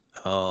is.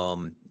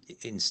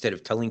 Instead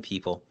of telling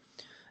people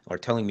or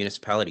telling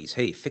municipalities,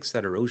 hey, fix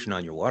that erosion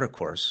on your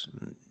watercourse,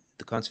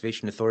 the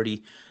Conservation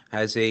Authority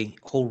has a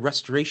whole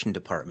restoration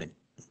department,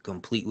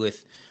 complete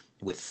with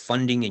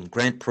funding and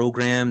grant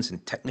programs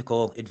and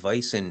technical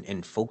advice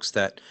and folks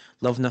that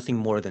love nothing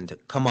more than to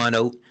come on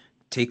out,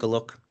 take a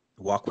look,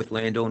 walk with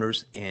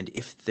landowners, and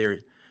if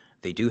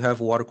they do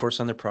have a watercourse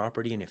on their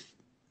property, and if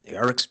they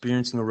are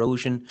experiencing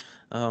erosion,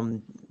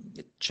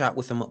 chat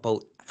with them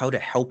about how to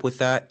help with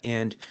that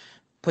and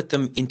put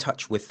them in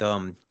touch with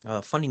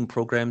funding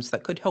programs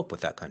that could help with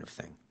that kind of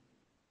thing.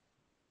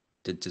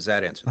 Does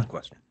that answer the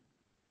question?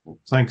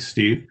 Thanks,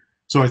 Steve.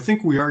 So I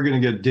think we are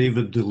going to get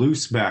David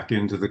DeLuce back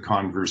into the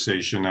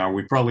conversation now.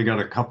 We probably got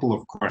a couple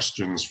of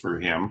questions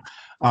for him.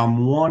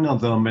 One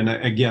of them, and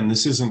again,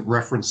 this isn't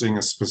referencing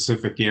a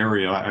specific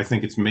area. I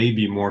think it's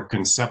maybe more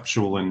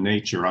conceptual in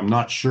nature. I'm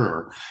not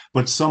sure.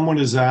 But someone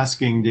is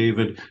asking,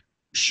 David,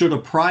 should a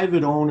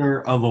private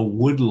owner of a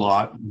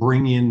woodlot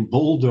bring in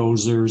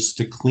bulldozers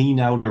to clean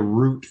out a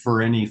route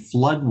for any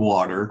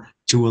floodwater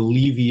to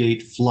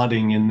alleviate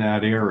flooding in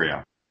that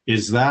area?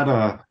 Is that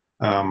a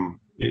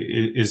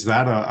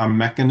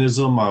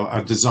mechanism,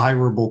 a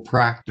desirable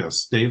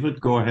practice?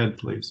 David, go ahead,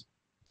 please.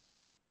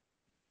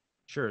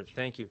 Sure,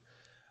 thank you.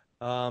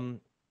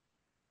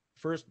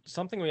 First,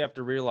 something we have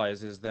to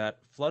realize is that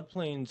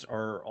floodplains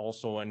are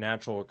also a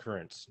natural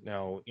occurrence.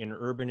 Now, in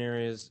urban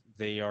areas,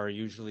 they are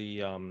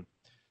usually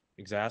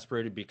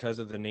exacerbated because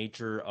of the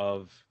nature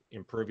of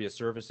impervious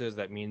surfaces.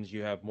 That means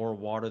you have more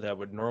water that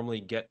would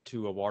normally get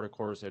to a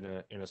watercourse in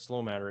a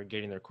slow manner,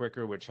 getting there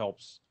quicker, which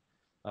helps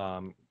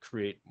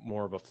create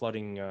more of a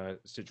flooding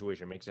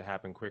situation, makes it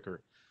happen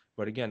quicker.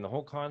 But again, the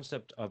whole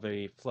concept of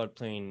a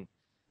floodplain,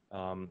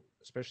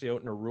 especially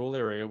out in a rural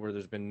area where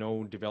there's been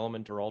no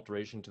development or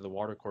alteration to the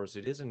watercourse,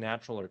 it is a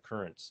natural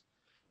occurrence.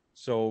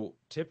 So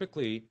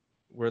typically,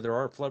 where there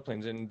are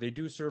floodplains, and they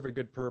do serve a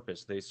good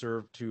purpose, they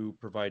serve to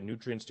provide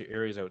nutrients to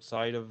areas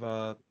outside of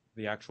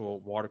the actual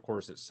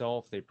watercourse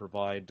itself. They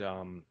provide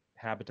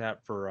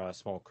habitat for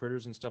small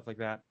critters and stuff like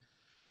that.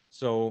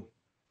 So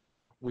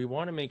we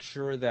want to make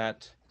sure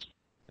that,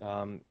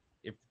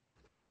 if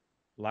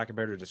lack of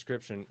better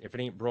description, if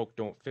it ain't broke,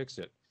 don't fix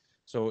it.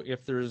 So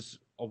if there's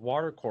a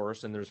water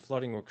course and there's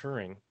flooding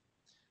occurring,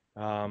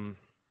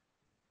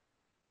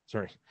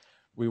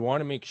 we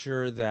want to make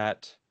sure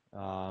that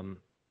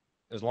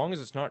as long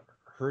as it's not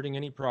hurting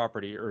any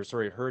property, or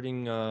sorry,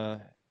 hurting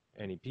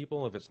any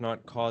people, if it's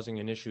not causing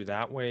an issue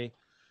that way,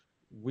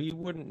 we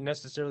wouldn't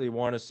necessarily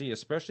want to see,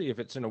 especially if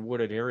it's in a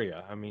wooded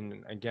area. I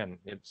mean, again,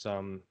 it's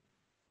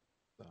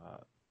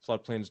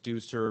floodplains do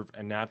serve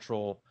a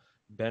natural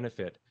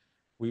benefit.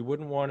 We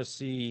wouldn't want to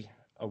see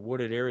a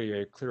wooded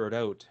area, clear it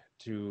out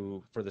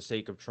for the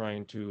sake of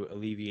trying to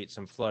alleviate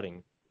some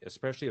flooding,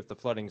 especially if the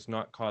flooding's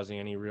not causing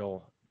any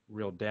real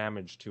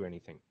damage to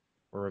anything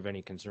or of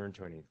any concern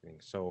to anything.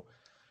 So,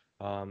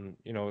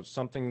 you know, it's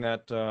something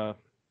that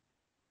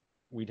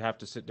we'd have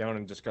to sit down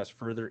and discuss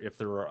further if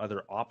there are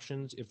other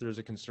options, if there's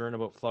a concern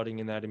about flooding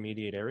in that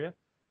immediate area.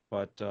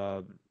 But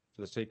for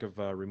the sake of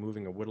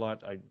removing a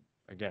woodlot,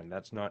 again,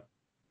 that's not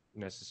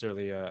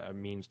necessarily a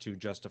means to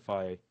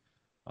justify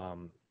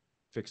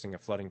fixing a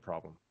flooding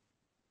problem.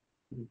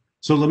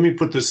 So let me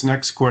put this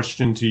next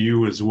question to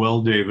you as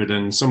well, David.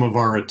 And some of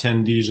our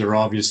attendees are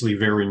obviously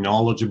very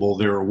knowledgeable.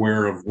 They're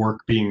aware of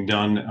work being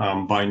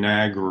done by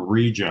Niagara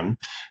region.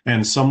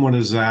 And someone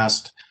has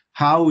asked,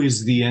 how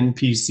is the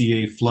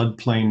NPCA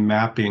floodplain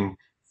mapping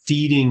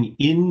feeding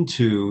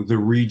into the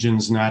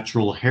region's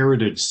natural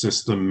heritage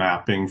system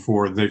mapping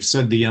for, they've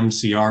said the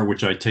MCR,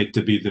 which I take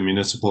to be the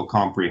Municipal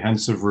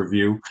Comprehensive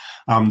Review,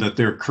 that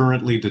they're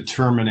currently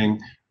determining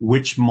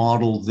which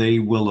model they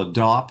will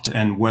adopt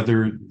and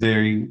whether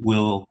they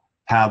will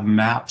have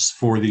maps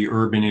for the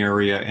urban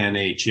area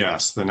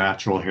NHS, the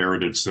Natural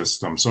Heritage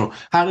System. So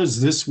how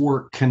does this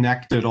work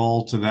connect at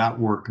all to that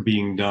work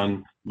being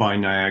done by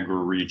Niagara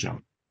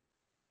region?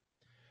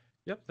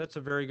 Yep, that's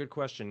a very good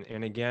question.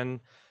 And again,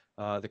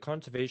 the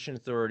Conservation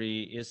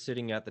Authority is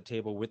sitting at the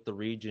table with the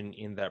region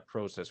in that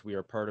process. We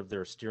are part of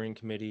their steering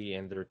committee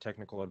and their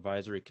technical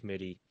advisory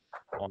committee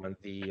on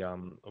the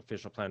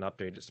official plan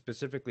update,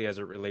 specifically as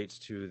it relates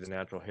to the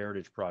Natural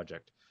Heritage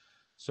Project.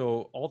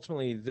 So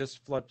ultimately, this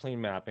floodplain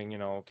mapping, you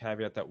know,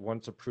 caveat that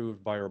once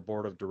approved by our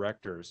board of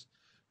directors,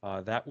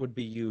 that would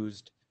be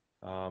used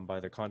by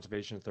the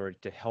Conservation Authority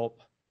to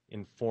help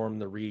inform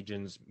the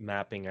region's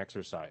mapping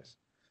exercise.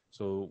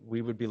 So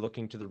we would be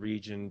looking to the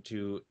region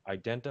to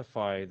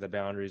identify the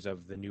boundaries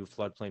of the new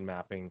floodplain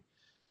mapping.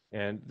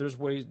 And there's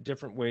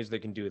different ways they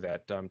can do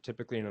that.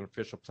 Typically in an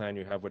official plan,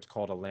 you have what's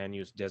called a land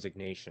use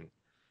designation.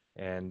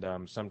 And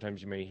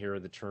sometimes you may hear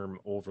the term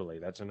overlay.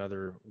 That's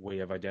another way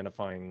of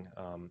identifying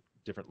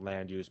different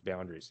land use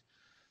boundaries.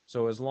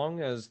 So as long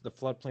as the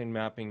floodplain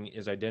mapping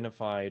is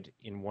identified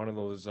in one of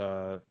those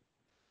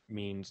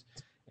means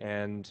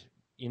and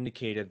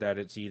indicated that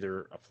it's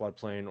either a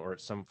floodplain or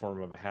it's some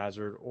form of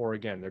hazard, or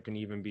again, there can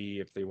even be,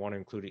 if they want to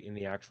include it in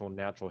the actual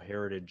natural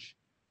heritage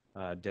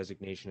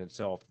designation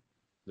itself,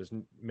 there's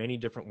many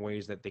different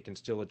ways that they can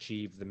still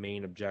achieve the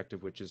main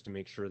objective, which is to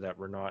make sure that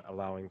we're not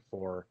allowing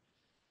for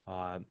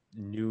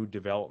new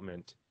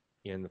development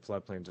in the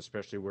floodplains,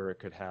 especially where it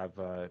could have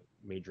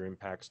major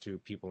impacts to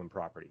people and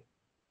property.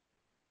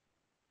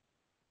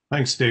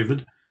 Thanks,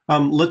 David.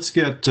 Let's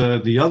get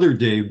the other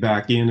Dave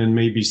back in, and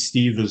maybe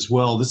Steve as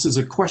well. This is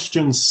a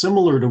question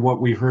similar to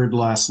what we heard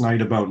last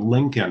night about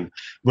Lincoln,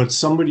 but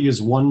somebody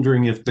is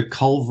wondering if the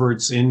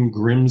culverts in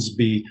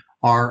Grimsby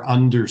are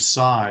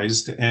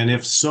undersized, and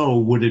if so,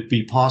 would it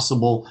be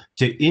possible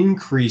to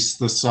increase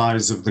the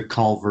size of the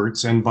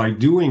culverts, and by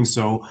doing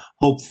so,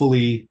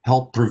 hopefully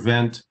help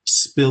prevent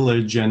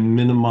spillage and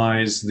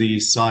minimize the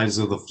size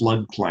of the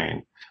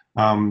floodplain?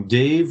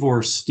 Dave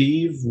or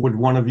Steve, would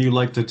one of you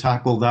like to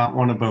tackle that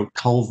one about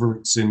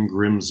culverts in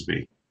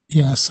Grimsby?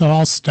 Yeah, so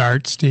I'll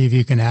start. Steve,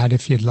 you can add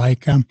if you'd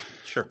like.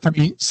 Sure. I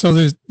mean,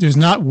 so there's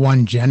not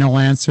one general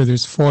answer.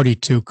 There's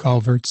 42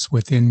 culverts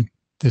within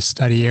this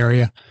study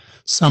area.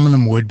 Some of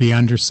them would be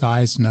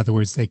undersized. In other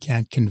words, they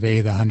can't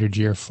convey the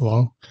 100-year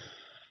flow.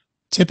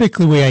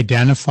 Typically, we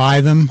identify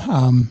them.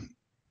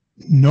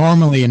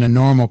 Normally, in a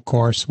normal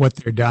course, what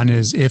they're done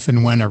is if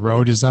and when a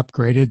road is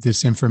upgraded,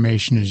 this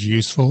information is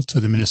useful to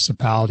the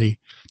municipality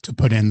to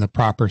put in the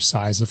proper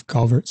size of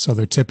culvert. So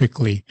they're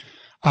typically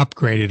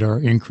upgraded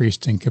or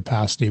increased in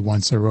capacity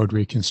once a road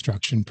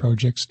reconstruction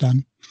project's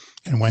done.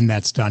 And when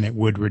that's done, it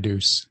would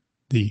reduce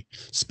the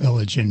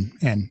spillage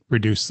and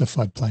reduce the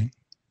floodplain.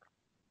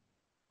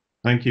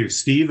 Thank you.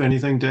 Steve,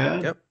 anything to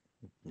add? Yep.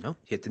 No,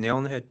 hit the nail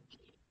on the head.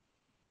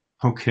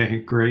 Okay,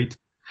 great.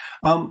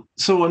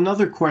 So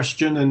another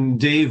question, and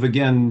Dave,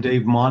 again,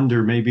 Dave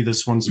Monder, maybe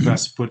this one's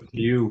best put to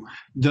you.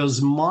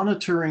 Does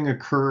monitoring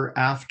occur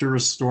after a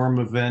storm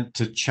event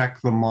to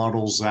check the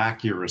model's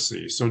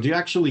accuracy? So do you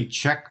actually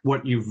check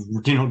what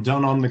you've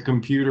done on the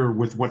computer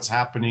with what's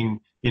happening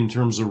in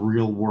terms of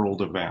real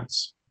world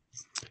events?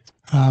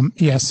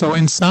 Yeah, so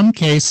in some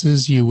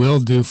cases you will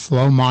do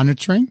flow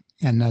monitoring,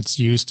 and that's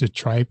used to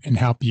try and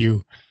help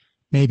you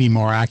maybe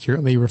more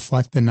accurately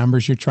reflect the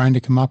numbers you're trying to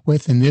come up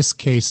with. In this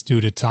case,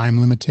 due to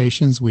time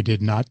limitations, we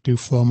did not do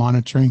flow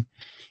monitoring.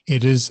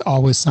 It is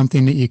always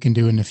something that you can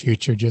do in the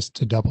future just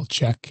to double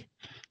check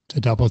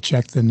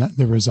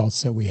the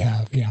results that we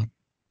have. Yeah.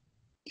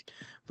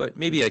 But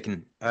maybe I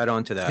can add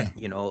on to that.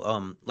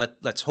 Yeah.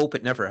 Let's hope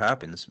it never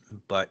happens.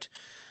 But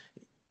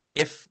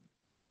if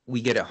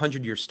we get a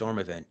 100-year storm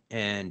event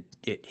and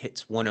it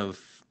hits one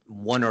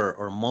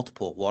or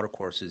multiple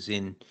watercourses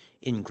in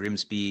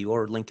Grimsby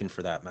or Lincoln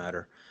for that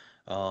matter,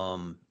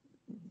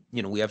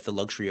 we have the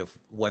luxury of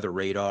weather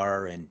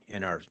radar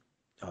and our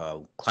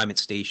climate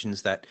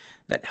stations that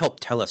help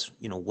tell us,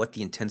 what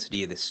the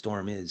intensity of this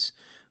storm is.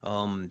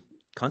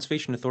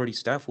 Conservation Authority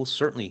staff will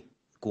certainly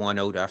go on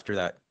out after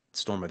that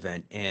storm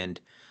event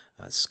and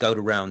scout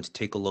around,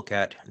 take a look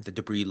at the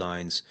debris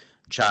lines,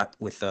 chat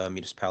with the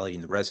municipality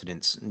and the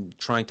residents, and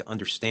trying to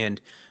understand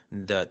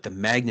the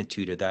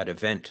magnitude of that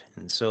event.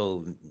 And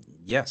so,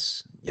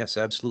 yes,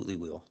 absolutely,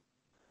 we'll.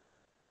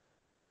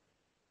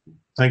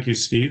 Thank you,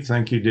 Steve.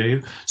 Thank you,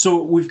 Dave.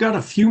 So we've got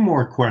a few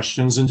more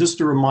questions, and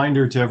just a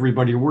reminder to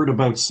everybody, we're at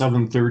about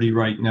 7:30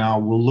 right now.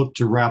 We'll look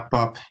to wrap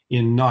up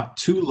in not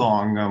too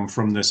long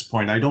from this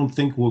point. I don't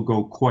think we'll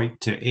go quite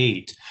to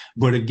 8.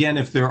 But again,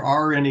 if there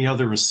are any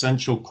other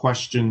essential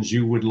questions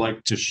you would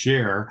like to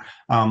share,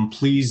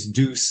 please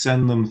do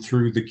send them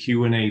through the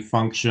Q&A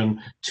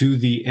function to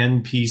the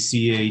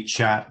NPCA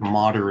chat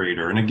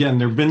moderator. And again,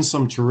 there have been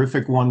some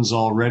terrific ones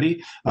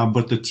already,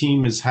 but the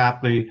team is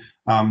happy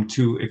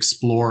to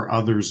explore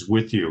others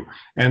with you.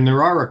 And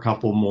there are a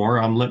couple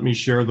more. Let me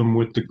share them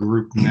with the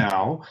group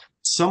now.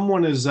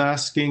 Someone is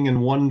asking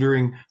and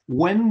wondering,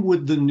 when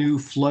would the new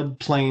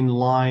floodplain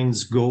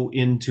lines go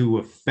into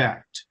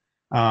effect?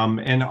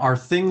 And are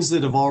things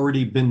that have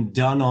already been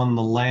done on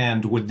the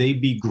land, would they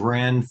be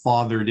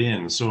grandfathered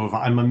in? So if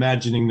I'm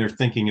imagining they're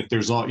thinking if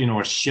there's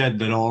a shed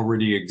that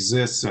already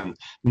exists and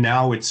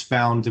now it's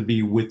found to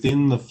be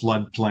within the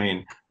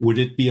floodplain, would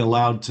it be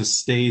allowed to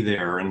stay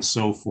there and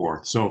so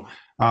forth? So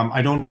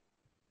I don't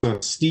know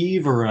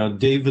Steve or a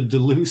David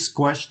DeLuce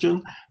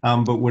question,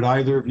 but would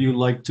either of you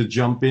like to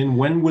jump in?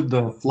 When would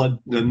the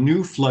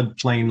new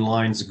floodplain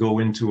lines go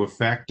into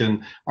effect,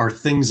 and are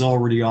things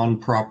already on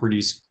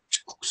properties,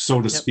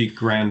 so to speak,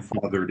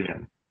 grandfathered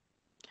in?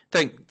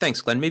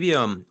 Thanks, Glenn. Maybe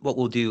what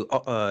we'll do,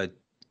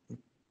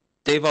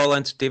 David, I'll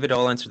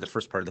answer the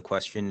first part of the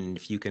question, and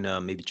if you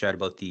can maybe chat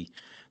about the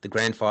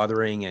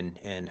grandfathering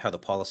and how the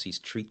policies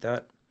treat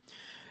that.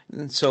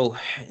 And so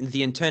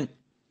the intent,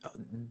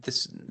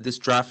 this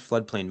draft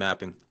floodplain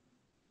mapping,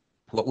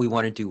 what we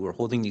want to do, we're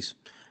holding these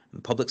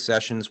public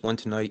sessions, one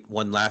tonight,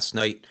 one last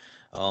night.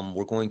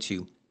 We're going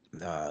to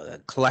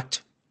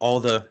collect all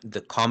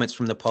the comments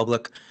from the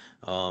public.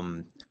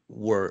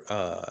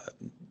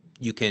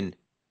 You can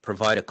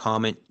provide a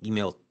comment,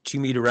 email to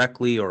me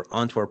directly or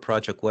onto our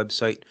project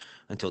website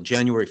until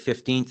January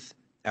 15th.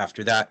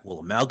 After that, we'll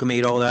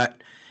amalgamate all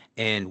that,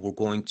 and we're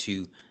going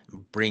to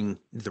bring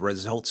the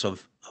results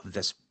of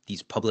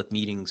these public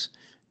meetings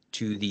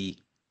to the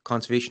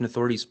Conservation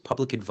Authority's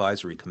Public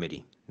Advisory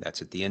Committee.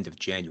 That's at the end of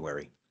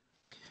January.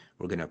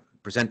 We're going to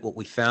present what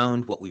we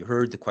found, what we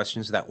heard, the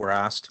questions that were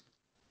asked,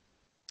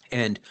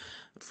 and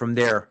from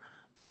there,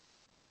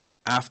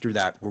 after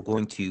that, we're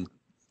going to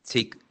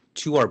take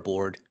to our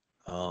board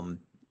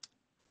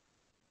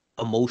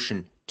a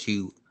motion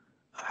to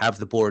have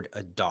the board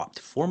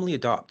formally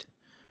adopt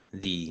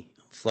the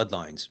flood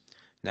lines.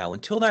 Now,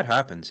 until that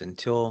happens,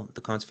 until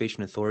the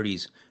Conservation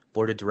Authority's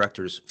Board of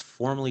Directors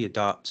formally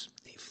adopts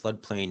a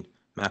floodplain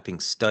mapping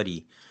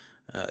study,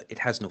 it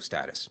has no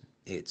status.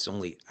 It's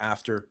only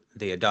after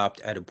they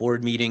adopt at a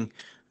board meeting,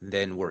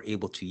 then we're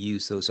able to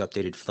use those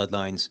updated flood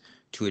lines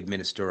to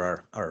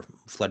administer our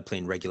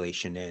floodplain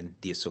regulation and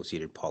the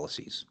associated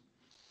policies.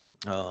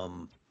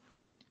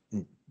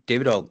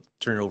 David, I'll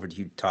turn it over to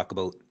you to talk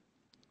about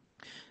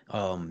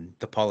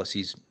the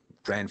policies,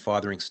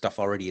 grandfathering stuff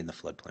already in the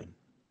floodplain.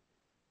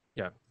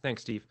 Yeah,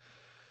 thanks, Steve.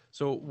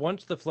 So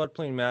once the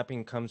floodplain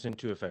mapping comes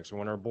into effect, so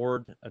when our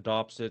board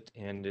adopts it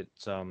and it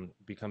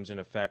becomes in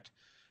effect,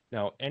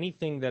 now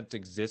anything that's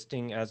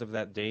existing as of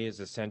that day is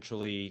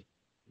essentially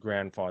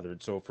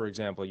grandfathered. So for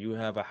example, you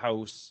have a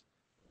house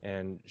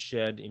and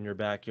shed in your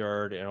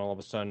backyard, and all of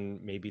a sudden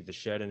maybe the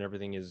shed and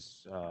everything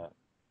is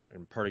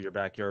and part of your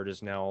backyard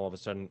is now all of a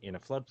sudden in a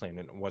floodplain,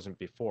 and it wasn't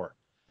before.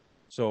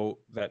 So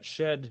that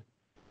shed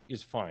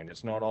is fine.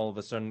 It's not all of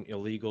a sudden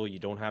illegal. You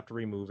don't have to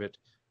remove it.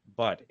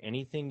 But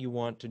anything you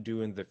want to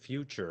do in the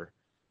future,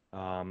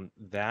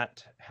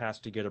 that has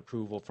to get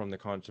approval from the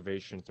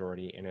Conservation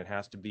Authority, and it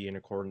has to be in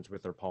accordance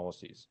with their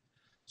policies.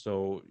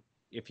 So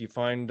if you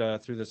find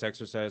through this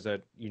exercise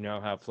that you now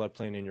have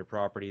floodplain in your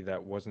property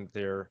that wasn't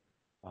there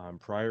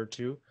prior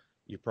to,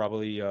 you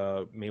probably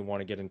may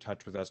want to get in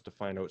touch with us to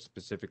find out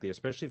specifically,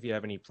 especially if you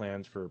have any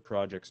plans for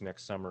projects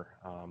next summer.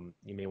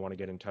 You may want to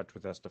get in touch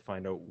with us to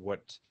find out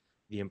what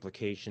the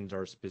implications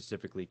are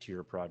specifically to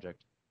your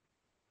project.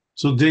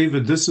 So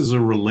David, this is a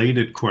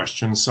related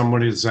question.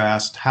 Somebody has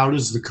asked, how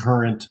does the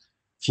current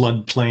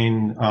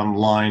floodplain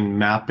line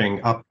mapping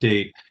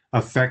update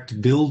affect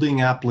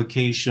building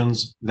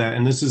applications that,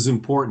 and this is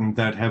important,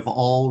 that have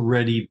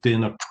already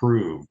been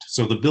approved?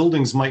 So the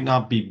buildings might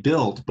not be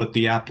built, but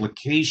the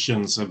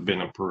applications have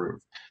been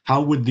approved.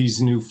 How would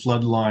these new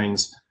flood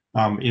lines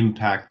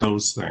impact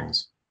those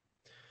things?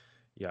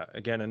 Yeah,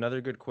 again, another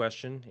good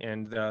question.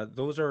 And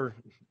those are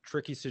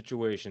tricky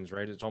situations,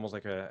 right? It's almost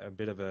like a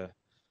bit of a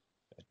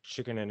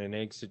chicken and an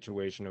egg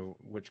situation of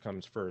which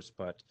comes first,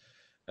 but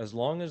as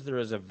long as there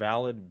is a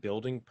valid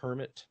building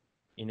permit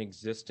in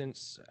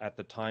existence at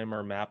the time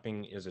our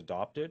mapping is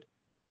adopted,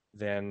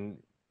 then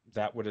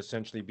that would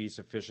essentially be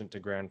sufficient to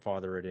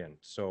grandfather it in.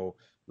 So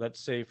let's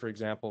say, for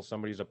example,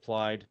 somebody's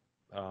applied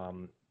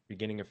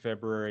beginning of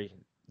February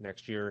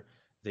next year,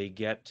 they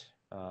get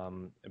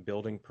a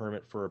building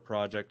permit for a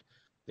project.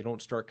 They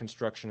don't start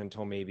construction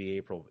until maybe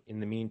April. In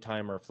the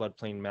meantime, our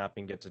floodplain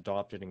mapping gets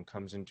adopted and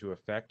comes into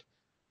effect.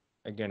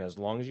 Again, as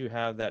long as you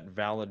have that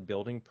valid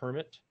building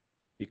permit,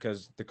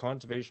 because the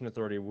Conservation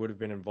Authority would have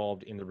been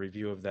involved in the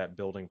review of that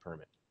building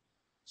permit.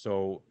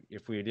 So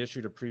if we had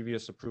issued a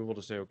previous approval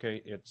to say,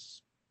 okay,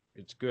 it's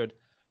good,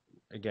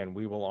 again,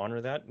 we will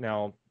honor that.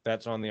 Now,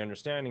 that's on the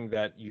understanding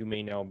that you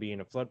may now be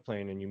in a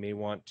floodplain and you may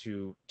want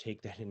to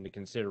take that into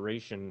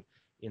consideration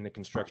in the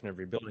construction of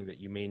your building, that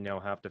you may now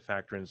have to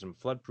factor in some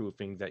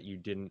floodproofing that you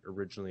didn't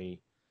originally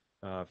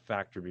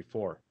factor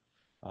before.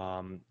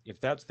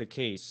 If that's the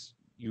case,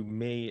 you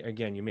may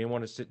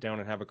want to sit down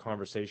and have a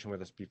conversation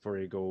with us before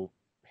you go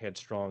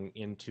headstrong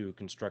into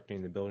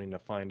constructing the building to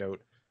find out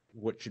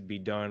what should be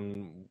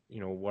done,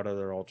 what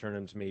other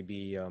alternatives may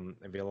be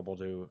available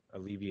to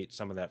alleviate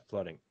some of that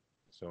flooding.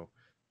 So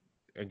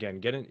again,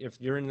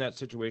 if you're in that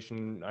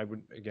situation, I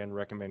would again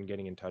recommend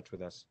getting in touch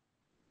with us.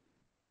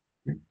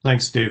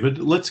 Thanks, David.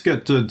 Let's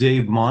get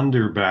Dave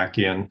Monder back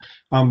in.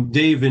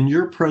 Dave, in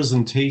your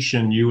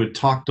presentation, you had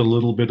talked a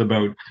little bit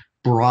about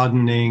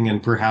broadening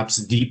and perhaps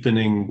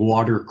deepening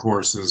water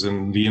courses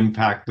and the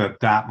impact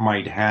that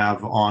might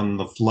have on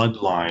the flood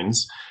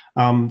lines.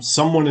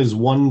 Someone is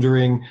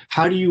wondering,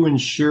 how do you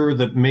ensure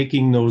that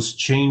making those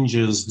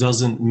changes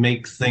doesn't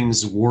make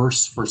things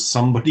worse for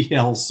somebody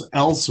else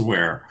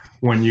elsewhere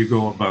when you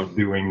go about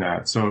doing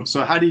that? So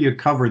how do you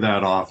cover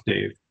that off,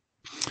 Dave?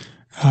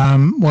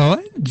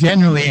 Well,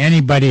 generally,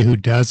 anybody who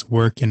does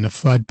work in the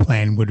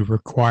floodplain would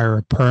require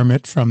a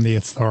permit from the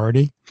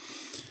authority.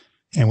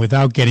 And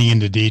without getting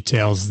into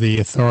details, the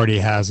authority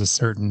has a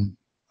certain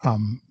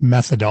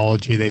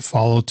methodology they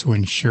follow to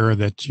ensure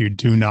that you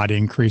do not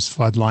increase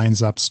flood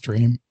lines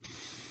upstream.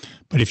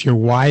 But if you're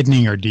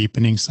widening or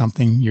deepening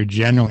something, you're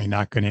generally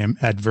not going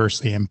to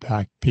adversely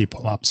impact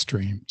people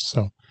upstream.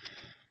 So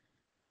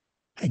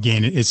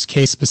again, it's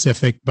case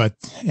specific, but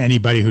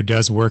anybody who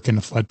does work in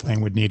the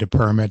floodplain would need a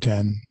permit,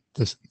 and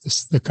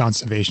the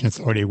Conservation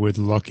Authority would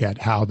look at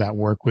how that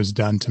work was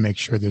done to make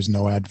sure there's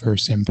no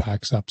adverse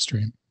impacts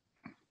upstream.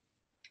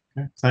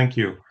 Okay, thank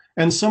you.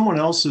 And someone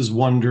else is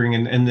wondering,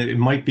 and it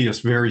might be a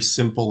very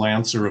simple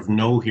answer of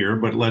no here,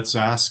 but let's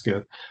ask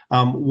it.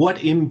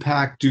 What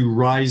impact do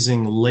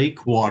rising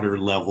lake water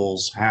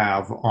levels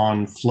have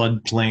on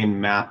floodplain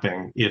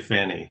mapping, if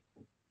any?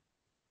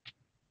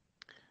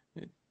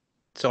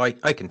 So I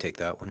can take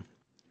that one.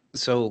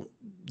 So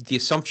the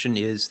assumption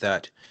is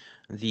that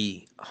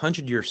the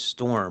 100-year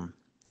storm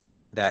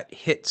that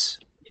hits,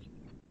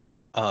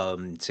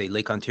 say,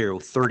 Lake Ontario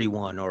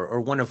 31 or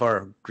one of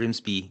our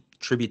Grimsby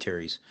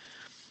tributaries,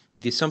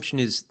 the assumption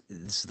is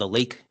the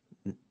Lake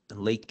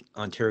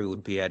Ontario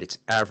would be at its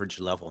average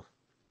level.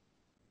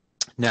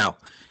 Now,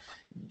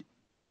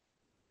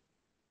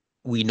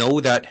 we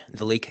know that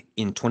the lake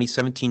in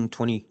 2017,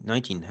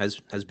 2019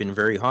 has been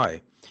very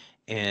high.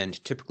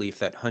 And typically, if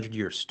that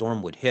 100-year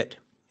storm would hit,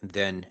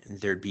 then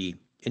there'd be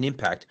an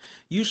impact,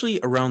 usually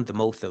around the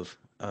mouth of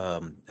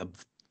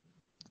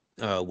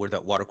where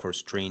that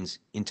watercourse drains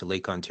into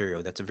Lake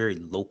Ontario. That's a very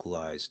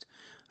localized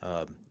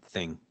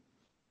thing.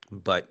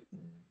 But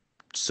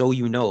so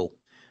you know,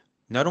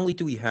 not only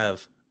do we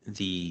have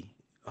the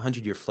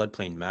 100-year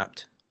floodplain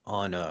mapped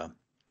on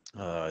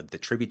the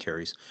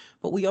tributaries,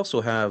 but we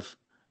also have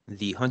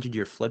the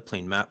 100-year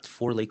floodplain mapped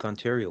for Lake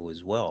Ontario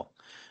as well.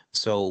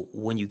 So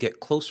when you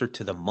get closer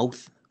to the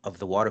mouth of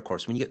the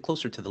watercourse, when you get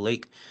closer to the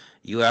lake,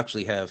 you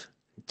actually have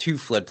two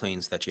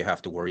floodplains that you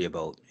have to worry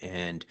about,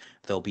 and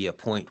there'll be a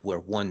point where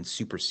one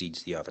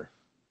supersedes the other.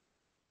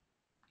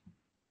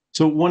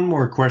 So one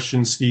more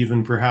question,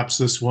 Stephen, perhaps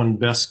this one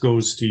best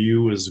goes to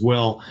you as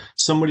well.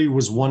 Somebody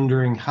was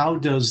wondering, how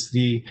does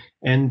the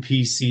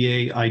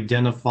NPCA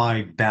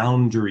identify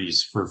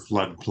boundaries for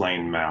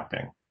floodplain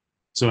mapping?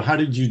 So how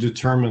did you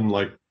determine,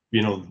 like,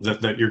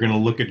 that you're going to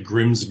look at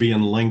Grimsby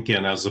and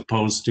Lincoln as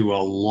opposed to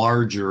a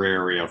larger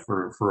area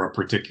for a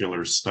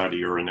particular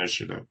study or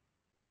initiative?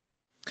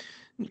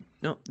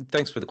 No,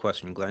 thanks for the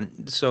question,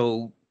 Glenn.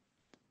 So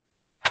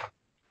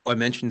I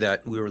mentioned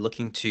that we were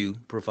looking to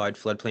provide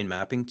floodplain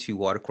mapping to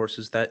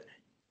watercourses that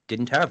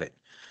didn't have it.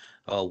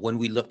 When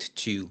we looked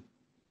to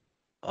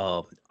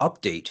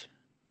update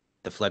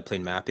the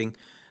floodplain mapping,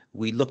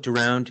 we looked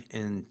around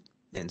and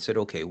said,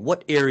 okay,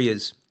 what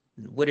areas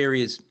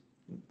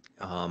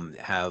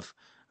have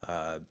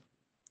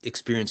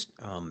experienced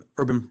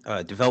urban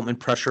development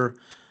pressure?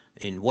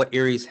 In what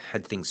areas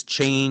had things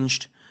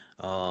changed?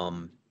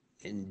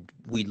 And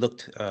we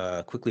looked,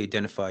 quickly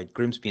identified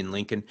Grimsby and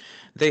Lincoln.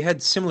 They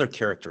had similar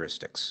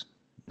characteristics.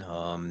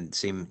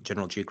 same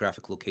general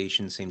geographic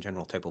location, same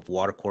general type of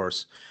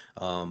watercourse,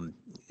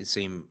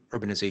 same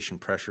urbanization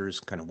pressures,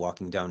 kind of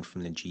walking down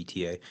from the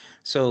GTA.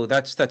 So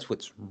that's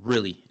what's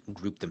really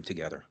grouped them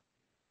together.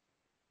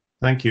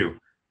 Thank you.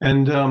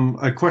 And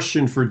a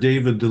question for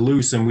David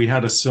DeLuce, and we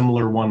had a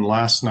similar one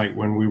last night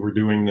when we were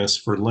doing this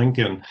for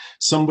Lincoln.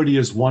 Somebody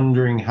is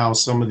wondering how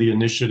some of the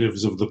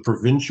initiatives of the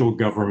provincial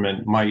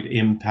government might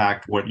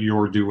impact what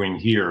you're doing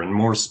here. And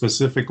more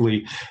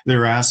specifically,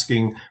 they're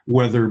asking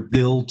whether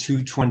Bill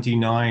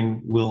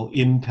 229 will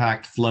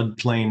impact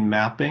floodplain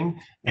mapping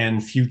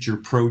and future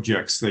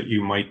projects that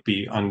you might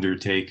be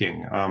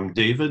undertaking.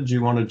 David, do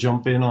you want to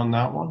jump in on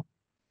that one?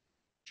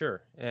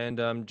 Sure.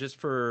 And just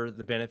for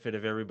the benefit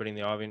of everybody in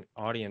the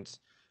audience,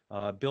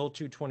 Bill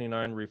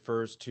 229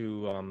 refers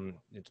to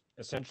it's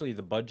essentially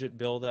the budget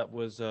bill that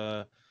was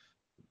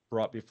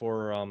brought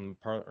before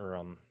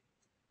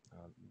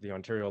the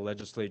Ontario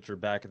legislature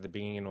back at the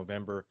beginning of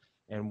November.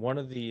 And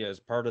as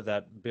part of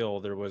that bill,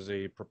 there was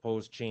a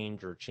proposed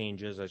change, or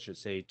changes, I should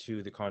say,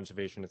 to the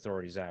Conservation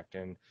Authorities Act.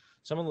 And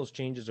some of those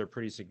changes are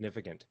pretty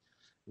significant.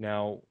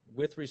 Now,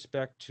 with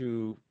respect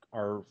to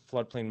our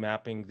floodplain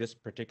mapping, this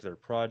particular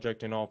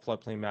project, and all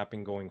floodplain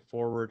mapping going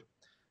forward,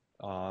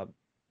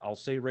 I'll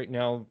say right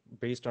now,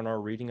 based on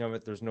our reading of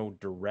it, there's no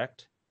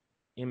direct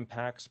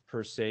impacts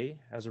per se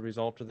as a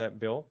result of that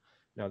bill.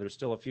 Now, there's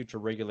still a future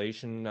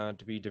regulation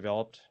to be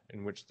developed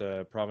in which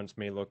the province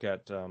may look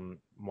at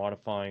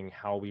modifying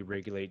how we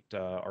regulate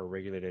our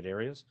regulated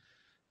areas.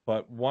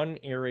 But one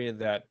area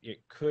that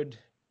it could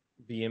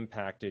be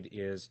impacted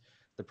is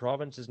the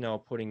province is now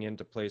putting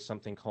into place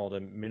something called a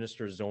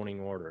minister's zoning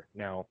order.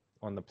 Now,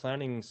 on the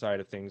planning side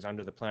of things,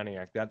 under the Planning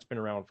Act, that's been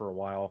around for a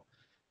while.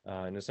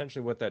 And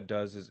essentially what that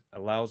does is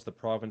allows the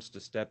province to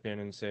step in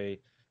and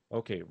say,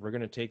 okay, we're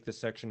going to take this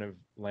section of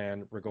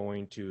land, we're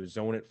going to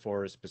zone it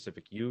for a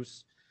specific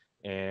use,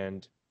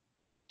 and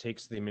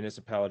takes the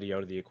municipality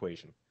out of the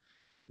equation.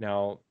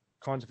 Now,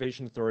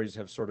 conservation authorities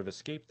have sort of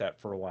escaped that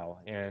for a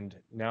while, and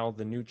now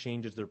the new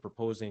changes they're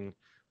proposing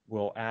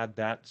will add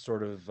that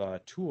sort of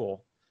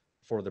tool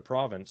for the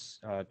province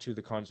to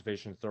the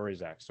Conservation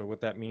Authorities Act. So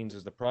what that means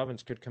is the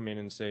province could come in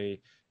and say,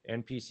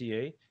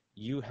 NPCA,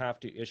 you have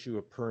to issue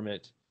a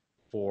permit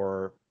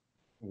for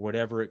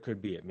whatever it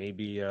could be. It may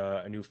be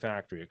a new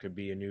factory, it could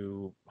be a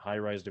new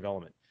high-rise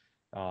development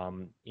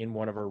in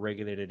one of our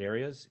regulated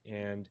areas,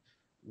 and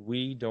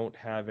we don't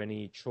have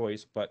any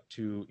choice but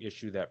to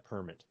issue that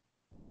permit.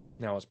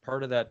 Now, as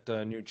part of that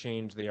new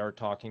change, they are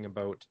talking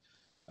about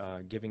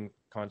giving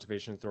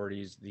conservation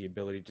authorities the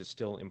ability to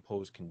still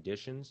impose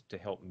conditions to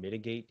help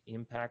mitigate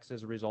impacts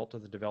as a result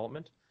of the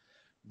development.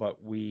 But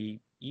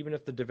even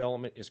if the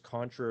development is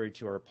contrary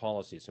to our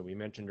policy, so we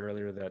mentioned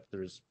earlier that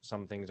there's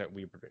some things that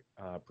we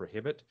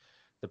prohibit,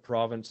 the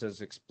province has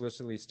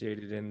explicitly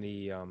stated in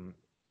the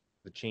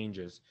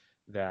changes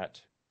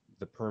that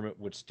the permit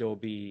would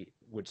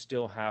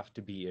still have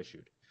to be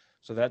issued.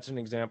 So that's an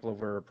example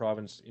of where a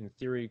province in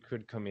theory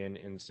could come in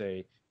and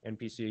say,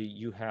 NPCA,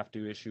 you have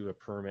to issue a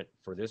permit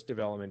for this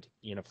development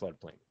in a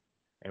floodplain.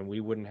 And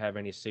we wouldn't have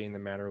any say in the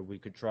matter. We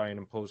could try and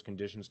impose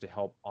conditions to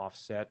help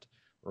offset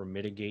or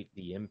mitigate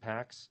the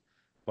impacts,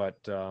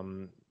 but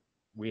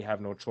we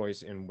have no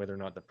choice in whether or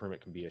not the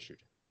permit can be issued.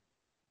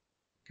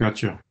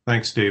 Gotcha.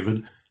 Thanks,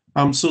 David.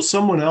 So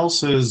someone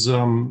else has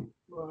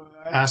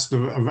asked,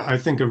 I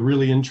think, a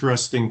really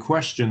interesting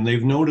question.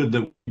 They've noted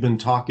that we've been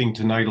talking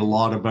tonight a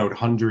lot about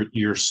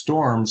 100-year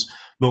storms,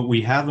 but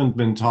we haven't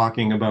been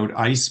talking about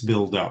ice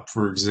buildup,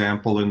 for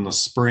example, in the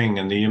spring,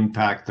 and the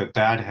impact that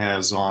that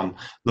has on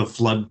the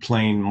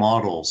floodplain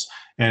models.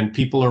 And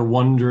people are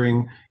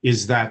wondering,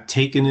 is that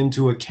taken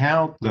into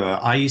account?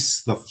 The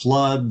ice, the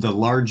flood, the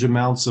large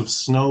amounts of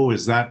snow,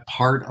 is that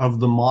part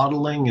of the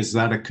modeling? Is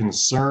that a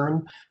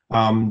concern?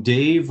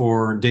 Dave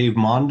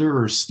Monder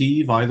or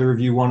Steve, either of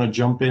you want to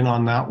jump in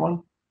on that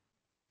one?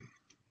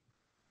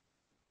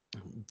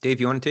 Dave,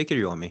 you want to take it or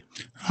you want me?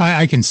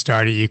 I can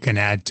start it. You can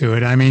add to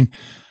it. I mean,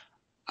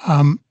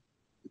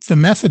 the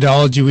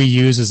methodology we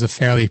use is a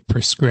fairly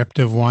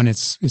prescriptive one.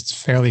 It's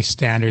fairly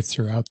standard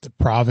throughout the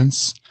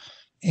province.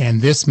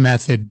 And this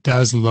method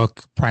does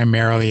look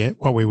primarily at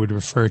what we would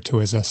refer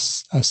to as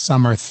a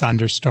summer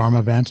thunderstorm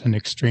event, an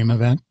extreme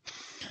event.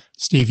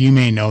 Steve, you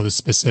may know the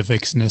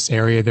specifics in this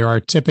area. There are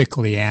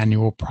typically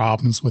annual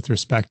problems with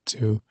respect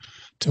to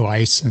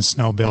ice and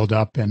snow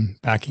buildup and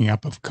backing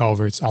up of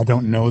culverts. I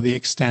don't know the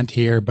extent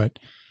here, but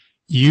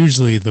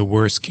usually the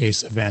worst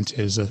case event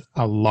is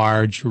a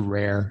large,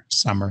 rare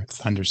summer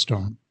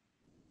thunderstorm.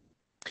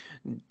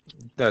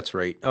 That's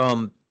right.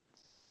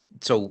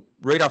 So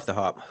right off the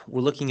hop,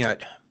 we're looking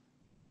at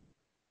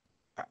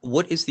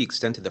what is the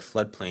extent of the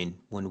floodplain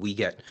when we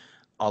get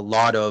a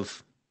lot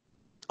of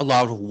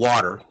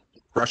water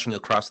rushing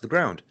across the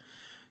ground.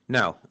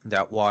 Now,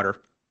 that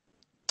water,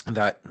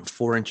 that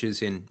 4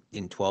 inches in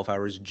 12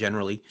 hours,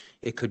 generally,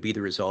 it could be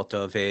the result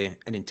of an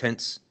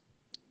intense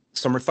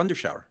summer thunder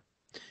shower.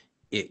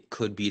 It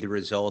could be the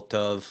result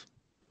of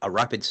a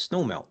rapid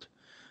snow melt.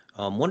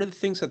 One of the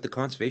things that the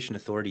Conservation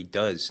Authority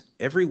does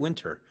every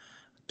winter,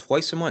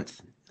 twice a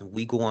month,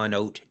 we go on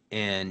out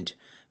and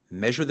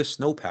measure the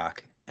snowpack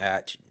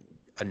at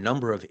a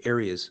number of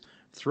areas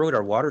throughout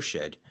our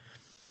watershed.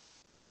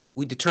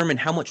 We determine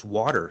how much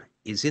water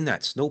is in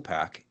that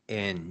snowpack,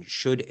 and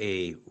should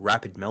a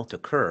rapid melt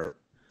occur,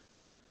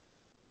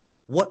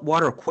 what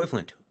water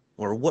equivalent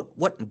or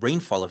what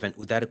rainfall event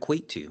would that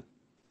equate to?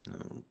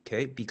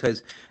 Okay,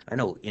 because I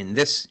know in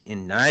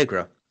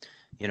Niagara,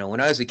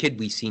 when I was a kid,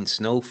 we seen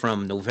snow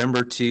from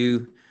November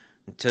to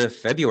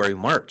February,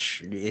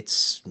 March.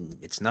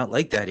 It's not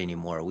like that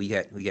anymore. We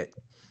get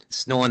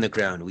snow on the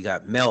ground, we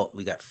got melt,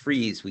 we got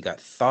freeze, we got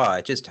thaw.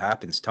 It just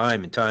happens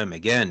time and time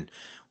again.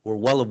 We're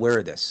well aware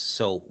of this.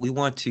 So we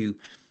want to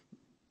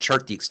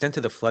chart the extent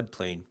of the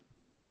floodplain,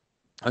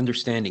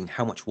 understanding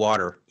how much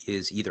water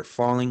is either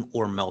falling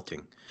or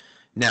melting.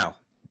 Now,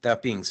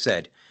 that being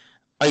said,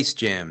 ice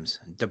jams,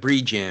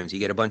 debris jams, you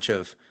get a bunch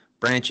of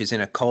branches in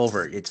a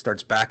culvert, it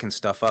starts backing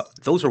stuff up.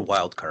 Those are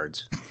wild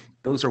cards.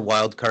 Those are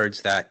wild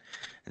cards that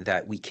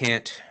we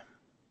can't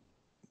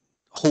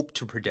hope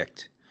to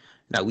predict.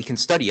 Now, we can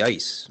study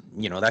ice,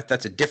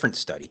 that's a different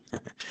study.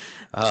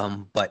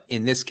 But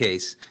in this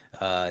case,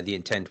 the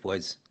intent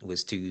was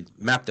to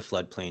map the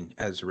floodplain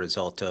as a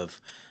result of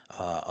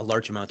a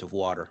large amount of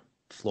water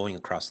flowing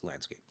across the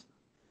landscape.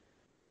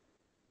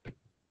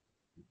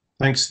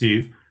 Thanks,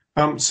 Steve.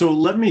 So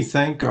let me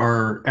thank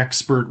our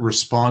expert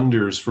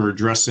responders for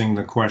addressing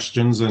the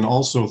questions, and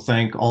also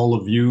thank all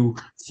of you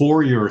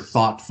for your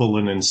thoughtful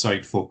and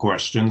insightful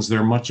questions.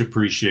 They're much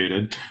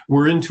appreciated.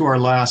 We're into our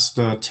last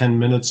 10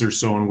 minutes or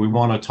so, and we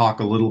want to talk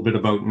a little bit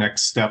about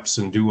next steps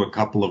and do a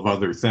couple of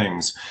other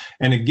things.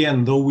 And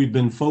again, though we've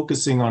been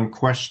focusing on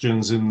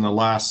questions in the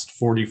last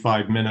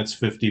 45 minutes,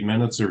 50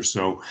 minutes or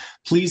so,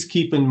 please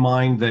keep in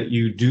mind that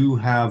you do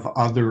have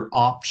other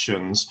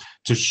options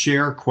to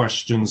share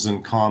questions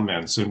and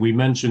comments. And we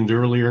mentioned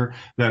earlier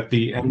that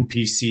the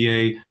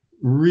NPCA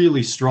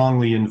really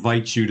strongly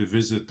invites you to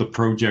visit the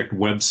project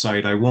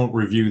website. I won't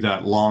review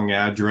that long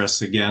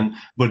address again,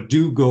 but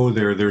do go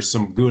there. There's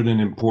some good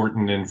and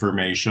important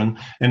information.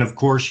 And of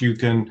course, you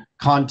can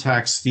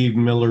contact Steve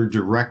Miller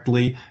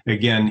directly.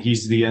 Again,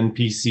 he's the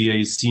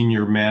NPCA's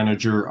Senior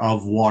Manager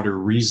of Water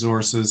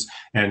Resources,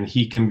 and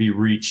he can be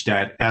reached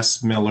at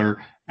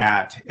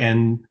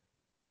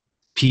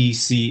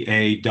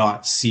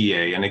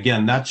smiller@npca.ca. And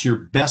again, that's your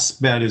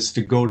best bet, is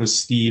to go to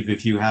Steve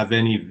if you have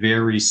any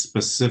very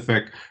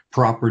specific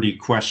property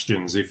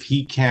questions. If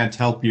he can't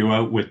help you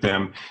out with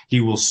them,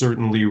 he will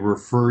certainly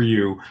refer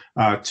you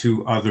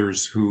to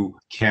others who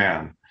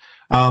can.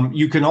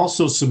 You can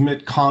also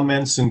submit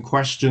comments and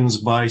questions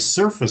by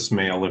surface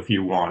mail if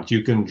you want.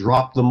 You can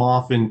drop them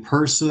off in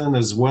person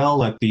as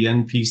well at the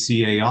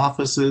NPCA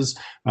offices,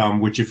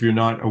 which, if you're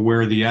not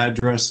aware of the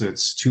address,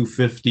 it's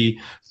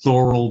 250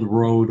 Thorold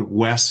Road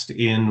West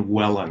in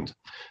Welland.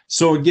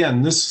 So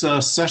again, this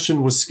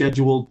session was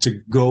scheduled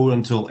to go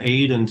until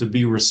 8, and to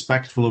be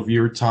respectful of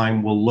your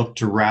time, we'll look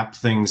to wrap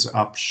things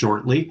up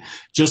shortly.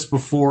 Just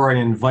before I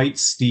invite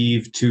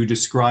Steve to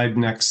describe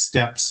next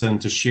steps and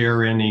to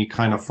share any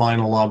kind of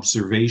final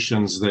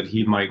observations that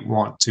he might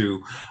want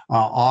to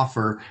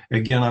offer,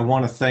 again, I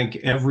want to thank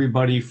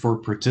everybody for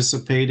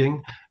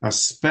participating. A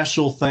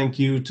special thank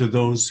you to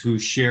those who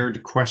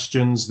shared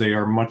questions. They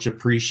are much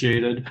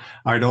appreciated.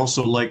 I'd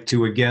also like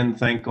to again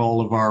thank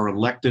all of our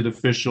elected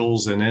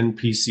officials and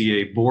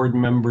NPCA board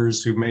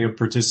members who may have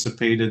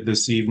participated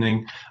this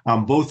evening,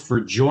 both for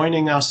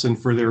joining us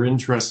and for their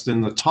interest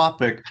in the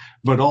topic,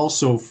 but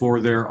also for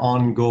their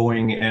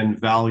ongoing and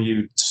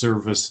valued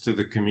service to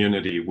the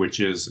community, which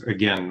is,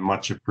 again,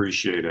 much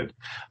appreciated.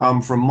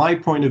 From my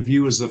point of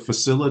view as a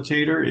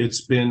facilitator,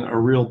 it's been a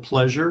real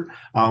pleasure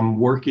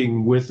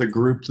working with a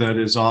group that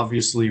is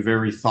obviously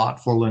very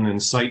thoughtful and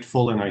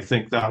insightful, and I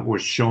think that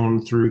was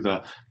shown through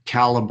the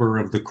caliber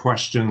of the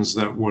questions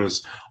that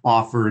was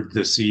offered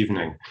this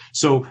evening.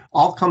 So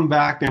I'll come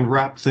back and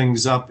wrap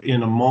things up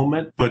in a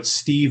moment, but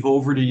Steve,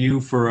 over to you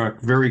for a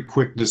very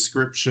quick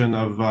description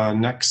of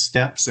next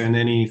steps and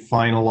any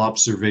final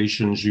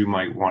observations you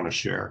might want to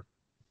share.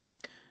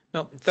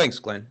 No, thanks,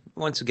 Glenn.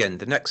 Once again,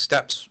 the next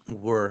steps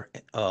were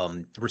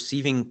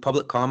receiving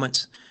public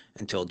comments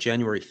until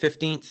January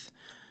 15th.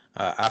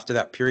 After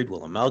that period,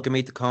 we'll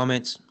amalgamate the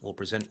comments. We'll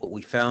present what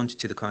we found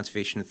to the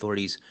Conservation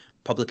Authority's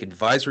Public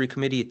Advisory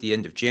Committee at the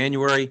end of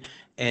January.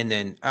 And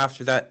then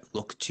after that,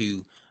 look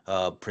to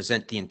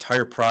present the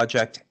entire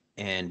project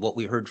and what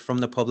we heard from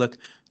the public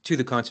to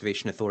the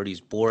Conservation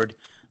Authority's board,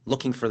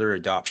 looking for their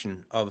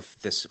adoption of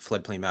this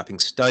floodplain mapping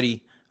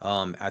study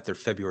at their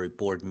February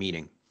board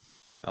meeting.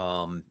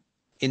 In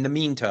the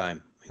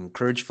meantime, I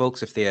encourage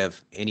folks, if they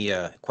have any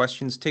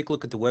questions, take a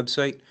look at the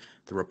website.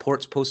 The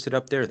report's posted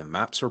up there. The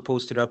maps are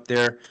posted up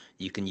there.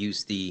 You can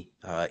use the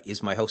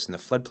Is My House in the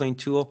Floodplain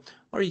tool,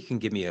 or you can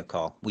give me a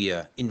call. We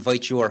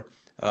invite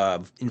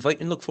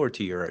and look forward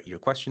to your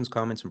questions,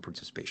 comments, and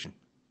participation.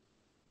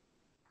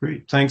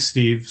 Great. Thanks,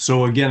 Steve.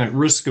 So again, at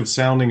risk of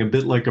sounding a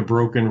bit like a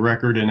broken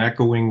record and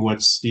echoing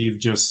what Steve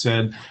just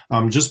said,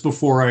 just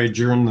before I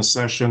adjourn the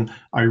session,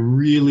 I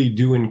really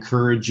do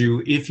encourage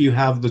you, if you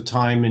have the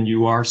time and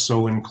you are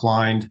so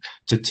inclined,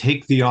 to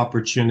take the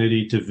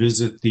opportunity to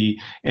visit the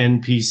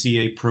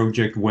NPCA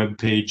project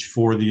webpage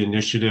for the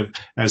initiative.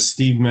 As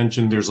Steve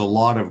mentioned, there's a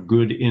lot of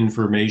good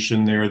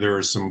information there. There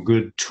are some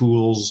good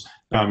tools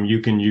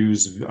you can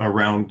use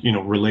around,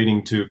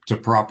 relating to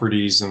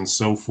properties and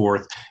so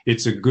forth.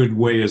 It's a good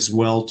way as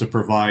well to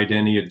provide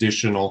any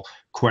additional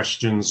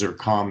questions or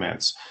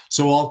comments.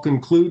 So I'll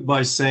conclude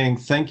by saying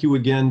thank you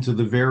again to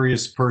the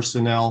various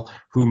personnel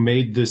who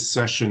made this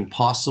session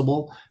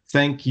possible.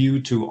 Thank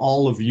you to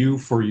all of you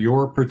for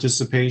your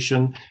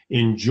participation.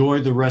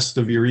 Enjoy the rest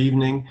of your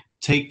evening.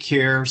 Take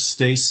care,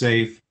 stay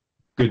safe.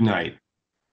 Good night.